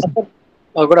 கேளுங்க sir.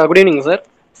 Good evening sir.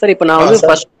 Sir இப்போ நான் வந்து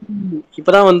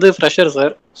இப்போதான் வந்து ஃப்ரெஷர்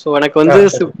சார். ஸோ எனக்கு வந்து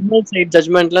சிவில் சைட்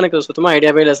ஜட்மெண்ட்ல எனக்கு சுத்தமாக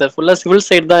ஐடியாவே இல்லை சார். ஃபுல்லாக சிவில்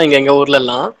சைட் தான் எங்கள் ஊர்ல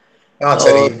எல்லாம்.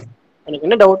 எனக்கு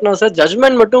என்ன டவுட்னா சார்,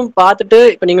 ஜட்மெண்ட் மட்டும் பார்த்துட்டு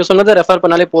இப்போ நீங்க சொன்னதை ரெஃபர்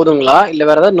பண்ணாலே போதுங்களா, இல்லை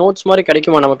வேற ஏதாவது நோட்ஸ் மாதிரி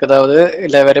கிடைக்குமா நமக்கு ஏதாவது,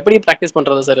 இல்லை வேற எப்படி ப்ராக்டிஸ்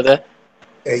பண்றது சார் இதை?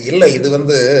 இல்ல இது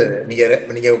வந்து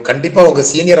நீங்க கண்டிப்பா உங்க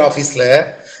சீனியர் ஆபீஸ்ல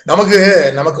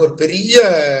நமக்கு ஒரு பெரிய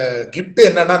கிஃப்ட்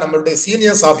என்னன்னா, நம்மளுடைய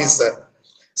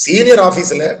சீனியர்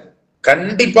ஆபீஸ்ல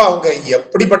கண்டிப்பா அவங்க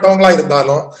எப்படிப்பட்டவங்களா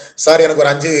இருந்தாலும் சார் எனக்கு ஒரு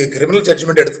 5 கிரிமினல்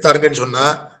ஜட்ஜ்மெண்ட் எடுத்து தாருங்கன்னு சொன்னா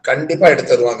கண்டிப்பா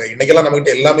எடுத்து தருவாங்க. இன்னைக்கெல்லாம் நம்ம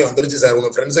கிட்ட எல்லாமே வந்துருச்சு சார்.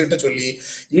 உங்க ஃப்ரெண்ட்ஸ் கிட்ட சொல்லி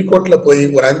கோர்ட்ல போய்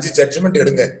ஒரு 5 ஜட்ஜ்மெண்ட்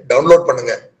எடுங்க, டவுன்லோட்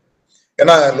பண்ணுங்க.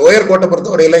 ஏன்னா லோயர் கோர்ட்டை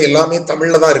பொறுத்தவரையில எல்லாமே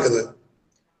தமிழ்ல தான் இருக்குது.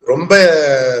 ரொம்ப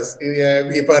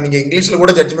இப்ப நீங்க இங்கிலீஷ்ல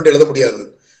கூட ஜட்ஜ்மெண்ட் எழுத முடியாது.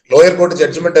 லோயர் கோர்ட்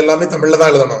ஜட்ஜ்மெண்ட் எல்லாமே தமிழ்ல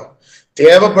தான் எழுதணும்.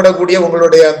 தேவைப்படக்கூடிய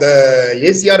உங்களுடைய அந்த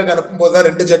ஏசிஆருக்கு அனுப்பும் போதுதான்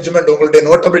 2 ஜட்ஜ்மெண்ட், உங்களுடைய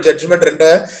நோட்டபிள் ஜட்ஜ்மெண்ட் 2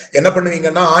 என்ன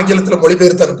பண்ணுவீங்கன்னா ஆங்கிலத்துல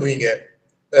மொழிபெயர்த்து அனுப்புவீங்க.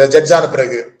 ஜட்ஜ் ஆன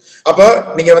பிறகு. அப்ப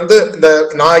நீங்க வந்து இந்த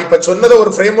நான் இப்ப சொன்னதை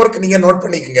ஒரு ஃப்ரேம் ஒர்க் நீங்க நோட்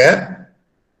பண்ணிக்கங்க.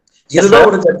 இதுதான்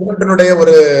ஒரு ஜட்ஜ்மெண்ட்டினுடைய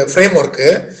ஒரு ஃப்ரேம் ஒர்க்.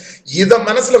 இத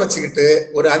மனசுல வச்சுக்கிட்டு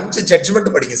ஒரு 5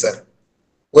 ஜட்ஜ்மெண்ட் படிங்க சார்.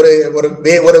 ஒரு ஒரு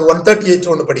 138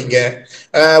 ஒண்ணு படிங்க,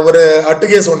 ஒரு அட்டு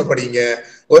கேஸ் ஒண்ணு படிங்க,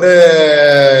 ஒரு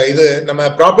இது நம்ம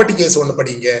ப்ராப்பர்ட்டி கேஸ் ஒண்ணு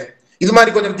படிங்க. இது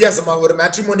மாதிரி கொஞ்சம் வித்தியாசமா ஒரு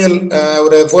மேட்ரிமோனியல்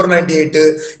ஒரு 498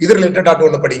 இது ரிலேட்டட்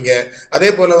ஒண்ணு படிங்க. அதே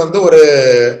போல வந்து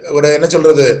ஒரு என்ன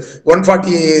சொல்றது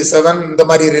 147 இந்த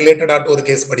மாதிரி ரிலேட்டட் ஒரு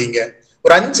கேஸ் படிங்க.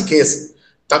 ஒரு 5 கேஸ்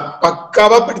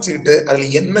பக்காவா படிச்சுக்கிட்டு அதுல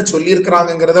என்ன சொல்லி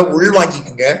இருக்கிறாங்கிறத உள்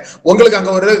வாங்கிக்குங்க. உங்களுக்கு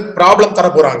அங்க ஒரு ப்ராப்ளம் தர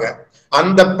போறாங்க.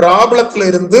 அந்த ப்ராப்ளத்துல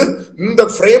இருந்து இந்த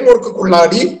ஃப்ரேம்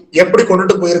ஒர்க்குள்ளாடி எப்படி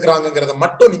கொண்டுட்டு போயிருக்கிறாங்கிறத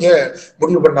மட்டும் நீங்க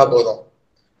முடிவு பண்ணா போதும்.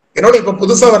 என்னோட இப்ப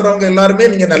புதுசா வர்றவங்க எல்லாருமே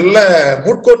நீங்க நல்ல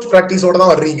மூட் கோர்ட் பிராக்டிஸோட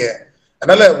தான் வர்றீங்க.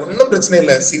 அதனால ஒன்னும் பிரச்சனை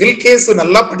இல்லை. சிவில் கேஸ்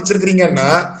நல்லா படிச்சிருக்கிறீங்கன்னா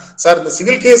சார், இந்த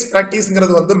சிவில் கேஸ்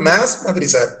பிராக்டிஸ்ங்கிறது வந்து மேத்ஸ் மாதிரி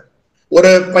சார்.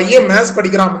 ஒரு பையன் மேத்ஸ்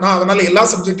படிக்கிறான்னா அதனால எல்லா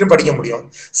சப்ஜெக்டையும் படிக்க முடியும்.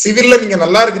 சிவில்ல நீங்க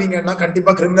நல்லா இருக்கிறீங்கன்னா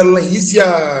கண்டிப்பா கிரிமினல்லாம் ஈஸியா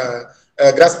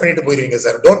கிராஸ் பண்ணிட்டு போயிருவீங்க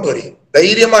சார். டோன்ட் வரி,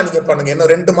 தைரியமா நீங்க பண்ணுங்க.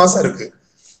 இன்னும் 2 மாசம் இருக்கு,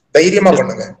 தைரியமா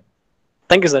பண்ணுங்க.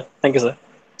 Thank you sir. Thank you sir.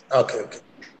 Okay okay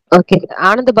okay.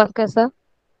 Anand Bhaskar sir.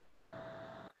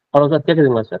 Hello sir,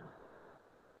 கேக்குதுங்களா சார்?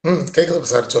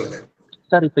 கேக்குது சார், சொல்லுங்க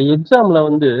சார். இப்ப எக்ஸாம்ல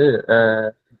வந்து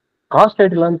காஸ்ட்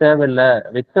ரைட்லாம் தேவையில்லை,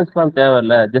 வெக்டர்ஸ்லாம்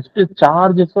தேவையில்லை, ஜஸ்ட்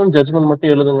சார்ஜஸும் ஜட்ஜ்மெண்ட்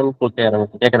மட்டும் எழுதுங்கன்னு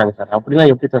கேட்கறாங்க சார்.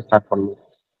 அப்படிலாம் எப்படி சார் ஸ்டார்ட் பண்ணுங்க?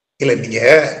 இல்ல நீங்க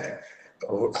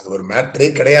அது ஒரு மேட்டரே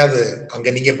கிடையாது. அங்க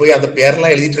நீங்க போய் அந்த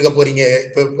பேரெல்லாம் எழுதிட்டு இருக்க போறீங்க.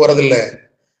 இப்ப போறது இல்ல.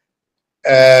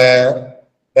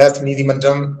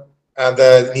 நீதிமன்றம், அந்த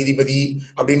நீதிபதி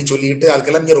அப்படின்னு சொல்லிட்டு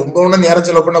அதுக்கெல்லாம் நீங்க ரொம்ப ஒன்றும் நேரம்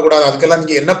செலவு பண்ண கூடாது. அதுக்கெல்லாம்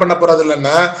நீங்க என்ன பண்ண போறது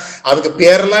இல்லைன்னா அதுக்கு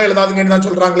பேரெல்லாம் எழுதாதுங்கன்னு தான்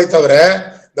சொல்றாங்களே தவிர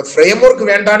இந்த ஃப்ரேம் ஒர்க்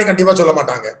வேண்டான்னு கண்டிப்பா சொல்ல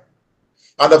மாட்டாங்க.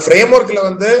 அந்த ஃப்ரேம் ஒர்க்ல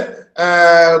வந்து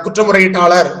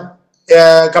குற்றமுறையீட்டாளர்,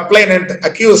 கம்ப்ளைனன்ட்,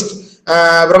 அக்யூஸ்ட்,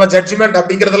 அப்புறமா ஜட்ஜ்மெண்ட்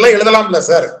அப்படிங்கறதெல்லாம் எழுதலாம்ல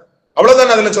சார்.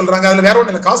 அவ்வளவுதான் அதுல சொல்றாங்க. அதுல வேற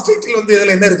ஒண்ணு இல்லை. காஸ்ட் ரைட்டில் வந்து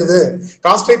இதுல என்ன இருக்குது?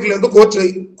 காஸ்ட் ரைட்டில் வந்து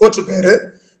கோர்ட் பேரு,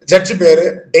 ஜட்ஜ் பேரு,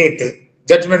 டேட்டு,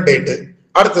 ஜட்ஜ்மெண்ட் டேட்டு,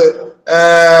 அடுத்து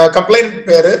கம்ப்ளைண்ட்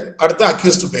பேரு, அடுத்து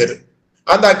அக்யூஸ்ட் பேரு.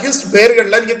 அந்த அக்யூஸ்ட்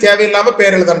பேர்கள்ல நீங்க தேவையில்லாம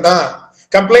பேர் எழுதண்டா,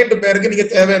 கம்ப்ளைண்ட் பேருக்கு நீங்க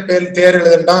பேர்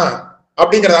எழுதண்டா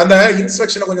அப்படிங்கறது அந்த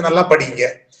இன்ஸ்ட்ரக்ஷனை கொஞ்சம் நல்லா படிங்க.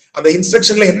 அந்த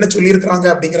இன்ஸ்ட்ரக்ஷன்ல என்ன சொல்லி இருக்கிறாங்க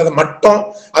அப்படிங்கறத மட்டும்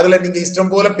அதுல நீங்க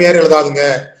இஷ்டம் போல பேர் எழுதாதுங்க.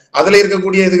 அதுல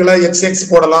இருக்கக்கூடிய இதுகளை XX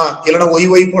போடலாம், இல்லைன்னா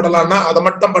OY போடலாம்னா அதை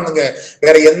மட்டும் பண்ணுங்க.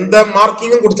 வேற எந்த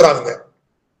மார்க்கிங்கும் கொடுத்துறாதுங்க.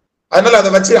 அதனால அதை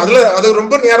வச்சு அது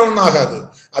ரொம்ப நேரம் ஒன்றும் ஆகாது.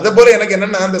 அதே போல எனக்கு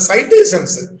என்னன்னா அந்த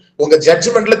சைட்டேஷன்ஸ் உங்க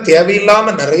ஜட்ஜ்மெண்ட்ல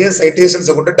தேவையில்லாம நிறைய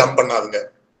சைட்டேஷன்ஸை கொண்டு டம்ப் பண்ணாதுங்க.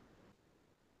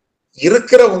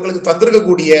 இருக்கிற உங்களுக்கு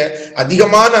தந்திருக்கக்கூடிய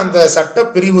அதிகமான அந்த சட்ட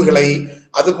பிரிவுகளை,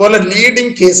 அது போல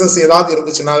லீடிங் கேசஸ் ஏதாவது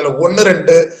இருந்துச்சுன்னா அதுல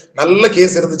 1-2 நல்ல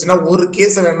கேஸ் இருந்துச்சுன்னா ஒரு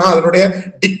கேஸ் வேணா அதனுடைய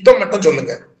டிக்டம் மட்டும்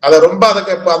சொல்லுங்க. அதை ரொம்ப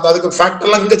அதுக்கு ஃபேக்ட்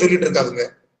எல்லாம் இங்க சொல்லிட்டு இருக்காதுங்க.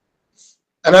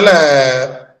 அதனால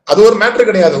அது ஒரு மேட்ரு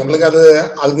கிடையாது உங்களுக்கு.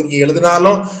 அதுக்கு நீங்க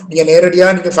எழுதினாலும் நீங்க நேரடியா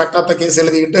நீங்க ஃபேக்ட் ஆஃப் த கேஸ்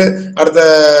எழுதிக்கிட்டு அடுத்த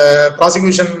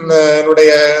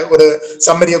ப்ராசிக்யூஷனுடைய ஒரு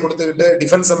சம்மரியை கொடுத்துக்கிட்டு,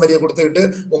 டிஃபென்ஸ் சம்மரியை கொடுத்துக்கிட்டு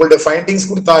உங்களுடைய ஃபைண்டிங்ஸ்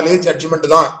கொடுத்தாலே ஜட்ஜ்மெண்ட்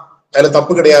தான். அதுல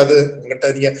தப்பு கிடையாது.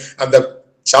 உங்ககிட்ட நீங்க அந்த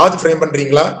சார்ஜ் ஃப்ரேம்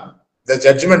பண்றீங்களா, இந்த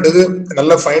ஜட்ஜ்மெண்ட்டுக்கு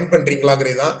நல்லா ஃபைன்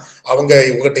பண்றீங்களாங்கிறது தான் அவங்க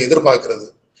உங்ககிட்ட எதிர்பார்க்கிறது.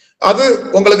 அது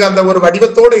உங்களுக்கு அந்த ஒரு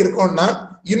வடிவத்தோட இருக்கும்னா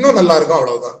இன்னும் நல்லா இருக்கும்.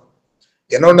 அவ்வளவுதான்.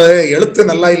 என்னொன்னு, எழுத்து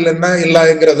நல்லா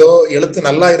இல்லைங்கிறதோ எழுத்து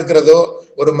நல்லா இருக்கிறதோ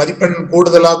ஒரு மதிப்பெண்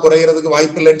கூடுதலா குறையறதுக்கு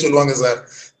வாய்ப்பு இல்லைன்னு சொல்லுவாங்க சார்.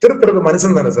 திருப்புறது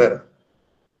மனுஷன் தானே சார்,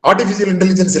 ஆர்டிபிஷியல்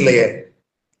இன்டெலிஜென்ஸ் இல்லையே.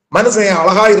 மனுஷன்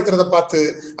அழகா இருக்கிறத பார்த்து,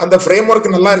 அந்த ஃப்ரேம்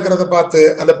ஒர்க் நல்லா இருக்கிறத பார்த்து,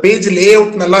 அந்த பேஜ் லே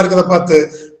அவுட் நல்லா இருக்கிறத பார்த்து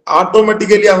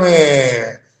ஆட்டோமேட்டிக்கலி அவன்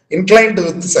இன்க்ளைன்டு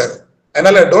வித் சார்.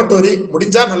 அதனால டோன்ட் வரி,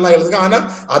 முடிஞ்சா நல்லா எழுதுங்க. ஆனா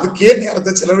அதுக்கே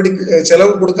நேரத்தை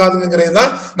செலவு கொடுக்காதுங்கிறது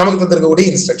தான் நமக்கு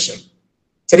தந்திருக்கக்கூடிய இன்ஸ்ட்ரக்ஷன்.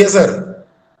 சரியா சார்?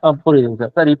 புரியுதுங்க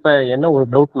சார். சார் இப்ப என்ன ஒரு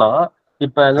டவுட்னா,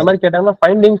 இப்ப இந்த மாதிரி கேட்டாங்கன்னா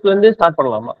ஃபைண்டிங்ஸ்ல இருந்து ஸ்டார்ட்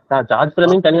பண்ணலாமா? சார்ஜ்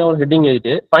ஃப்ரேமிங் தனியா ஒரு ஹெட்டிங்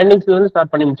எழுதிட்டு ஃபைண்டிங்ஸ்ல இருந்து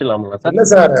ஸ்டார்ட் பண்ணி முடிச்சிடலாமா சார்? இல்ல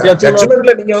சார்,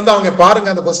 ஜட்ஜ்மெண்ட்ல நீங்க வந்து அவங்க பாருங்க,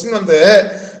 அந்த क्वेश्चन வந்து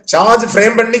சார்ஜ்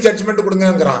ஃப்ரேம் பண்ணி ஜட்ஜ்மெண்ட்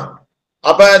கொடுங்கங்கறான்.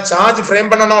 அப்ப சார்ஜ் ஃப்ரேம்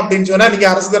பண்ணணும் அப்படின்னு சொன்னா நீங்க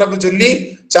அரசு தரப்பு சொல்லி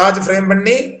சார்ஜ் ஃப்ரேம்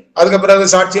பண்ணி அதுக்கப்புறம்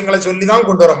சாட்சியங்களை சொல்லி தான்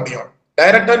கொண்டு வர முடியும்.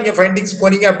 டைரக்டா நீங்க ஃபைண்டிங்ஸ்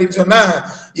போனீங்க அப்படின்னு சொன்னா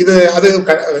அது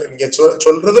நீங்க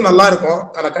சொல்றது நல்லா இருக்கும்.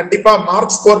 ஆனா கண்டிப்பா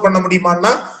மார்க் ஸ்கோர் பண்ண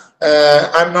முடியுமான்னா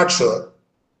ஐ அம் நாட் ஷூர்.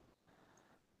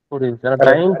 புரியுது சார்.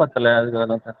 டைம் பத்தல,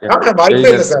 அதுக்கு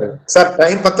வாய்ப்பே இல்லை சார். சார்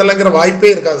டைம் பத்தலைங்கிற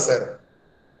வாய்ப்பே இருக்காது சார்,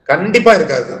 கண்டிப்பா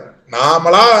இருக்காது.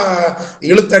 நாமளா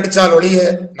இழுத்து அடிச்சால் ஒழிய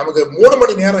நமக்கு 3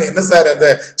 மணி நேரம் என்ன சார்? அந்த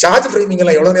சார்ஜ் ஃப்ரேமிங்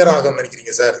எல்லாம் எவ்வளவு நேரம் ஆகும்னு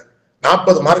நினைக்கிறீங்க sir?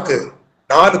 40 mark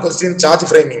 4 question charge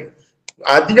framing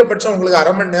அதிகபட்சம் உங்களுக்கு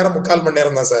அரை மணி நேரம் 3/4 மணி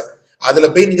நேரம் தான் சார். அதுல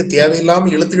போய் நீங்க தேவையில்லாம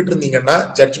இழுத்துக்கிட்டு இருந்தீங்கன்னா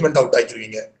ஜட்ஜ்மெண்ட் அவுட்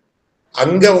ஆக்கிடுவீங்க.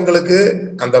 அங்க உங்களுக்கு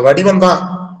அந்த வடிவம் தான்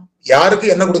யாருக்கு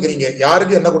என்ன கொடுக்குறீங்க,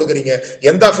 யாருக்கு என்ன கொடுக்குறீங்க,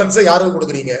 எந்த அஃபென்ஸை யாருக்கு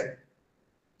கொடுக்குறீங்க,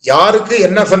 யாருக்கு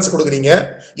என்ன அஃபென்ஸ் கொடுக்குறீங்க,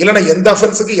 இல்லைன்னா எந்த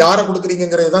அஃபென்ஸுக்கு யாரை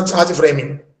கொடுக்குறீங்கிறது தான் சார்ஜ்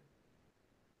ஃப்ரேமிங்.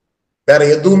 வேற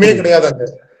எதுவுமே கிடையாது.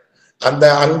 அங்க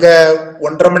அங்க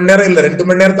 1.5 மணி நேரம் இல்ல 2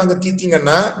 மணி நேரத்தை அங்க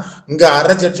தீத்தீங்கன்னா இங்க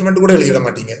அரை ஜட்ஜ்மெண்ட் கூட எழுதிட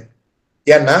மாட்டீங்க.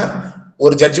 ஏன்னா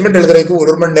ஒரு ஜட்ஜ்மெண்ட் எழுதுறதுக்கு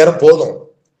 1 மணி நேரம் போதும்.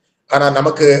 ஆனா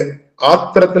நமக்கு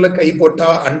ஆத்திரத்துல கை போட்டா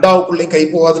அண்டாவுக்குள்ளே கை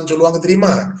போகாதுன்னு சொல்லுவாங்க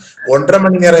தெரியுமா? 1.5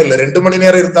 மணி நேரம் இல்ல 2 மணி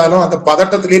நேரம் இருந்தாலும் அந்த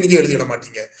பதட்டத்திலேயே நீங்க எழுதிட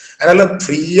மாட்டீங்க. அதனால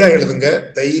ஃப்ரீயா எழுதுங்க,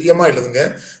 தைரியமா எழுதுங்க.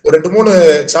 ஒரு 2-3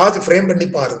 சார்ஜ் ஃப்ரேம் பண்ணி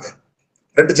பாருங்க,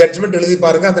 2 ஜட்ஜ்மெண்ட் எழுதி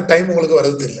பாருங்க, அந்த டைம் உங்களுக்கு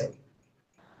வரது தெரியும்.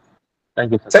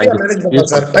 சரியா மேனேஜ் பண்ணலாம்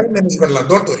சார், டைம் மேனேஜ் பண்ணலாம்.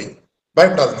 டோன்ட் வரி,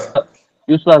 பயப்படாதீங்க.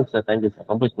 Useful sir. Thank you sir.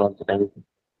 Complete பண்ணலாம் sir. Thank you.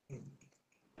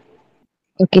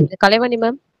 Okay, Kalaivani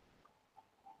ma'am.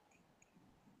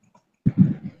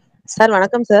 Sir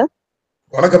வணக்கம் சார்.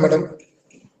 வணக்கம் மேடம்.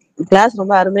 கிளாஸ்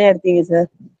ரொம்ப அருமையா எடுத்தீங்க சார்.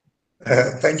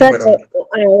 சார்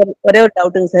ஒரே ஒரு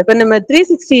டவுட்டுங்க சார். இப்ப நம்ம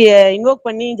 360 இன்வோக்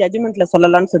பண்ணி ஜட்ஜ்மெண்ட்ல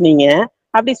சொல்லலாம்னு சொன்னீங்க.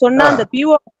 அப்படி சொன்னா அந்த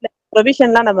பிஓ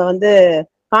ப்ரொவிஷன்லாம் நம்ம வந்து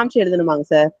காமிச்சு எழுதணுமாங்க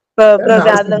சார்?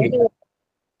 அதுல வந்து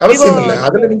அவசியம் இல்லை.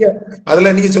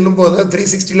 அதுல நீங்க சொல்லும் போது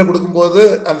 360ல கொடுக்கும் போது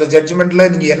அந்த ஜட்ஜ்மெண்ட்ல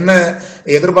நீங்க என்ன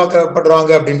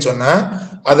எதிர்பார்க்கப்படுறாங்க அப்படின்னு சொன்னா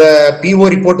அத பிஓ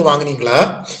ரிப்போர்ட் வாங்குனீங்களா,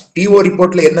 பிஓ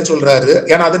ரிப்போர்ட்ல என்ன சொல்றாரு,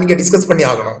 ஏன்னா அதை நீங்க டிஸ்கஸ் பண்ணி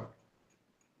ஆகணும்.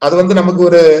 அது வந்து நமக்கு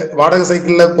ஒரு வாடகை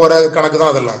சைக்கிள்ல போற கணக்கு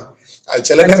தான் அதெல்லாம்.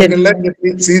 சில நேரங்கள்ல நீங்க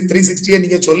 360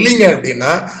 நீங்க சொல்லீங்க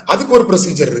அப்படின்னா அதுக்கு ஒரு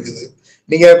ப்ரொசீஜர் இருக்குது.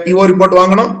 நீங்க பிஓ ரிப்போர்ட்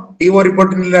வாங்கணும், பிஓ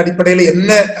ரிப்போர்ட் அடிப்படையில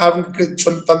என்ன அவங்க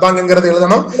தந்தாங்கிறத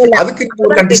எழுதணும், அதுக்கு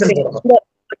ஒரு கண்டிஷன் போடணும்.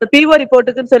 பிஓ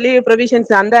ரிப்போர்ட்டுக்குன்னு சொல்லி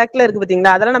ப்ரொவிஷன்ஸ் அந்த ஆக்ட்ல இருக்கு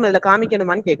பாத்தீங்களா, அதெல்லாம் நம்ம இதுல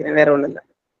காமிக்கணுமான்னு கேக்குறேன், வேற ஒண்ணும் இல்ல.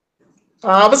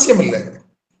 அவசியம் இல்லை,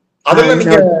 அதெல்லாம்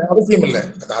நீங்க அவசியம் இல்லை.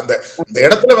 அந்த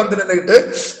இடத்துல வந்து நின்றுட்டு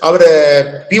அவரு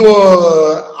பிஓ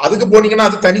அதுக்கு போனீங்கன்னா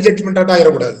அது தனி ஜட்ஜ்மெண்ட்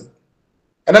ஆயிடக்கூடாது.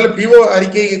 அதனால பிஓ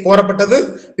அறிக்கை கோரப்பட்டது,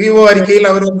 பிஓ அறிக்கையில்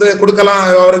அவர் வந்து கொடுக்கலாம்,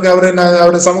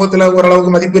 அவரு சமூகத்துல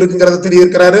ஓரளவுக்கு மதிப்பு இருக்குங்கிறது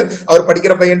தெரியிருக்கிறாரு, அவர்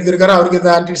படிக்கிற பையன் இருக்காரு, அவருக்கு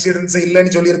இந்த ஆன்டிசிடன்ஸ்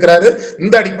இல்லைன்னு சொல்லி இருக்கிறாரு.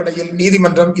 இந்த அடிப்படையில்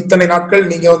நீதிமன்றம் இத்தனை நாட்கள்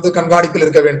நீங்க வந்து கண்காணிப்பில்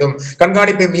இருக்க வேண்டும்,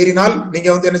 கண்காணிப்பை மீறினால் நீங்க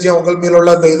வந்து என்ன செய்ய, உங்கள் மேல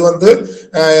உள்ள அந்த இது வந்து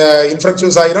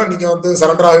இன்ஃபெக்ஷன்ஸ் ஆயிரும், நீங்க வந்து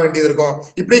சரண்டர் ஆக வேண்டியது இருக்கும்,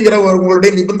 இப்படிங்கிற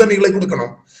உங்களுடைய நிபந்தனைகளை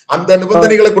கொடுக்கணும். அந்த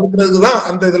நிபந்தனைகளை கொடுக்கறதுக்குதான்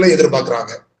அந்த இதுல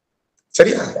எதிர்பார்க்கிறாங்க.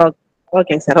 சரியா?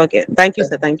 Okay sir. Okay, thank you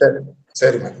sir. Thank you.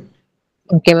 சரி ma'am.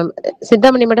 Okay ma'am.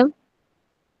 Chintamani madam.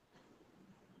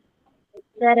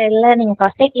 Sir எல்லாம் நீங்க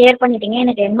ஃபர்ஸ்டே கிளியர் பண்ணிட்டீங்க.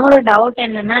 எனக்கு என்னோட டவுட்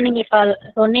என்னன்னா, நீங்க இப்ப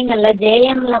சொன்னீங்கல்ல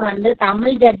ஜேஎம்ல வந்து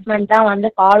தமிழ் ஜட்மெண்ட் தான் வந்து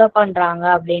ஃபாலோ பண்றாங்க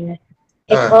அப்படின்னு.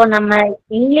 இப்போ நம்ம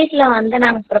இங்கிலீஷ்ல வந்து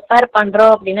நாங்க ப்ரிப்பேர்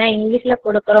பண்றோம் அப்படின்னா, இங்கிலீஷ்ல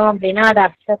கொடுக்கறோம் அப்படின்னா அது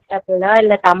அக்செப்டபிளா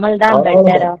இல்ல தமிழ் தான்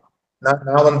பெட்டரா?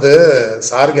 நான் வந்து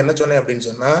சாருக்கு என்ன சொன்னேன் அப்படின்னு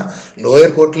சொன்னா,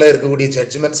 லோயர் கோர்ட்ல இருக்கக்கூடிய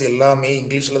ஜட்ஜ்மெண்ட்ஸ் எல்லாமே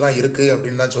இங்கிலீஷ்ல தான் இருக்கு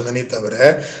அப்படின்னு தான் சொன்னனே தவிர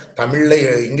தமிழ்ல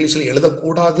இங்கிலீஷ்ல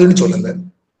எழுதக்கூடாதுன்னு சொல்லல.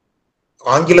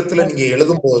 ஆங்கிலத்துல நீங்க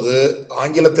எழுதும் போது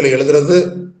ஆங்கிலத்துல எழுதுறது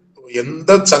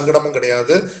எந்த சங்கடமும்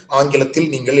கிடையாது,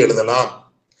 ஆங்கிலத்தில் நீங்கள் எழுதலாம்.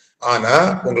 ஆனா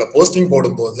உங்களை போஸ்டிங்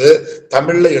போடும்போது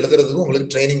தமிழ்ல எழுதுறதுக்கு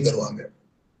உங்களுக்கு ட்ரைனிங் தருவாங்க.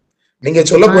 நீங்க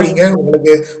சொல்ல போறீங்க,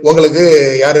 உங்களுக்கு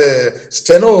யாரு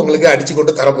ஸ்டெனோ உங்களுக்கு அடிச்சு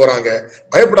கொண்டு தர போறாங்க,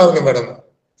 பயப்படாதுங்க மேடம்,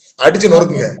 அடிச்சு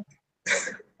நொறுக்குங்க.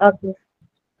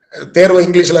 தேர்வு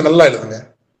இங்கிலீஷ்ல நல்லா எழுதுங்க.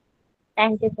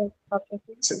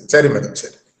 சரி மேடம்.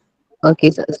 சரி,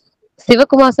 okay sir.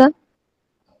 Sivakumar sir.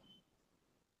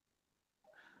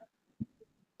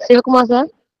 Sivakumar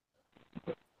sir.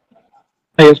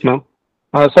 Yes ma'am.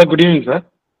 Sir good evening sir.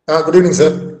 Good evening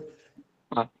sir.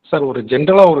 Sir ஒரு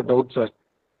ஜென்ரலா ஒரு டவுட் சார்.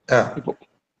 இப்போ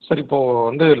சார் இப்போ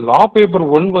வந்து லா பேப்பர்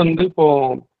 1 வந்து இப்போ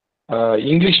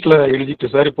இங்கிலீஷ்ல எழுதிட்டு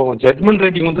சார், இப்போ ஜட்மெண்ட்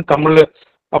ரைட்டிங் வந்து தமிழ்ல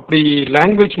அப்படி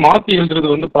லாங்குவேஜ் மாத்தி எழுதுறது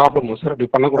வந்து ப்ராப்ளமா சார்? அப்படி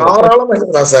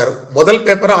பண்ணக்கூடாது சார். முதல்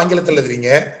பேப்பரை ஆங்கிலத்தில் எழுதுறீங்க,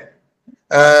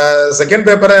 செகண்ட்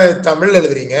பேப்பரை தமிழ்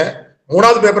எழுதுறீங்க,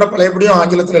 மூணாவது பேப்பரை பழையபடியும்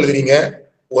ஆங்கிலத்தில் எழுதுறீங்க,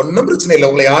 ஒன்னும் பிரச்சனை இல்லை,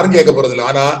 உங்களை யாரும் கேட்க போறது இல்லை.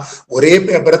 ஆனா ஒரே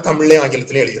பேப்பரை தமிழ்லயும்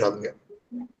ஆங்கிலத்திலும் எழுதுறாங்க.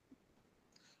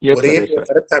 ஒரே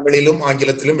பேப்பரை தமிழிலும்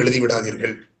ஆங்கிலத்திலும் எழுதி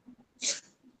விடாதீர்கள்.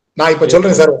 நான் இப்ப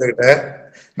சொல்றேன் சார் உங்ககிட்ட,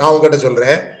 நான் உங்ககிட்ட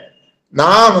சொல்றேன்,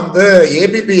 நான் வந்து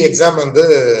ஏபிபி எக்ஸாம் வந்து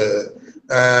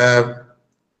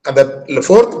அந்த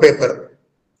 4th பேப்பர்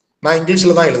நான்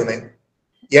இங்கிலீஷ்ல தான் எழுதினேன்.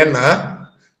 ஏன்னா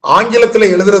ஆங்கிலத்துல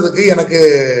எழுதுறதுக்கு எனக்கு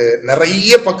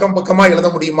நிறைய பக்கமா எழுத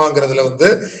முடியுமாங்கிறதுல வந்து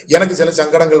எனக்கு சில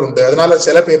சங்கடங்கள் உண்டு. அதனால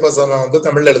சில பேப்பர்ஸ் நான் வந்து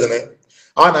தமிழ்ல எழுதினேன்.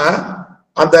 ஆனா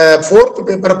அந்த 4th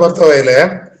பேப்பரை பொறுத்தவரையில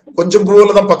கொஞ்சம்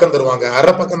போலதான் பக்கம் தருவாங்க,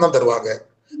 அரை பக்கம் தான் தருவாங்க.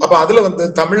 அப்ப அதுல வந்து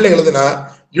தமிழ்ல எழுதுனா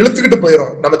இழுத்துக்கிட்டு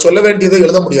போயிடும், நம்ம சொல்ல வேண்டியதை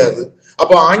எழுத முடியாது.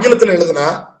 அப்போ ஆங்கிலத்துல எழுதுனா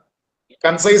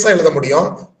கன்சைஸா எழுத முடியும்,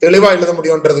 தெளிவா எழுத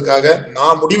முடியும்ன்றதுக்காக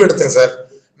நான் முடிவு எடுத்தேன் சார்.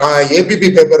 நான் ஏபிபி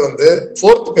பேப்பர் வந்து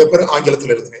 4th பேப்பர்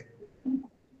ஆங்கிலத்தில் எழுதினேன்.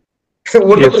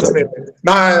 ஒன்றும் பிரச்சனை இல்லை.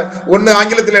 நான் ஒண்ணு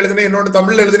ஆங்கிலத்தில் எழுதினேன், இன்னொன்னு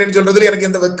தமிழ்ல எழுதினேன்னு சொல்றதுல எனக்கு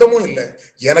எந்த வெக்கமும் இல்லை.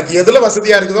 எனக்கு எதுல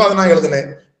வசதியா இருக்குதோ அதை நான் எழுதினேன்.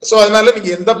 சோ அதனால நீங்க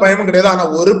எந்த பயமும் கிடையாது. ஆனா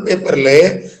ஒரு பேப்பர்ல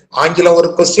ஆங்கிலம் ஒரு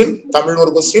கொஸ்டின், தமிழ்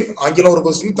ஒரு கொஸ்டின், ஆங்கிலம் ஒரு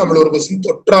கொஸ்டின், தமிழ் ஒரு கொஸ்டின்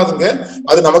தொற்றாதுங்க.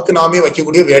 அது நமக்கு நாமே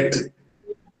வைக்கக்கூடிய வேட்டு.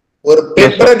 ஒரு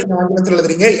பேப்பரை நீங்க ஆங்கிலத்தில்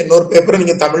எழுதுறீங்க, இன்னொரு பேப்பரை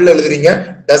நீங்க தமிழ்ல எழுதுறீங்க,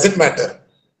 doesn't matter.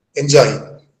 Enjoy.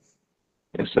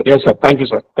 Yes sir, thank you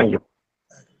sir, thank you.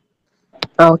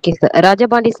 Okay sir.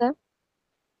 Rajapandi sir.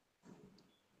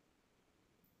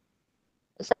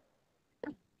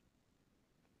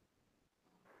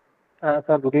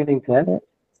 Sir good evening sir.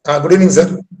 Good evening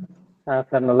sir.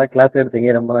 Sir நல்லா கிளாஸ் எடுத்தீங்க,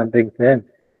 ரொம்ப நன்றிங்க சார்.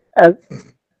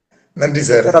 நன்றி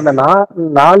சார். சார் அந்த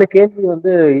 4 கேள்வி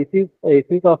வந்து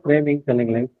இஷ்யூஸ் ஆஃப் ஃப்ரேமிங்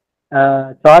சொன்னீங்களே,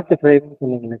 சார்ட் ஃப்ரேமிங்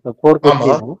சொன்னீங்களே சார், 4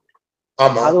 கொஸ்டின்.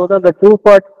 அது வந்து அந்த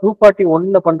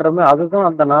 241ல பண்றோமே, அதுதான்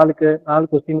அந்த 4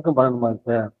 கொஸ்டினுக்கும் பண்ணணுமா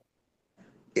சார்?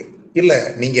 இல்ல,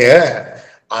 நீங்க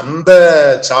அந்த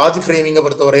சார்ஜ் ஃப்ரேமிங்க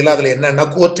பொறுத்தவரையில அதுல என்னன்னா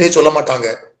கோர்ட்டே சொல்ல மாட்டாங்க.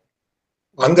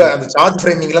 அங்க அந்த சார்ஜ்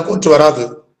ஃப்ரேமிங்ல கோர்ட் வராது.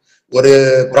 ஒரு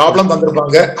ப்ராப்ளம்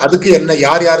வந்திருப்பாங்க, அதுக்கு என்ன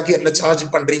யார் யாருக்கு என்ன சார்ஜ்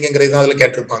பண்றீங்கிறது அதுல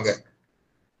கேட்டிருப்பாங்க.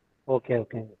 Okay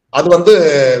okay. அது வந்து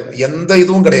எந்த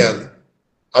இதுவும் கிடையாது.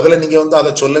 அதுல நீங்க வந்து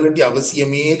அதை சொல்ல வேண்டிய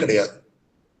அவசியமே கிடையாது.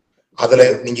 அதுல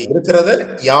நீங்க இருக்கிறத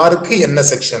யாருக்கு என்ன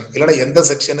செக்ஷன், இல்லைன்னா எந்த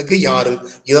செக்ஷனுக்கு யாரு,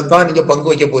 இதைத்தான் நீங்க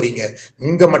பங்கு வைக்க போறீங்க.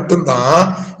 இங்க மட்டும்தான்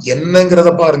என்னங்கிறத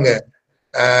பாருங்க.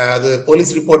 அது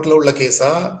போலீஸ் ரிப்போர்ட்ல உள்ள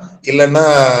கேஸா இல்லைன்னா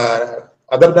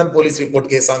அதர் தேன் போலீஸ்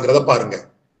ரிப்போர்ட் கேஸாங்கிறத பாருங்க.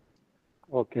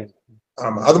 ஓகே.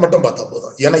 ஆமா, அது மட்டும் பார்த்தா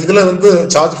போதும். ஏன்னா இதுல வந்து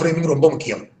சார்ஜ் ஃப்ரேமிங் ரொம்ப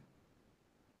முக்கியம்.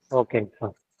 ஓகேங்க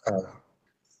sir.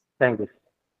 Thank you.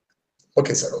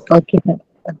 Okay sir. Okay sir.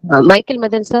 Michael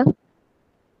Madan sir.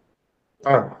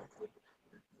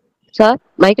 Sir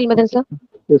Michael Madan sir.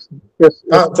 S S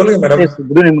சொல்லுங்க madam.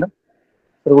 Good evening madam.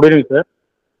 Sir good evening sir.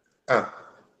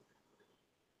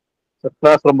 Sir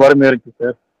class ரொம்ப அருமையாக இருந்துச்சு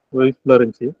சார், யூஸ்ஃபுல்லாக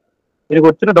இருந்துச்சு. எனக்கு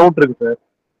ஒரு சின்ன டவுட் இருக்கு சார்.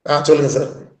 சொல்லுங்க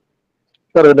சார்.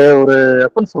 சார் இதுல ஒரு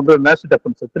அஃபென்ஸ் வந்து மேஜிஸ்ட்ரேட்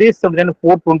அஃபென்ஸ்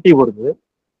 379/420 வருது.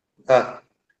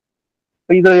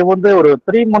 இது வந்து ஒரு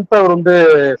 3 months அவர் வந்து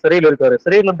சிறையில் இருக்காரு.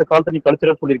 சிறையில் இருந்த காலத்தை நீங்க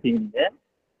கல்ச்சரல் சொல்லியிருக்கீங்க நீங்க.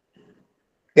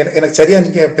 எனக்கு சரியா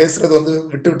நீங்க பேசுறது வந்து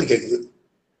விட்டு விட்டு கேக்குது.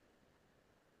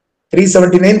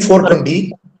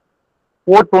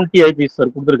 379/420 ஐபிஎஸ்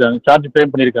சார் கொடுத்துருக்காங்க, சார்ஜ்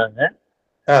பேம் பண்ணிருக்காங்க.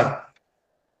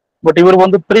 பட் இவர்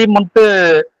வந்து 3 months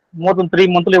மோர் தென் 3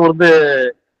 monthsல இவர் வந்து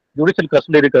ஜுடிஷியல்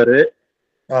கஸ்டடி இருக்காரு.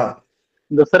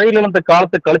 இந்த சிறையில இருந்த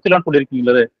காலத்தை கழிச்சலான்னு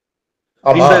சொல்லியிருக்கீங்களே,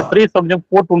 இந்த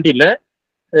 379/420ல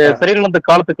சிறையில் இருந்த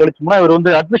காலத்தை கழிச்சோம்னா இவர்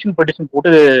வந்து அட்மிஷன் பெட்டிஷன்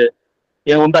போட்டு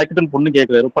என் வந்து அக்யூட்டல் பொண்ணு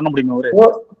கேட்கிறாரு, பண்ண முடியுமா? அவரு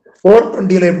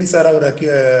 420ல எப்படி சார் அவர்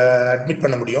அட்மிட்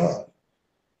பண்ண முடியும்?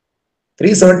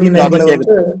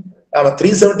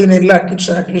 379ல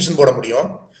அட்மிஷன் போட முடியும்.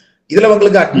 இதுல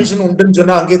உங்களுக்கு அட்மிஷன் உண்டுன்னு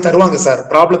சொன்னா அங்கேயே தருவாங்க சார்,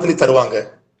 ப்ராப்ளத்திலேயே தருவாங்க.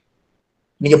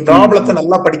 நீங்க ப்ராப்ளத்தை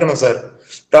நல்லா படிக்கணும் சார்.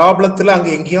 ப்ராப்ளத்துல அங்க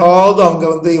எங்கேயாவது அவங்க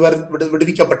வந்து இவர்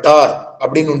விடுவிக்கப்பட்டார்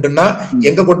அப்படின்னு உண்டுன்னா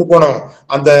எங்க கொண்டு போனோம்,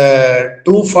 அந்த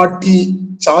 240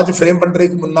 சார்ஜ் ஃப்ரேம்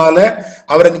பண்றதுக்கு முன்னால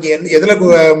அவரை நீங்க எதுல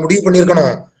முடிவு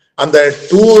பண்ணிருக்கணும், அந்த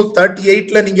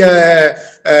 238ல நீங்க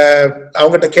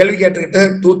அவங்ககிட்ட கேள்வி கேட்டுக்கிட்டு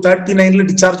 239ல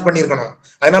டிஸ்சார்ஜ் பண்ணிருக்கணும்.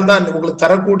 அதனாலதான் உங்களுக்கு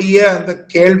தரக்கூடிய அந்த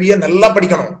கேள்வியை நல்லா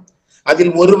படிக்கணும்.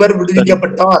 அதில் ஒருவர்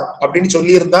விடுவிக்கப்பட்டார் அப்படின்னு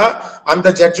சொல்லி இருந்தா அந்த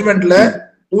ஜட்ஜ்மெண்ட்ல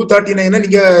 239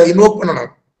 நீங்க இன்வோக்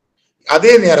பண்ணணும்.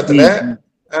 அதே நேரத்துல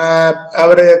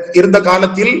அவர் இருந்த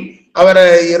காலத்தில் அவரை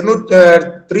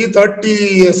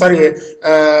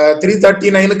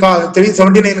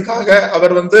 379க்காக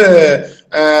அவர் வந்து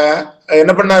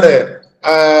என்ன பண்ணாரு,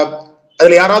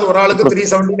 அதுல யாராவது ஒரு ஆளுக்கு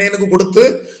 379க்கு கொடுத்து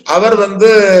அவர் வந்து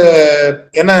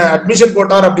என்ன அட்மிஷன்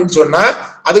போட்டார் அப்படின்னு சொன்னா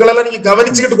அதுகளெல்லாம் நீங்க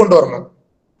கவனிச்சுக்கிட்டு கொண்டு வரணும்.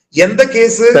 எந்த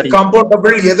கேஸ்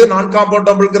காம்பவுண்டபிள் எது நான்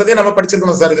காம்பவுண்டபிள்ங்கிறதே நம்ம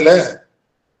படிச்சிருக்கணும் சார். இதுல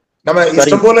நம்ம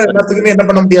இஷ்டம் போல எல்லாத்துக்குமே என்ன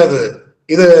பண்ண முடியாது,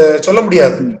 இது சொல்ல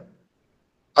முடியாது.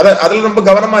 அதுல ரொம்ப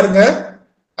கவனமா இருங்க.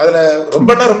 அதுல ரொம்ப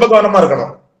கவனமா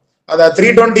இருக்கணும். அத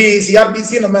 320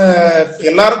 சிஆர்பிசி நம்ம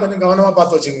எல்லாரும் கொஞ்சம் கவனமா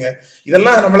பார்த்து வச்சுக்கோங்க.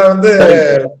 இதெல்லாம் நம்மள வந்து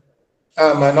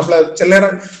நம்மள சில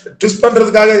நேரம் ட்விஸ்ட்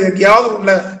பண்றதுக்காக எங்கேயாவது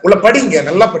உள்ள படிங்க,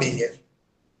 நல்லா படிங்க.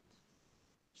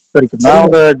 சரி, நான்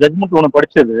ஒரு ஜட்ஜ்மெண்ட் ஒன்று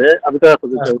படிச்சது, அதுக்காக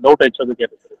டவுட் ஆயிடுச்சு, அது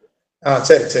கேட்டேன்.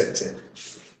 சரி சரி சரி.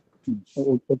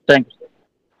 Thank you sir.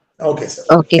 Okay sir.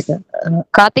 Okay sir.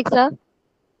 Karthik sir.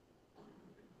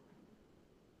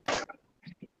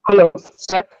 Hello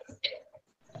sir.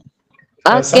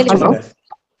 கேளுங்க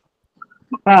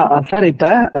சார். இப்ப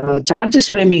சார்ஜஸ்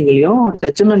ஃப்ரேமிங்லயும்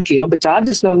ஜட்ஜ்மெண்ட்லயும் இப்ப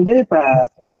சார்ஜஸ்ல வந்து இப்ப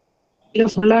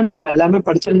ஃபுல்லா எல்லாமே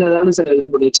படிச்சிருந்ததாலும் சார்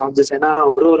இருக்கக்கூடிய சார்ஜஸ். ஏன்னா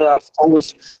ஒரு அவங்க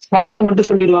மட்டும்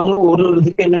சொல்லிடுவாங்க, ஒரு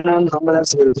இதுக்கு என்னன்னா நம்ம தான்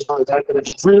சொல்லிடுவோம்.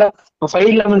 ஃபுல்லா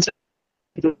 511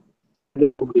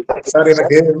 சார்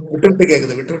எனக்கு விட்டு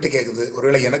விட்டு கேக்குது.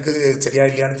 ஒருவேளை எனக்கு சரியா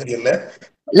இல்லையான்னு தெரியல.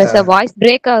 இல்ல சார், வாய்ஸ்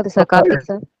பிரேக் ஆகுது சார். கார்த்திக்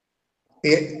சார்.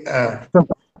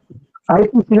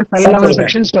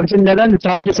 செக்ஷன்ஸ் படிச்சிருந்தா இந்த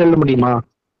சார்ஜஸ் எழுத முடியுமா?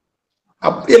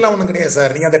 அப்படியெல்லாம் ஒண்ணும் கிடையாது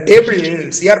சார். நீங்க அந்த டேபிள்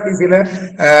சிஆர்பிசில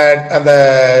அந்த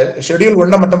ஷெட்யூல்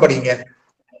 1 மட்டும் படிங்க.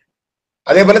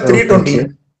 அதே போல 320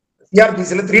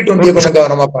 சிஆர்பிசில 320 கொஞ்சம்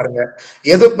கவனமா பாருங்க.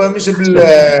 எது பெர்மிஷபிள்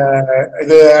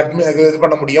இது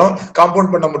பண்ண முடியும்,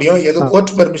 காம்பவுண்ட் பண்ண முடியும், எது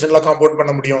கோர்ட் பெர்மிஷன்ல காம்பவுண்ட்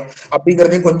பண்ண முடியும்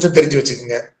அப்படிங்கறதையும் கொஞ்சம் தெரிஞ்சு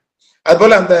வச்சுக்கோங்க. அது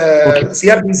போல அந்த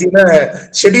சிஆர்பிசில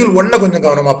ஷெட்யூல் 1 கொஞ்சம்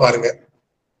கவனமா பாருங்க.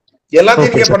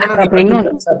 எல்லாத்தையும் நீங்க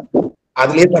பண்ணணும்,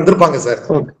 அதுலயே தந்திருப்பாங்க சார்.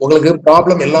 உங்களுக்கு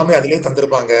ப்ராப்ளம் எல்லாமே அதுலயே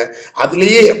தந்திருப்பாங்க.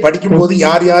 அதுலயே படிக்கும் போது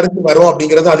யார் யாருக்கு வரும்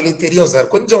அப்படிங்கறது அதுலயே தெரியும் சார்.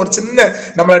 கொஞ்சம் ஒரு சின்ன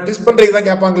நம்ம டிஸ்ட் பண்றதுக்கு தான்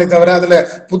கேட்பாங்களே தவிர அதுல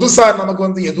புதுசா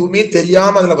நமக்கு எதுவுமே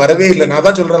தெரியாம அதுல வரவே இல்லை. நான்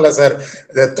தான் சொல்றேன்ல சார்,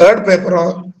 தேர்ட்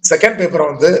பேப்பரும் செகண்ட்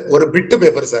பேப்பரும் ஒரு பிட்டு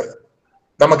பேப்பர் சார்.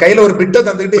 நம்ம கையில ஒரு பிட்டை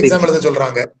தந்துக்கிட்டு எக்ஸாம் எழுத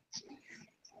சொல்றாங்க.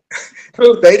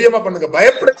 தைரியமா பண்ணுங்க,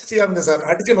 பயப்பட செய்யாதுங்க சார்,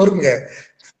 அடிச்சு நொறுக்குங்க.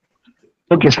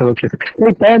 Okay sir, okay sir.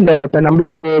 இப்ப நம்ம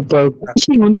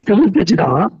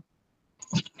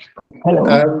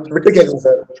விட்டு கேக்குங்க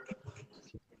சார்.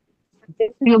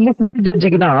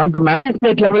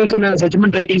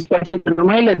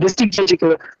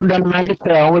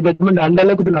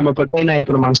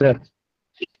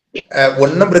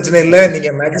 ஒன்னும் பிரச்சனை இல்ல. நீங்க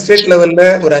மேஜிஸ்ட்ரேட் லெவல்ல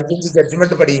ஒரு 5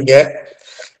 ஜட்ஜ்மெண்ட் படிங்க.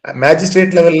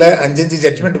 மேஜிஸ்ட்ரேட் லெவல்ல 5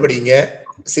 ஜட்ஜ்மெண்ட் படிங்க.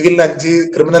 சிவில் 5,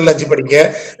 கிரிமினல் 5 படிங்க.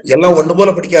 எல்லாம் ஒண்ணு போல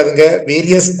படிக்காதுங்க,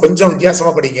 வேரியஸ் கொஞ்சம்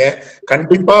வித்தியாசமா படிங்க.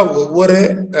 கண்டிப்பா ஒவ்வொரு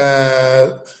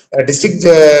டிஸ்ட்ரிக்ட்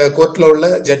கோர்ட்ல உள்ள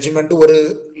ஜட்ஜ்மெண்ட்,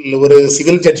 ஒரு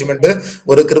சிவில் ஜட்ஜ்மெண்ட்,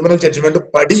 ஒரு கிரிமினல் ஜட்ஜ்மெண்ட்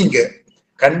படிங்க.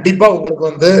 கண்டிப்பா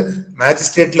உங்களுக்கு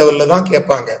மேஜிஸ்ட்ரேட் லெவல்ல தான்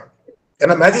கேட்பாங்க.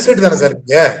 ஏன்னா மேஜிஸ்ட்ரேட் தானே சார்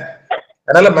நீங்க,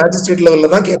 அதனால மேஜிஸ்ட்ரேட்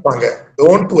லெவல்ல தான் கேட்பாங்க.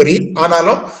 Don't worry.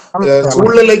 ஆனாலும்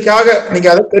சூழ்நிலைக்காக நீங்க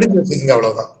அதை தெரிஞ்சு வச்சுக்கீங்க,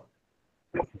 அவ்வளவுதான்.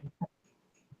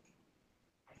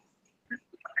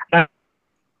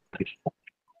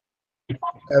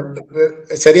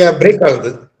 சரியா பிரேக்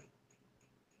ஆகுது,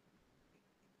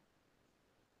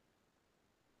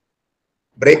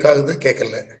 பிரேக் ஆகுது,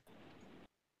 கேட்கல.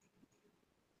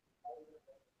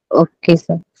 Okay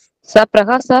sir. Sir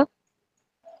Prakash sir,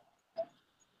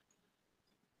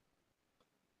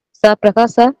 sir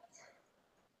Prakash sir.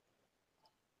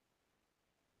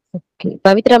 Okay,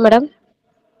 Pavithra madam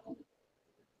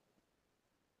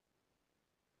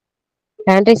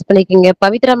hand rice பண்ணிக்கீங்க.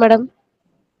 Pavithra madam.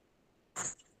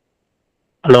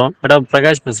 Hello madam,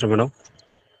 Prakash பேசுறேன் மேடம்.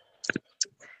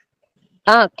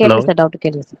 கேளுங்க சார், டவுட்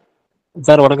கேளுங்க சார்.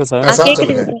 சார் வணக்கம் சார்.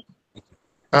 கேக்குதுங்க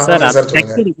சார்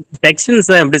செக்ஷன்ஸ்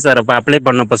எப்படி சார் அப்ப அப்ளை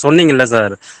பண்ண இப்ப சொன்னீங்கல்ல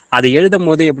சார், அது எழுதும்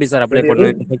போது எப்படி சார் அப்ளை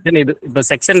பண்ணும்? செக்ஷன் இது இப்ப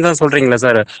செக்ஷன் தான் சொல்றீங்களா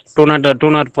சார்?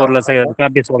 204ல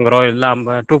காப்பீஸ் வாங்குறோம், இல்ல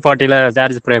 240ல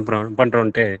சார்ஜ்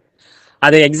பண்றோம்ட்டு,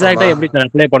 அது எக்ஸாக்டா எப்படி சார்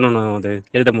அப்ளை பண்ணணும்? அது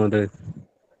எழுதும் போது,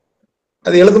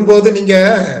 அது எழுதும் போது நீங்க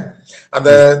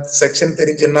அந்த செக்ஷன்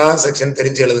தெரிஞ்சுன்னா செக்ஷன்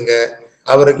தெரிஞ்சு எழுதுங்க.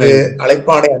 அவருக்கு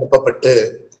அழைப்பாணை அனுப்பப்பட்டு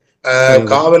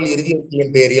காவல் இறுதி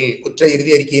அறிக்கையின் பேரில், குற்ற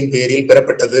இறுதி அறிக்கையின் பேரில்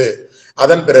பெறப்பட்டது.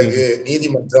 அதன் பிறகு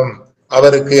நீதிமன்றம்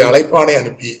அவருக்கு அழைப்பாணை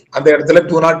அனுப்பி அந்த இடத்துல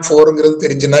 204ங்கிறது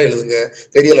தெரிஞ்சுன்னா எழுதுங்க,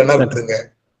 தெரியலன்னா விட்டுருங்க.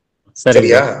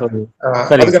 சரியா?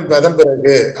 அதுக்கு அதன்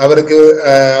பிறகு அவருக்கு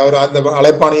அந்த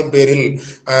அழைப்பாணையின் பேரில்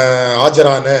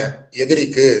ஆஜரான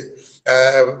எதிரிக்கு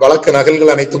வழக்கு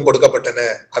நகல்கள் அனைத்தும் கொடுக்கப்பட்டன.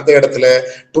 அந்த இடத்துல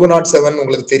 207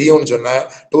 உங்களுக்கு தெரியும்னு சொன்னா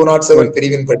 207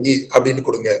 பிரிவின் படி அப்படின்னு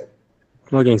கொடுங்க.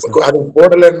 அது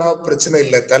போடலன்னா பிரச்சனை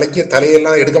இல்லை,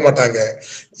 தலையெல்லாம் எடுக்க மாட்டாங்க.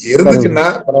 இருந்துச்சுன்னா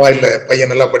பரவாயில்ல,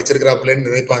 பையன் நல்லா படிச்சிருக்கிறாப்புலன்னு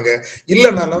நினைப்பாங்க.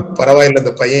 இல்லைன்னாலும் பரவாயில்ல,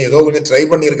 இந்த பையன் ஏதோ கொஞ்சம் ட்ரை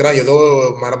பண்ணிருக்கிறான், ஏதோ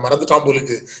மறந்துட்டான்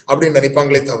போலுக்கு அப்படின்னு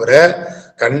நினைப்பாங்களே தவிர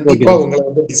கண்டிப்பா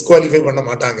உங்களை டிஸ்குவாலிஃபை பண்ண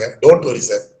மாட்டாங்க. Don't worry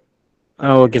sir.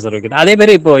 Okay sir, okay. அதே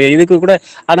மாதிரி இப்போ இதுக்கு கூட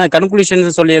ஆனா கன்க்ளூஷன்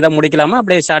சொல்லி ஏதாவது முடிக்கலாமா,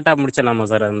 அப்படியே ஷார்ட்டா முடிச்சிடலாமா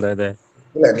சார் அந்த இது?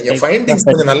 இல்ல, நீங்க ஃபைண்டிங்ஸ்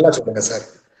கொஞ்சம் நல்லா சொல்லுங்க சார்.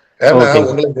 ஏன்னா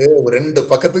உங்களுக்கு ஒரு 2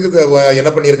 பக்கத்துக்கு என்ன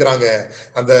பண்ணிருக்கிறாங்க,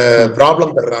 அந்த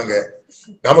ப்ராப்ளம் தர்றாங்க.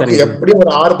 நமக்கு எப்படி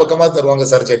ஒரு 6 பக்கமா தருவாங்க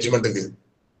சார் ஜட்ஜ்மெண்ட்டுக்கு.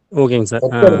 ஓகேங்க சார்.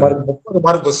 30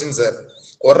 mark question sir.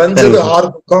 குறைஞ்சது 6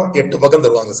 பக்கம் 8 பக்கம்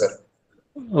தருவாங்க சார்.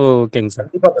 ஓகேங்க சார்,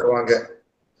 கண்டிப்பா தருவாங்க.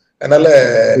 அதனால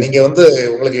நீங்க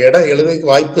உங்களுக்கு இடம்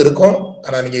எழுதுறதுக்கு வாய்ப்பு இருக்கும்.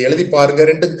 ஆனா நீங்க எழுதி பாருங்க,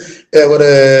 ஒரு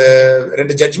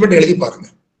 2 ஜட்ஜ்மெண்ட் எழுதி பாருங்க.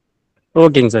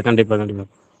 ஓகேங்க சார், கண்டிப்பா கண்டிப்பா.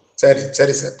 சரி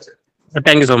சரி sir,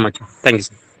 thank you so much. Thank you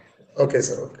sir. Okay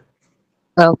sir.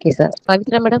 Okay sir.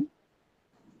 Pavithra madam.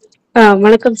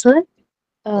 வணக்கம் சார்.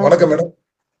 வணக்கம் மேடம்.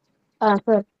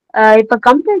 சார் இப்ப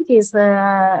கம்ப்ளைண்ட் கேஸ்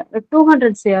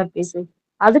 200 CRPC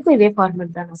அதுக்கும் இதே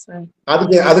ஃபார்மேட் தானே சார்?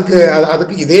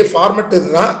 அதுக்கு இதே ஃபார்மேட்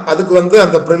இதுதான். அதுக்கு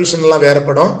அந்த ப்ரொவிஷன் எல்லாம்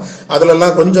வேறப்படும். அதுல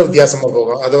எல்லாம் கொஞ்சம் வித்தியாசமா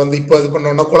போகும். அது இப்போ இது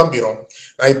பண்ணோம்னா குழம்பிடும்.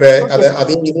 நான் இப்ப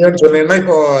அதையும் இதையும் சொன்னேன்னா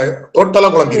இப்போ டோட்டலா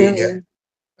குழம்பிடுவீங்க.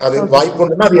 அது வாய்ப்பு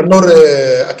உண்டுன்னா அது இன்னொரு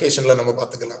அக்கேஷன்ல நம்ம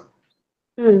பாத்துக்கலாம்.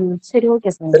 சரி, ஓகே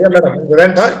சார். சரியா மேடம்?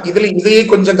 வேண்டாம், இதையே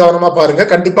கொஞ்சம் கவனமா பாருங்க.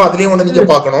 கண்டிப்பா அதுலயும் ஒண்ணு நீங்க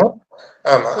பாக்கணும்.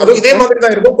 ஆமா, அதுவும் இதே மாதிரி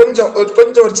தான் இருக்கும்.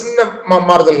 கொஞ்சம் ஒரு சின்ன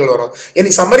மாறுதல்கள் வரும்.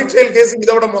 இனி சம்மரி ட்ரையல் கேஸ்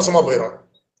இதை விட மோசமா போயிடும்.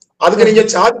 அதுக்கு நீங்க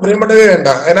சார்ஜ் பிரேம் பண்ணவே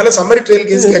வேண்டாம். அதனால சம்மரி ட்ரையல்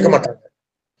கேஸ் கேட்க மாட்டாங்க.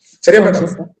 சரியா madam?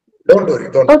 Don't worry.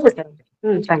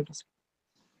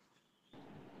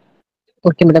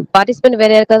 Okay madam. Participant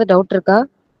வேற யாருக்காவது டவுட் இருக்கா?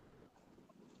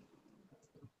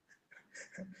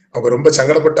 அவங்க ரொம்ப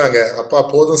சங்கடப்பட்டாங்க. அப்பா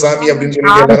போதும் சாமி அப்படின்னு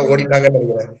சொல்லிட்டு எல்லாரும் ஓடிட்டாங்கன்னு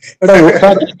நினைக்கிறேன்.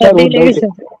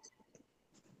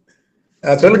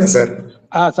 சொல்லுங்க சார்.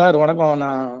 சார் வணக்கம்.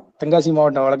 நான் தென்காசி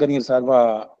மாவட்ட வழக்கறிஞர் சார்பா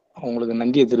உங்களுக்கு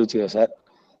நன்றியை தெரிவிச்சுக்கிறேன் சார்.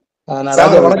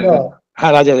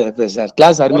 ராஜா சார்,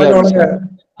 கிளாஸ் அருமையா இருக்கு சார்.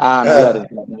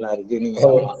 நல்லா இருக்கு. நீங்க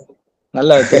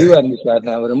நல்லா தெளிவா இருந்துச்சு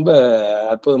சார். ரொம்ப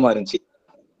அற்புதமா இருந்துச்சு.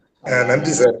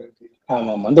 நன்றி சார்.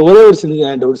 ஆமா ஆமா. அந்த ஒரே ஒரு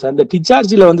சின்ன டவுட் சார். இந்த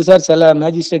டிஸ்சார்ஜ்ல சார் சில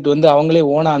மேஜிஸ்ட்ரேட் அவங்களே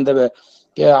ஓனா அந்த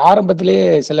ஆரம்பத்திலேயே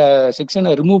சில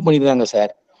செக்ஷனை ரிமூவ் பண்ணிடுறாங்க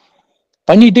சார்.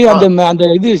 பண்ணிட்டு அந்த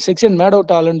இது செக்ஷன் மேட்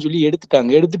அவுட் ஆகலன்னு சொல்லி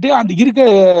எடுத்துட்டு அந்த இருக்க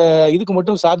இதுக்கு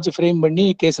மட்டும் சார்ஜ் ஃப்ரேம் பண்ணி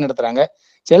கேஸ் நடத்துறாங்க.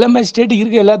 சில மேஜிஸ்ட்ரேட்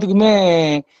இருக்க எல்லாத்துக்குமே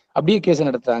அப்படியே கேஸ்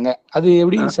நடத்துறாங்க. அது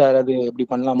எப்படி சார்? அது எப்படி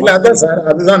பண்ணலாமா? அதான் சார்,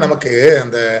 அதுதான் நமக்கு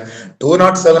அந்த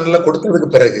 207 கொடுத்ததுக்கு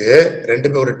பிறகு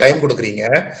ஒரு டைம் கொடுக்குறீங்க.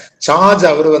 சார்ஜ்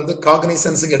அவர்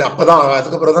காக்னிசன்ஸ் அப்பதான்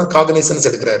அதுக்கப்புறம் தான் காக்னிசன்ஸ்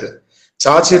எடுக்கிறாரு.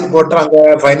 சார்ஜ் ஷீட் போட்டாங்க,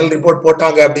 ஃபைனல் ரிப்போர்ட்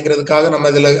போட்டாங்க அப்படிங்கிறதுக்காக நம்ம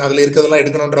அதுல இருக்கிறதெல்லாம்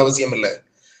எடுக்கணும்ன்ற அவசியம் இல்லை.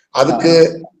 அதுக்கு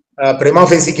பிரிமா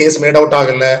ஃபேசி கேஸ் மேட் அவுட்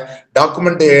ஆகல,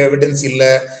 டாக்குமெண்ட் எவிடன்ஸ் இல்ல,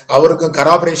 அவருக்கும்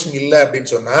கராபரேஷன் இல்ல அப்படின்னு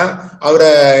சொன்னா அவரை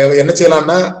என்ன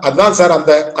செய்யலாம்னா அதுதான் சார்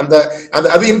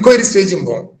அது இன்கொயரி ஸ்டேஜ்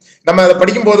போகும். நம்ம அதை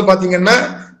படிக்கும் போது பாத்தீங்கன்னா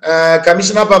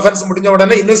கமிஷன் ஆஃப் அஃபென்ஸ் முடிஞ்ச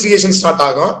உடனே இன்வெஸ்டிகேஷன் ஸ்டார்ட்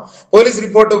ஆகும். போலீஸ்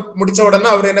ரிப்போர்ட் முடிச்ச உடனே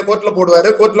அவர் என்ன கோர்ட்ல போடுவாரு.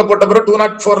 கோர்ட்ல போட்ட பிறகு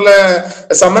 204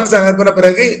 சம்மன்ஸ் அனுப்பின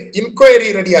பிறகு இன்கொயரி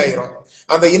ரெடி ஆயிரும்.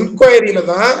 அந்த இன்கொயரியில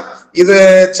தான் இது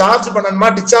சார்ஜ் பண்ணணுமா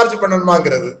டிஸ்சார்ஜ்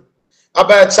பண்ணணுமாங்கிறது.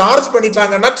 அப்ப சார்ஜ்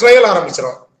பண்ணிட்டாங்கன்னா ட்ரையல்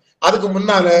ஆரம்பிச்சிடும். அதுக்கு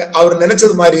முன்னால அவர்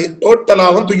நினைச்சது மாதிரி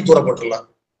டோட்டலாவும் தூக்கி தூர போட்டுடலாம்.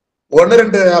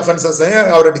 1-2 அஃபென்சஸ்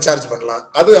அவரை டிஸ்சார்ஜ் பண்ணலாம்.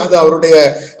 அது அவருடைய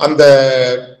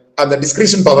அந்த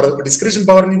டிஸ்கிரிஷன் பவர்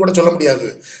கூட சொல்ல முடியாது.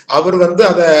 அவர்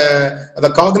அத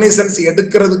காக்னிசன்ஸ்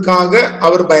எடுக்கிறதுக்காக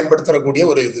அவர் பயன்படுத்தக்கூடிய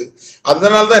ஒரு இது.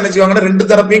 அதனாலதான் என்ன செய்வாங்கன்னா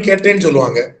 2 தரப்பையும் கேட்டேன்னு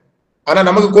சொல்லுவாங்க. ஆனா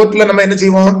நமக்கு கோர்ட்ல நம்ம என்ன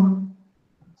செய்வோம்?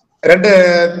 2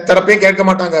 தரப்பையும் கேட்க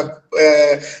மாட்டாங்க.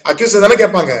 அக்யூஸ் தானே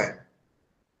கேட்பாங்க.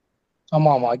 ஆமா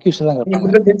ஆமா, அக்யூஸ் தான்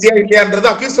கேட்பாங்க. இல்லையான்றது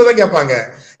அக்யூஸ் தான் கேட்பாங்க.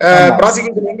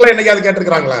 ப்ராசிக்யூட்டர் எங்களை என்னைக்காவது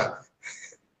கேட்டிருக்காங்களா?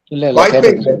 இல்ல வாய்ப்பே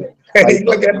இல்லை.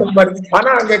 கேட்ட மாதிரி. ஆனா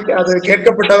அங்க அது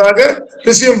கேட்கப்பட்டதாக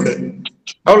பிரிசியூம்டு,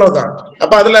 அவ்வளவுதான்.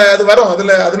 அப்ப அதுல அது வரும்.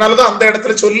 அதனாலதான் அந்த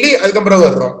இடத்துல சொல்லி அதுக்கப்புறம்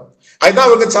வர்றோம். அதுதான்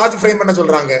அவங்க சார்ஜ் ஃப்ரேம் பண்ண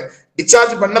சொல்றாங்க.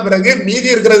 டிஸ்சார்ஜ் பண்ண பிறகு மீதி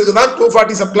இருக்கிறதுக்கு தான்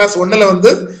 240 சப் கிளாஸ் 1ல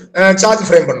சார்ஜ்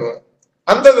ஃப்ரேம் பண்ணுவோம்.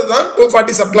 அந்த இதுதான்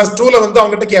 240 சப் கிளாஸ் 2ல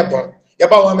அவங்ககிட்ட கேட்போம்,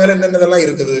 எப்ப அவன் மேல என்னென்னதெல்லாம்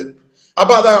இருக்குது.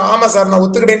 அப்ப அத ஆமா சார் நான்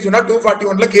ஒத்துக்கிட்டேன்னு சொன்னா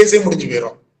 241ல கேஸே முடிஞ்சு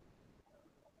போயிடும்.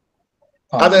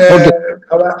 அது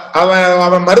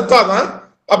அவன் மறுத்தாதான்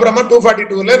அப்புறமா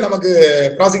 242ல நமக்கு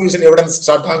ப்ராசிக்யூஷன் எவிடன்ஸ்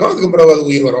ஸ்டார்ட் ஆகும். அதுக்கப்புறம் அது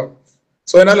உயிர் வரும்.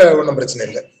 சோ அதனால ஒன்றும் பிரச்சனை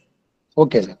இல்லை.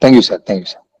 Okay sir, thank you sir. Thank you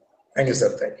sir. Thank you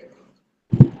sir. Thank you.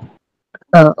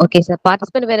 Okay sir.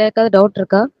 Participant வேற யாருக்காவது டவுட்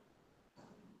இருக்கா?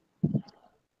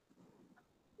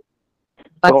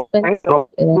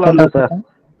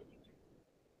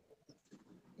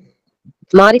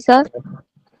 மாரி சார்.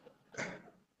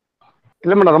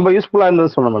 இல்ல மேடம், ரொம்ப யூஸ்ஃபுல்லா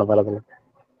இருந்தது சொன்னேன் மேடம். வேற எதுவும்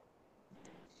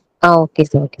okay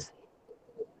sir. Okay sir.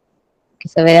 Okay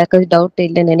sir, வேற யாருக்காவது டவுட்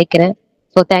இல்லைன்னு நினைக்கிறேன்.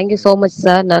 So thank you so much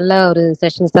sir. நல்ல ஒரு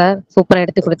செஷன் சார். சூப்பரா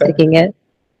எடுத்து கொடுத்துருக்கீங்க.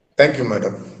 Thank you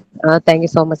madam.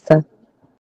 Thank you so much sir.